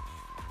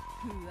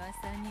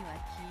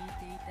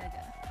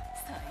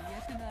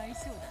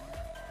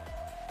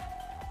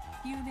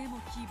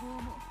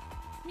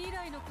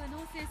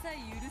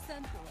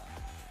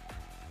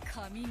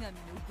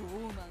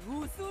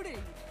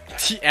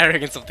 The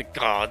arrogance of the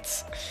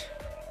gods.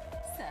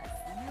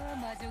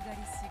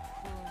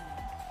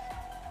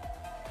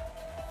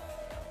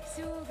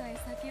 生涯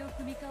酒を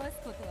酌み交わす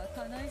ことは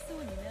叶いそう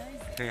にな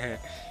いぜ。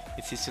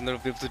 It seems to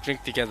not be able to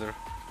drink together.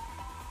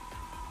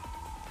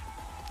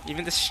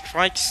 Even the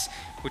strikes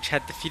which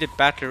had defeated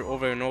Battler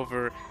over and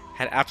over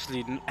had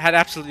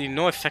absolutely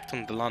no effect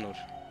on Dlanor.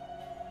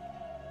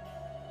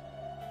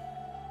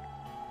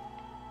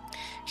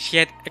 She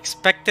had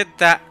expected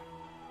that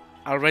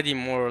already,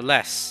 more or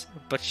less,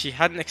 but she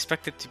hadn't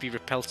expected to be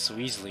repelled so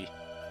easily.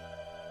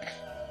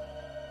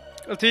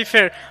 Well, to be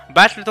fair,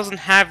 Battler doesn't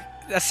have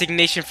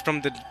assignation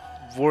from the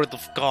Word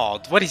of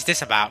God. What is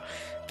this about?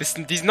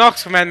 These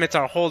Knox commandments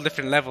are a whole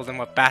different level than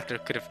what Battler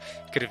could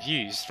have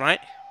used, right?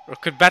 Or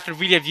could Battler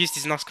really have used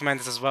these Knox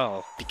commandments as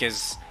well?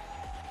 Because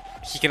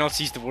he can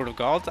also use the Word of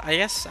God, I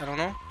guess? I don't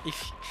know.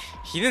 If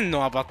he didn't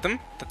know about them,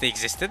 that they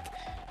existed.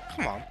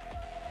 Come on.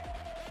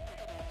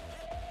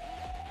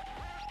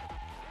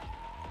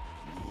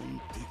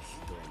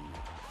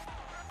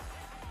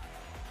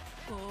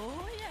 お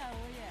や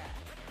おや、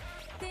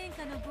天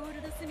下のゴー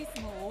ルドスミス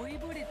も老い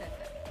ぼれたか。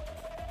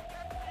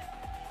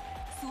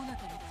そな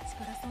たの口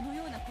からその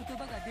ような言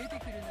葉が出て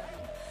くるなど、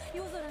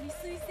夜空に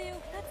彗星を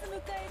2つ迎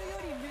えるよ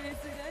り珍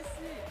し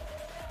い。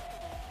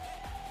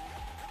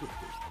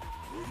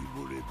老い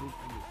ぼれどこ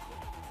ろか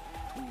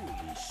とう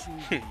に死ん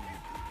でいる。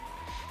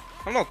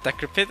 I'm not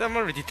decrepit, I'm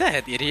already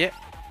dead, idiot.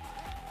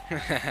 そう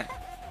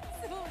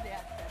であ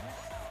ったな。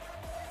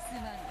す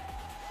ま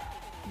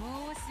ぬ。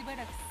もうしば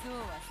らくそう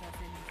はさ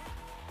せぬ。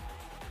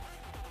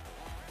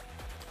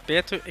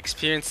 Beato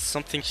experienced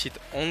something she'd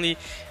only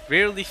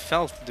rarely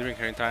felt during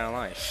her entire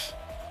life.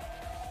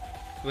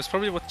 It was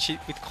probably what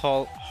we'd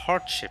call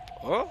hardship.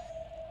 Oh?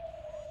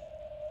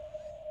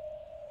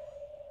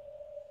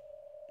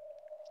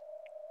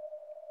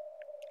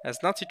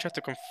 As Nazi tried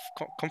to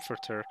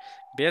comfort her,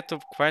 Beato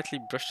quietly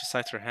brushed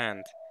aside her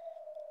hand,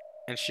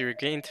 and she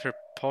regained her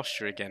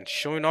posture again,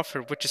 showing off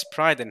her witch's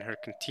pride and her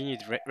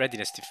continued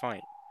readiness to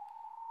fight.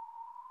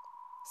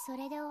 そ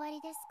れで終わ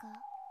りですか？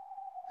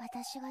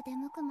私が出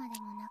向くまで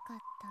もなかっ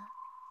た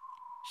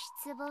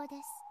失望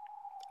です。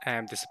 I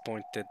am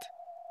disappointed.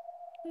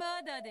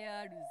 まだで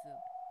あるぞ。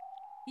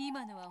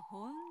今のは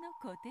ほんの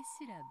小手調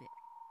べ。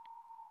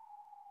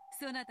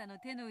そなたの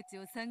手の内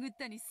を探っ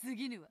たに過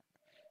ぎぬわ。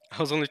 I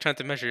was only trying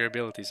to measure your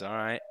abilities,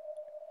 alright?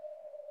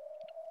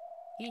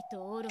 意図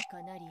愚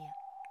かなりや。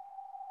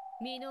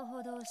身の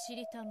程を知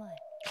りたまえ、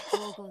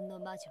黄金の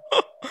魔女。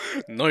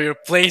 Know your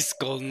place,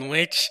 Golden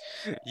Witch.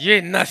 You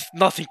ain't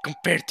nothing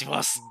compared to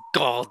us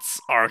gods,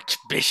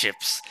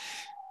 archbishops.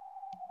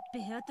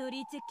 ベアト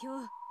リーチェ教。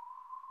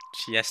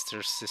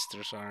 Chester's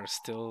sisters are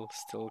still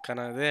kind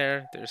of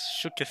there. There's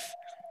Shukith.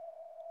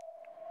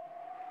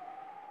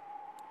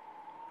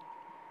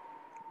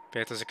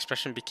 Beato's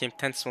expression became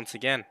tense once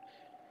again.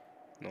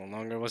 No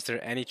longer was there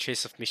any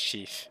trace of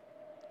mischief.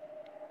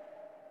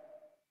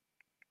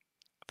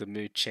 The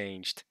mood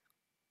changed.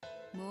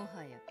 も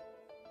はや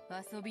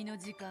遊びの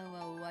時間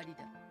は終わり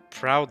だ。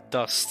 Proud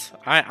Dust.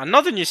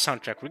 Another new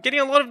soundtrack. We're getting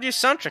a lot of new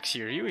soundtracks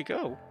here. Here we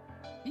go.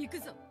 行く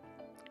ぞ。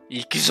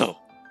 Ikuzo.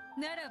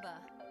 ならば、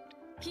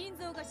金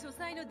蔵が書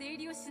斎の出入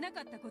りをしな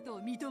かったこと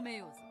を認め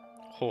ようぞ。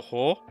 Ho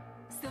ho.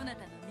 そな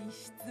たの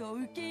密室を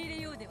受け入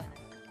れようではない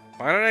か。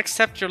 Why don't I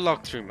accept your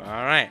locked room?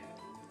 Alright.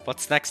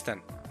 What's next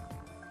then?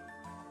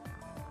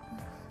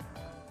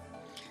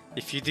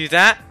 If you do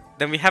that,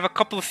 then we have a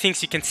couple of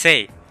things you can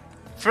say.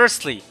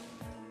 Firstly,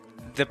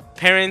 the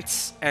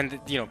parents and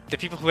the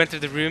people who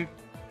entered the room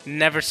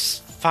never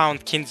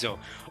found Kinzo,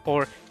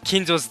 or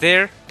Kinzo's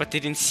there but they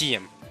didn't see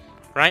him,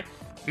 right?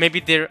 Maybe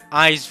their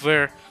eyes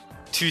were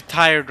too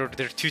tired, or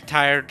they're too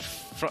tired,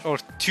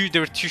 they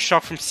were too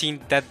shocked from seeing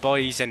dead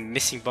bodies and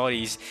missing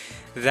bodies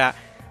that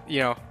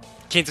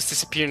Kinzo's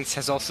disappearance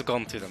has also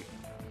gone to them.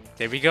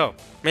 There we go.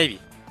 Maybe.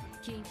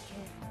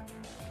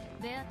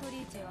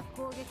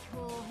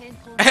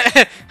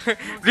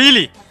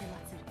 Really?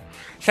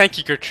 Thank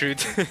you,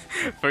 Gertrude,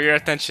 for your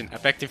attention. I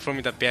beg to inform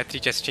you that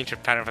Beatrice has changed her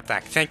pattern of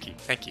attack. Thank you.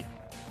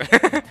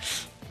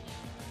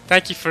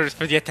 Thank you for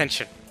the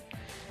attention.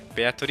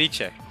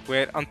 Beatrice, who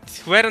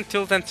had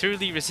until then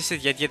thoroughly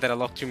resisted the idea that a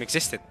locked room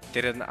existed,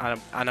 did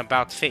an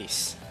about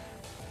face.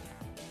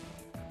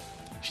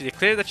 She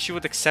declared that she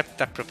would accept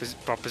that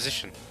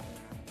proposition.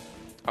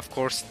 Of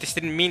course, this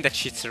didn't mean that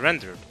she'd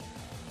surrendered.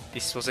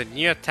 This was a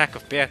new attack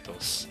of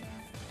Beato's.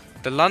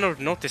 Dlanor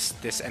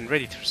noticed this and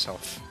readied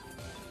herself.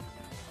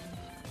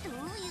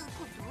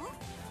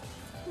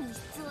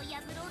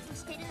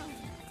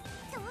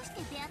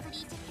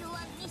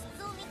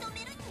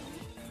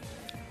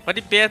 Why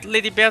did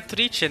Lady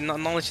Beatrice not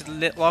acknowledge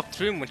the locked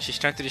room when she's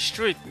trying to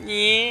destroy it?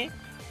 Yeah.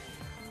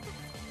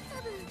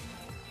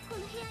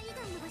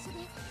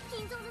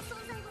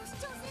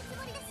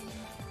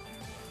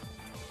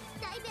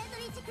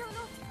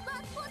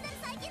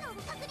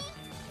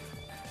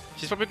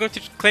 She's probably going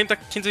to claim that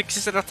Kinzo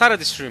existed outside of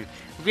this room.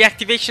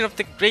 Reactivation of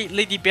the great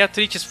Lady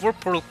Beatrice's warp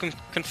portal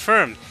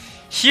confirmed.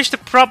 Here's the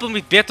problem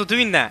with Beato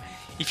doing that.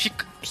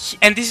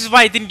 And this is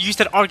why I didn't use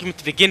that argument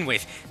to begin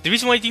with. The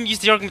reason why I didn't use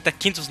the argument that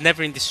Kinzo's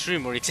never in this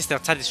room or existed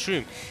outside this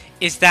room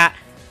is that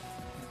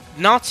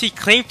Nazi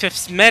claimed to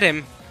have met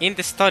him in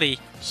the study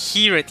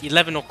here at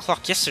 11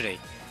 o'clock yesterday.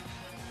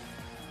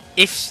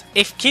 If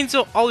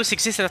Kinzo always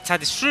existed outside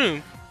this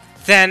room,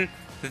 then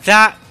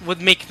that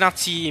would make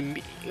Natsu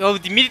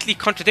would immediately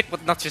contradict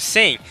what Natsu is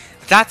saying.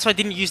 That's why I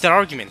didn't use that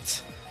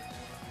argument.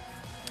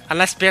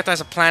 Unless Beato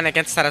has a plan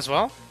against that as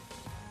well.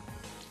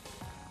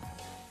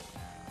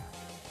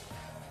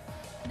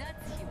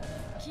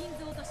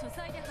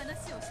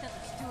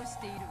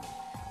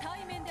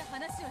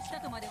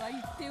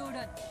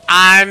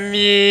 I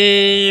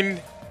mean,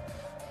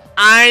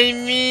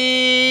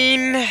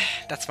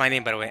 that's my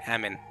name by the way,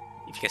 Amen.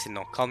 If you guys didn't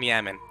know, call me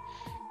Amen.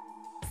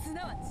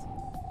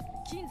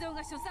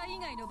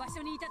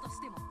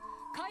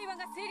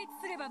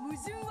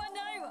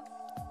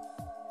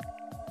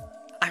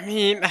 I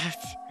mean,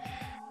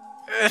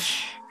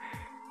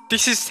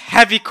 this is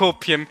heavy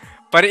copium,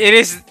 but it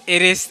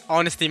is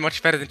honestly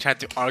much better than trying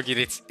to argue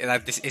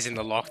that this isn't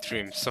a locked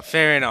room. So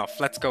fair enough,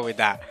 let's go with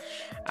that.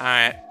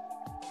 Alright.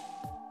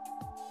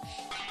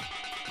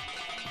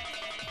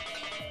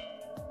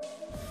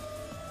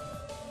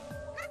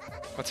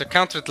 What's your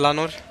counter,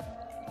 Dlanor?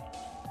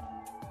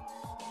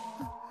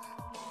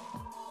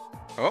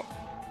 Oh.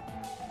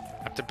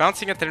 After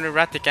bouncing at an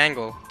erratic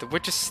angle, the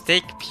witch's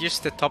stake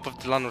pierced the top of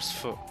Dlanor's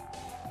foot.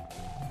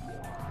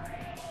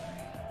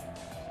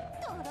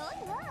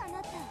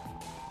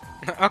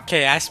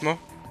 Okay, Asmo.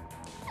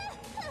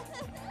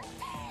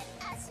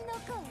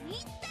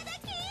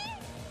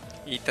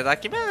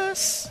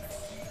 Itadakimasu.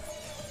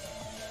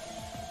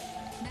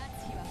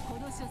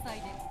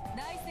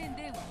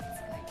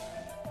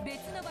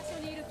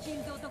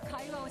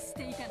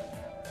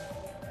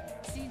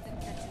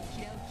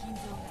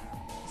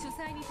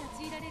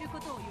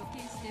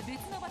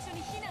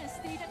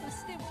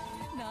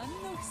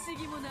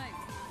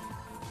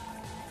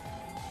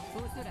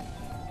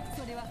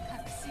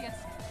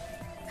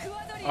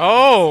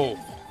 Oh!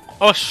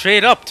 Oh,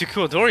 straight up to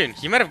Kuodorian.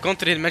 He might have gone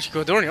to the Magic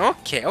Kuodorian.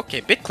 Okay,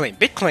 okay, big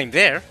claim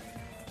there.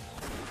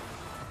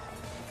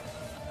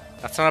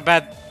 That's not a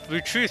bad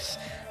blue truth.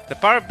 The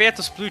power of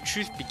Beato's blue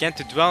truth began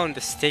to dwell in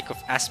the stake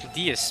of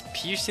Asmodeus,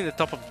 piercing the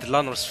top of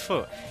Dlanor's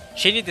foot,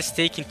 changing the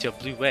stake into a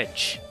blue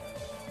wedge.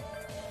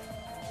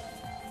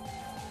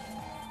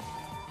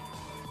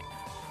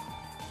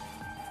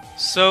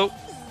 So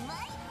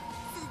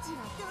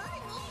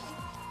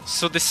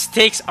the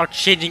stakes are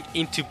changing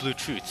into blue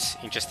truths.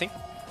 Interesting.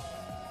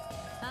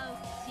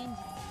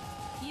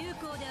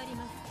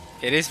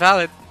 It is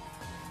valid.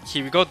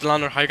 Here we go,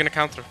 Dlanor. How are you gonna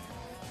counter?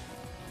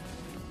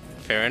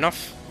 Fair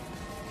enough.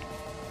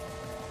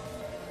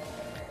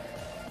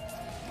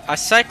 A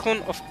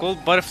cyclone of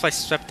gold butterflies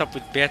swept up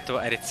with Beato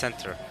at its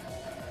center.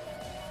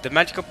 The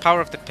magical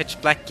power of the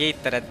pitch black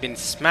gate that had been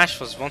smashed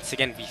was once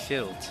again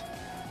refilled.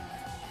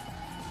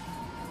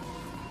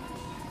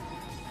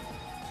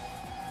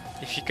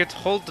 If you could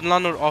hold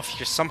Dlanor off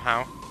here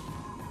somehow,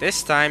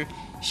 this time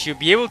she'll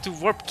be able to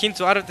warp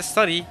Kinzo out of the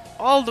study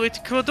all the way to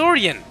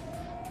Kuodorian.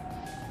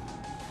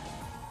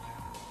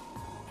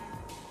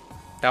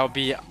 That would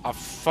be a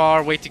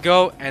far way to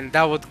go, and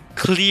that would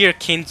clear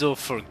Kinzo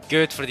for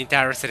good for the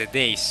entire rest of the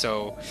day.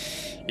 So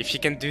if she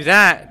can do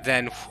that,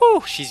 then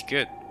whew, she's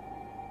good.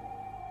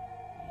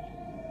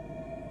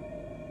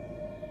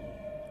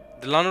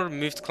 Dlanor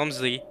moved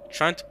clumsily,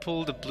 trying to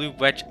pull the blue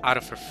wedge out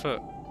of her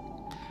foot,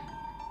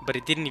 but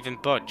it didn't even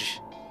budge.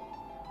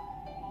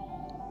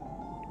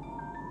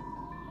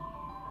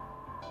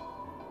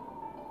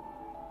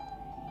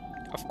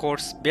 Of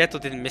course, Beato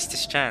didn't miss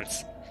this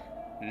chance.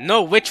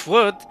 No witch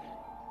would!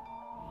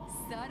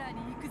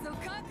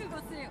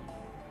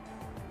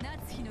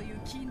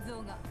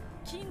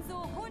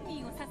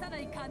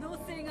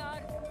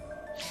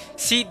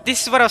 See,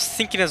 this is what I was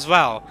thinking as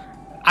well.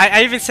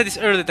 I even said this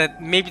earlier,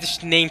 that maybe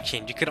there's name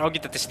change. You could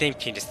argue that there's name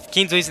changes.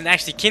 Kinzo isn't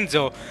actually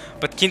Kinzo,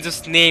 but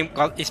Kinzo's name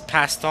is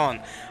passed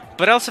on.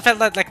 But I also felt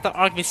like the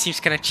argument seems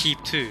kind of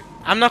cheap too.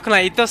 I'm not gonna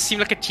lie, it does seem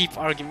like a cheap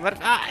argument.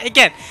 But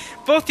again,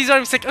 both these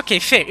arguments, like, okay,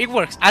 fair, it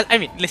works. I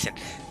mean, listen,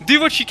 do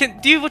what you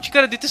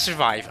gotta do to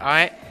survive.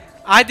 Alright,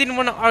 I didn't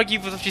want to argue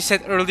with what you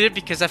said earlier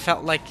because I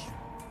felt like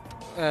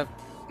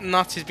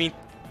Natsu's being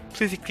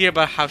pretty clear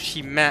about how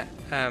she met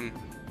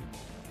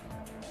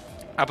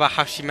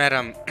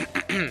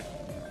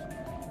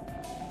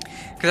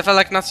because I felt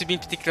like Natsu being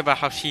particular about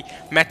how she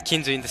met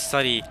Kinzo in the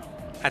study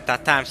at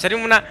that time. So I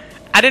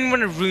didn't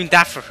wanna ruin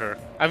that for her.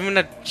 I didn't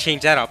wanna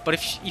change that up. But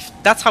if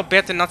that's how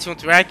Beato and Natsu want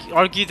to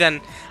argue,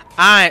 then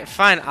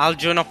fine, I'll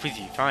join up with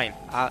you. Fine.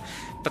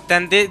 But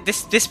then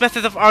this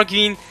method of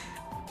arguing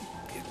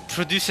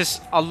produces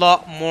a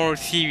lot more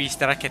theories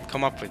that I can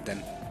come up with.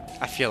 Then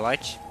I feel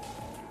like.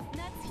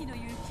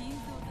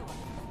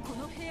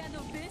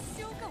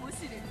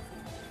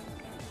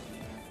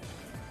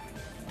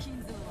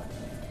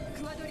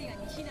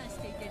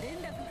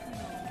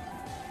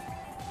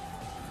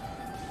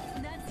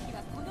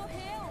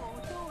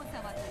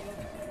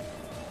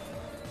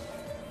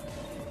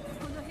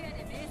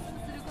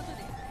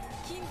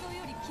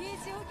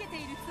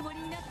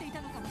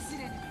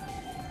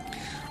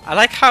 I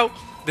like how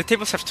the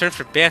tables have turned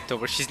for Beato,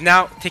 where she's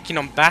now taking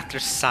on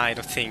Battler's side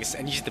of things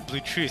and using the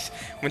blue truth,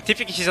 when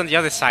typically she's on the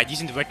other side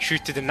using the red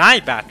truth to deny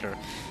Battler.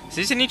 So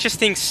this is an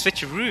interesting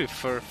switcheroo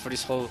for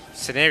this whole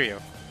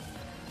scenario.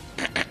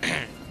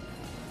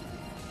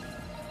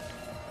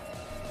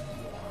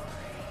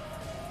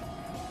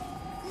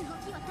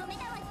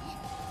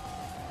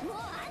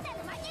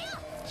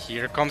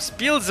 Here comes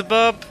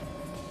Beelzebub!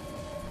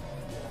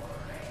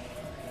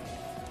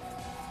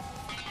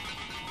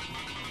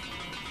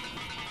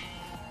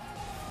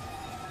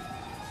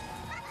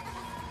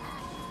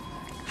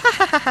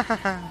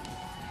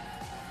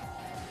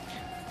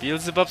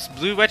 Beelzebub's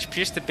blue wedge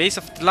pierced the base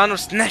of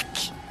Dlanor's neck!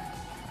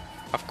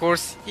 Of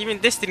course,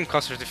 even this didn't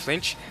cause her to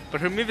flinch,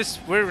 but her moves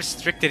were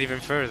restricted even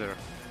further.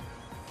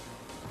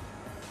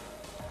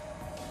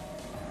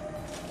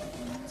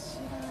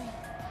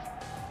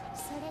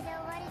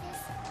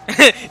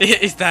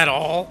 Is that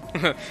all?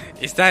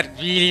 Is that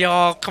really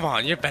all? Come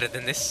on, you're better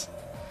than this.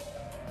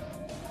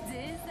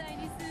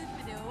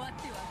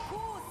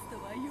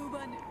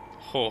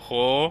 Ho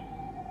ho.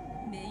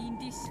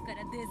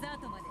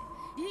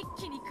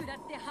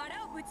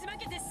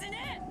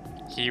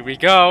 Here we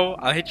go.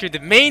 I'll hit you with the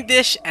main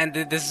dish and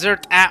the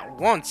dessert at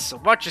once. So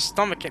watch your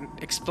stomach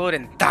explode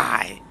and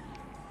die.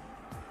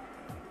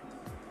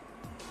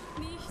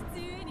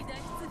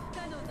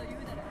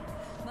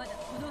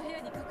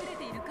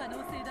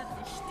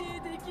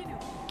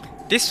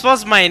 This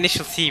was my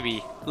initial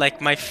theory,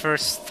 like my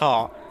first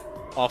thought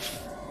of,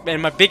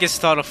 and my biggest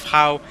thought of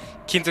how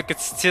Kinzo could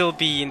still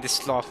be in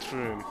this locked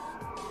room.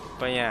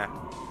 But yeah.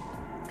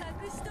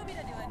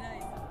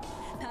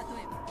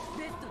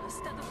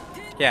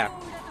 Yeah.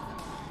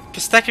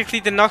 Because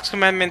technically the Knox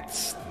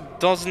commandment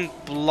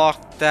doesn't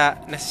block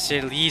that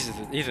necessarily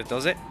either,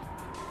 does it?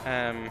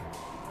 I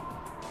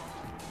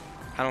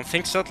don't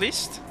think so, at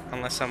least.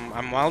 Unless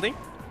I'm wilding.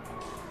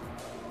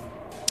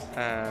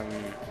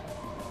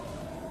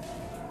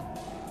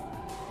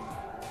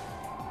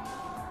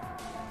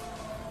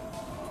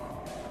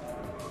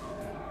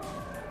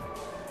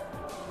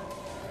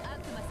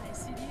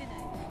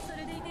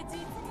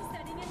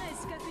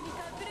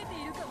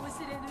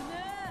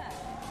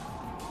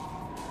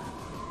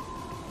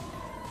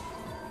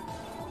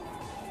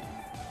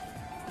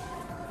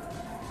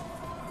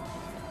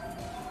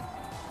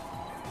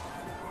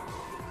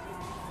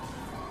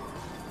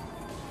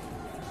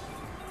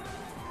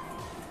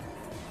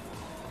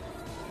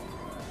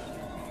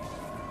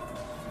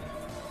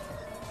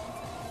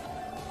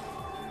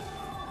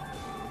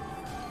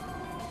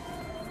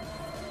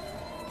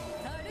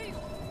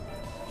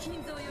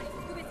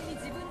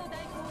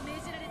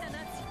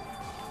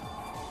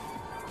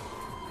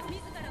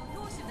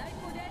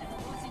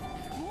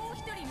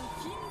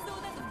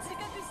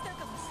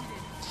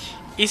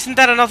 Isn't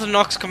that another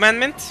Knox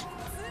commandment?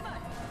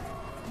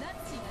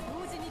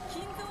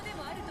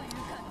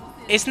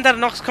 Isn't that a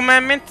Knox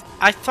commandment?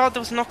 I thought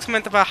there was a Knox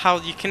commandment about how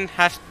you can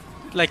have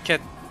like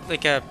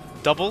a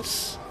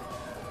doubles,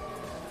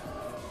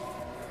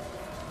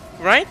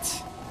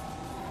 right?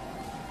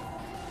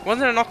 Wasn't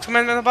there a Knox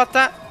commandment about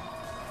that?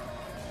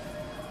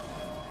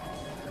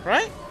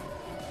 Right?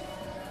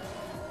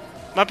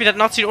 Might be that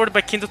Nazi ordered by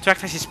Kinzo to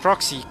act as his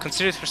proxy,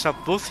 considered herself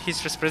both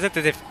his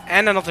representative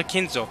and another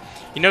Kinzo.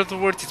 In other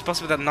words, it's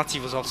possible that Nazi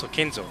was also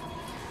Kinzo.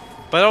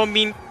 But that would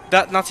mean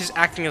that Nazi is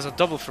acting as a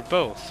double for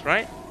both,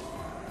 right?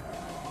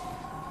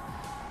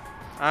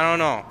 I don't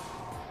know.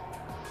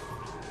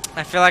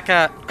 I feel like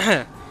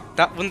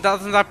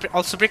doesn't that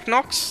also break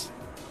Knox?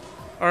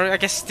 Or I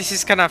guess this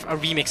is kind of a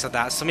remix of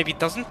that, so maybe it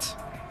doesn't?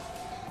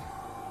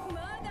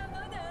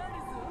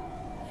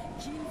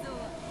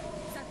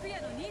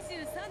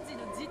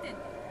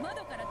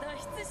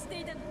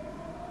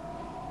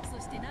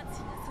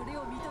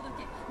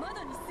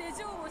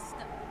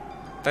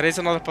 That is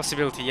another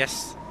possibility,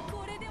 yes.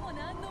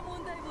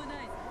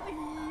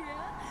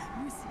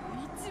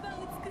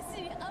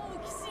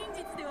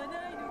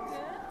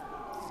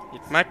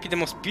 It might be the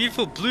most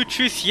beautiful blue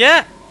truth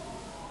yet!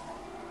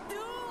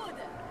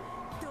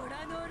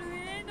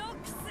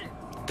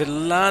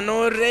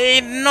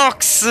 Dlanor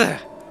Knox!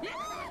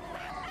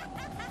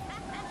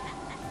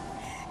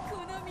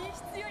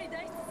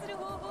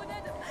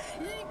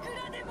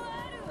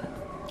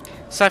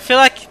 So I feel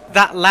like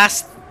that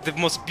last, the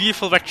most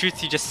beautiful red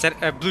truth you just said,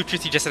 blue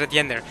truth you just said at the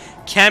end there,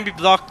 can be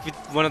blocked with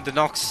one of the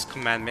Knox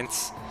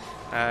commandments.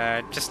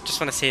 Just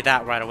want to say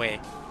that right away.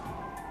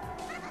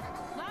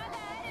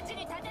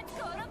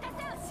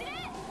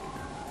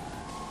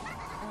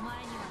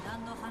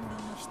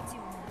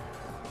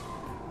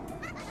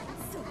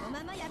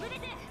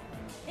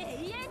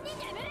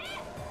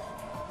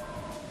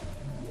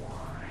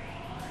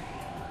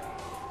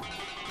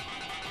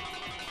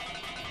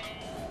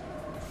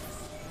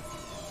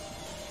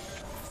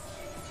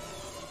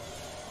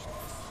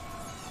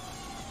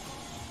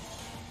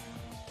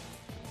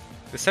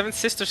 The seven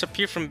sisters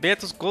appear from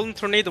Beato's golden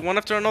tornado one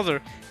after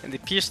another, and they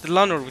pierce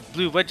Dlanor with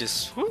blue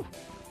wedges. Whew.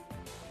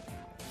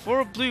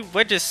 4 blue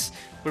wedges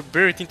were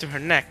buried into her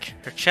neck,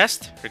 her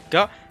chest, her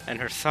gut, and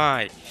her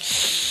thigh.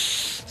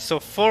 So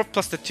 4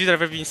 plus the 2 that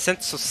have ever been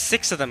sent, so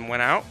 6 of them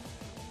went out.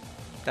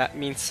 That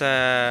means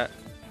there's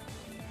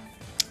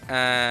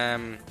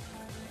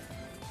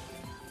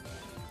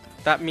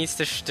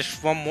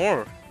one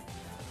more.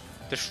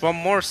 There's one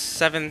more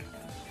 7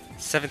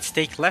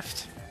 stake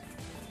left.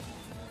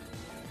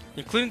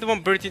 Including the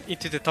one buried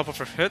into the top of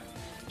her hood.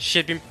 She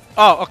had been...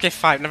 Oh, okay,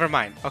 5. Never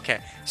mind. Okay.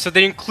 So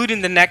they're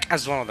including the neck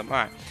as one of them.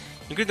 Alright.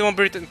 Including the one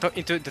buried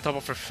into the top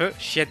of her foot.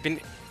 She had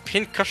been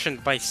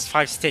pin-cushioned by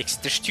 5 stakes.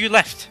 There's 2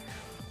 left.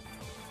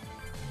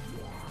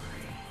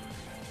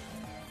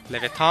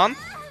 Leviathan.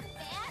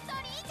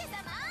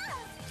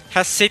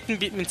 Has Satan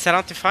been set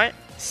out to fight?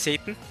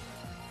 Satan?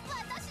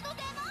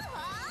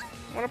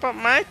 What about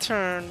my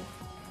turn?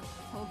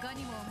 他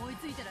にも思い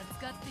ついたら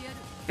使ってやる。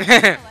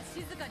今は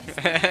静かにし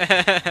て。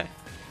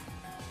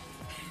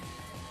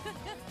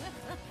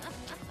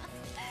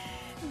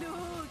どう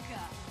か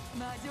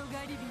魔女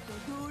狩り人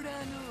ドラ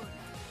ノール。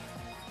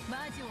魔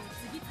女を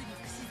次々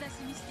串刺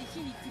しにして火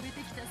にくべ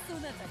てきたそ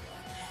なたが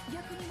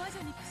逆に魔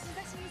女に串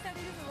刺しにさ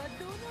れるのは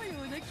どの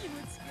ような気持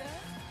ちか。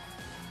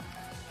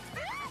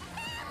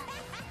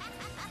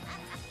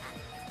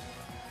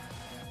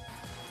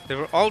They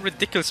were all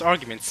ridiculous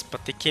arguments,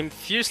 but they came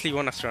fiercely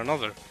one after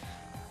another.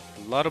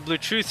 A lot of blue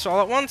truths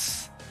all at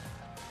once.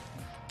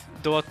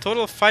 Though a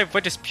total of 5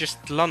 wedges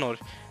pierced Dlanor,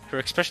 her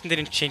expression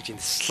didn't change in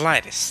the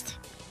slightest.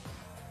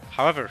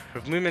 However,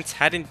 her movements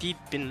had indeed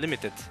been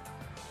limited.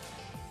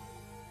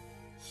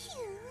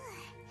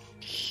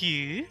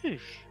 Phew.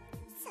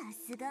 さ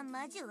すが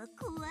魔女は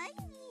怖いね。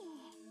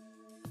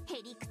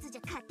へりくつじ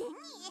ゃ勝てに。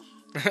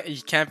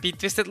You can't beat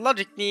twisted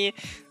logic, Nee.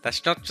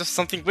 That's not just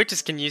something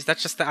witches can use,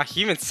 that's just a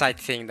human side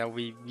thing that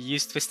we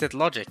use twisted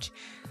logic.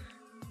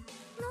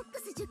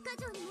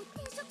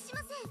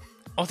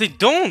 Oh, they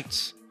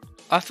don't!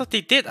 I thought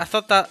they did. I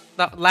thought that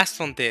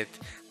last one did.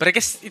 But I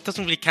guess it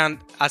doesn't really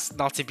count as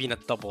Nazi being a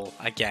double,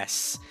 I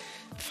guess.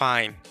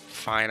 Fine.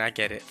 Fine, I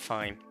get it.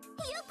 Fine.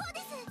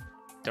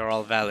 They're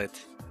all valid.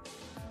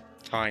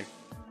 Fine.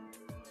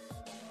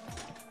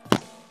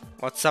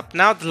 What's up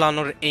now,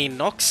 Dlanor A.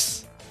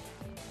 Knox?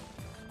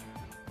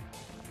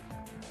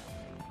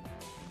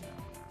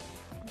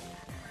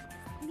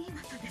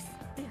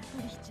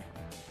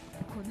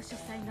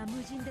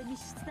 無人で密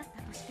室だっ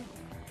たとしても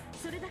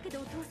それだけで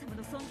お父様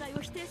の存在を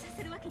否定さ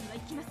せるわけにはい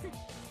きません。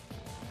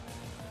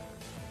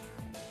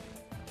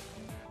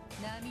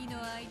波の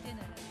相手な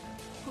ら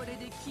これ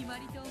で決ま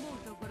りと思う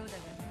ところだが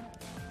な。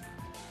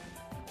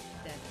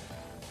だ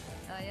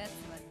があやつ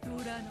は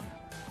ドラの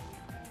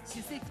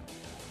主席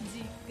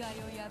実戒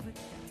を破っ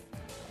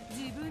た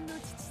自分の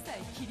父さえ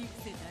切り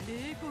伏せた冷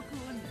酷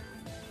女。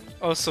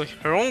 Oh, so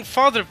her own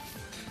father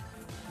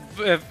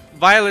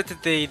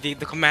violated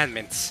the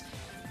commandments.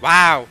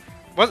 Wow.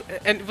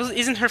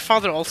 Isn't her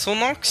father also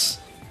Knox?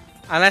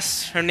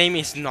 Unless her name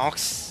is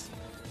Knox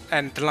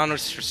and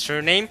Dlanor's her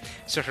surname,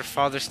 so her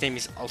father's name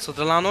is also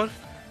Dlanor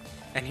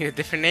and he had a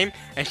different name,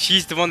 and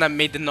she's the one that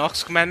made the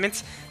Knox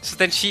commandments, so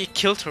then she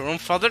killed her own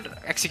father,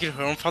 executed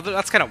her own father.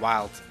 That's kind of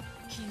wild.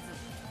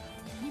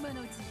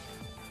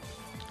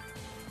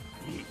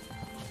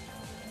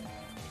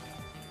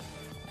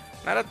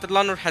 Now that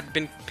Dlanor had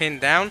been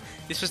pinned down,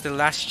 this was the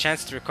last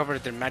chance to recover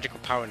their magical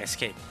power and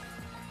escape.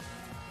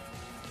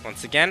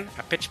 Once again,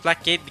 a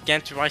pitch-black gate began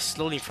to rise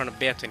slowly in front of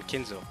Beato and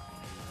Kinzo.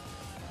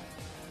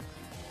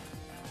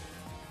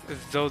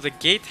 Though the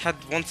gate had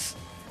once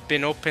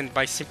been opened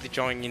by simply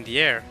drawing in the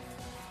air,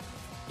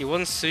 it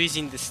wasn't so easy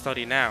in this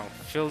study now,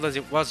 filled as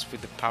it was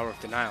with the power of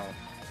denial.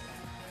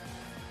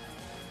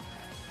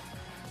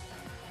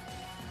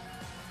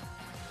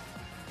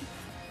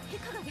 い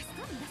かがです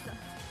か、皆さん。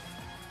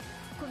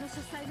この書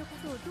斎のこ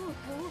とをどう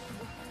問おうと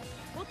も、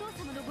お父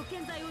様のご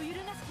健在を揺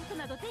るがすこと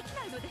などでき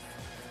ないのです。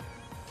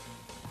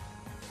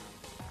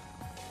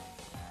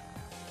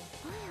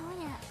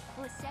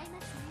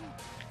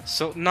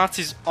 So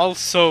Nazis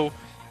also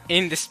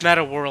in this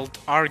meta world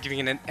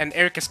arguing, and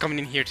Erica's coming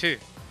in here too.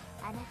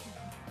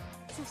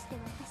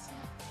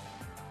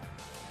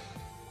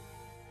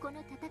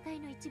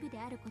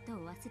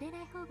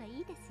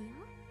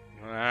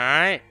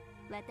 Alright.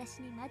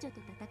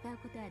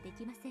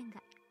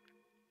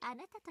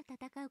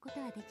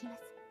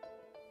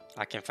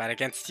 I can fight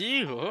against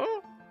you.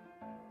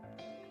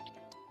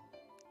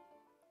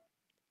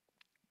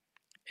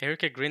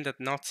 Erica grinned at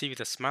Nazi with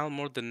a smile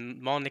more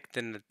demonic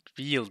than the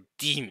real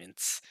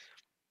demons.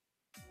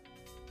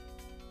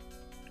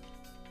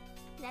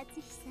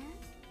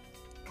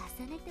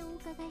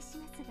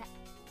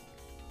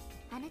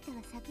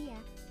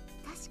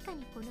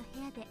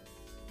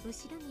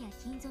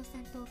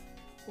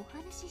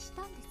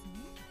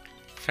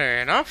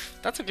 Fair enough.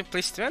 That's a good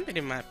place to end it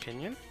in my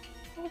opinion.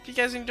 I hope you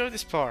guys enjoyed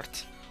this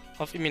part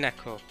of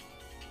Umineko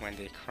when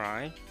they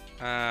cry.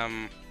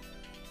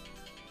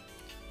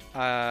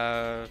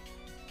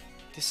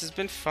 This has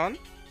been fun.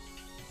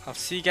 I'll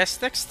see you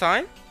guys next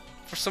time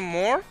for some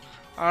more.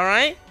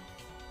 Alright.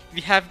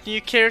 We have new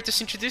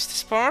characters introduced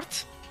this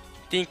part.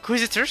 The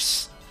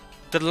Inquisitors.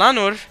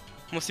 Dlanor,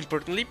 most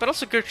importantly, but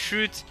also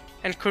Gertrude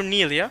and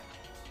Cornelia.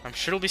 I'm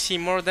sure we'll be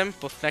seeing more of them,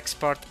 both next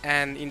part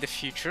and in the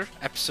future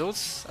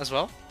episodes as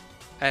well.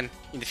 And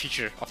in the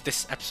future of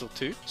this episode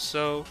too.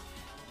 So,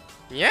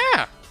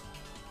 yeah.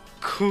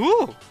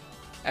 Cool!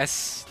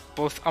 As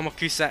both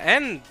Amakusa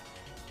and...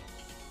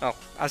 well,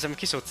 as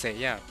Amakusa would say,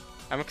 yeah.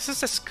 Amakusa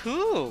says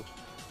cool.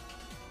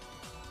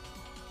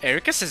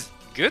 Erika says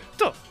good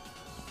though.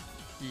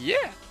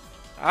 Yeah.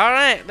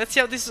 Alright, let's see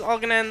how this is all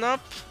gonna end up.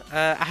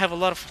 I have a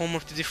lot of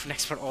homework to do for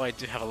next part. Oh, I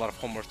do have a lot of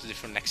homework to do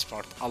for next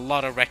part. A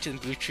lot of Ratchet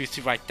and Blue Truth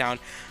to write down.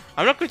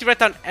 I'm not going to write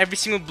down every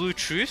single Blue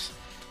Truth,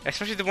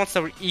 especially the ones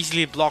that were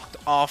easily blocked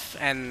off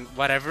and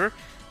whatever.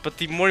 But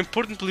the more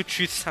important Blue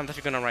Truths I'm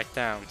definitely gonna write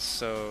down.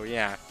 So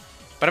yeah,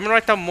 but I'm gonna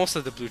write down most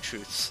of the Blue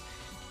Truths.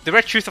 The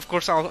Red Truth, of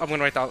course, I'm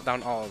gonna write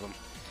down all of them.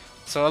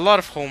 So a lot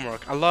of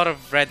homework, a lot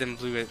of red and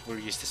blue were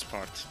used this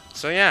part.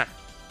 So yeah,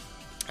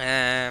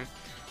 I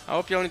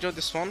hope you all enjoyed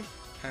this one.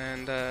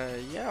 And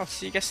yeah, I'll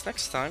see you guys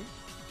next time.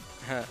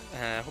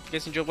 Hope you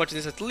guys enjoyed watching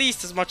this at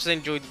least as much as I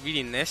enjoyed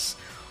reading this.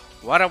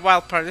 What a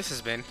wild part this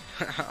has been.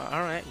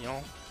 Alright,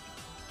 y'all.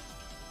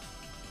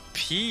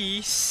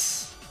 Peace.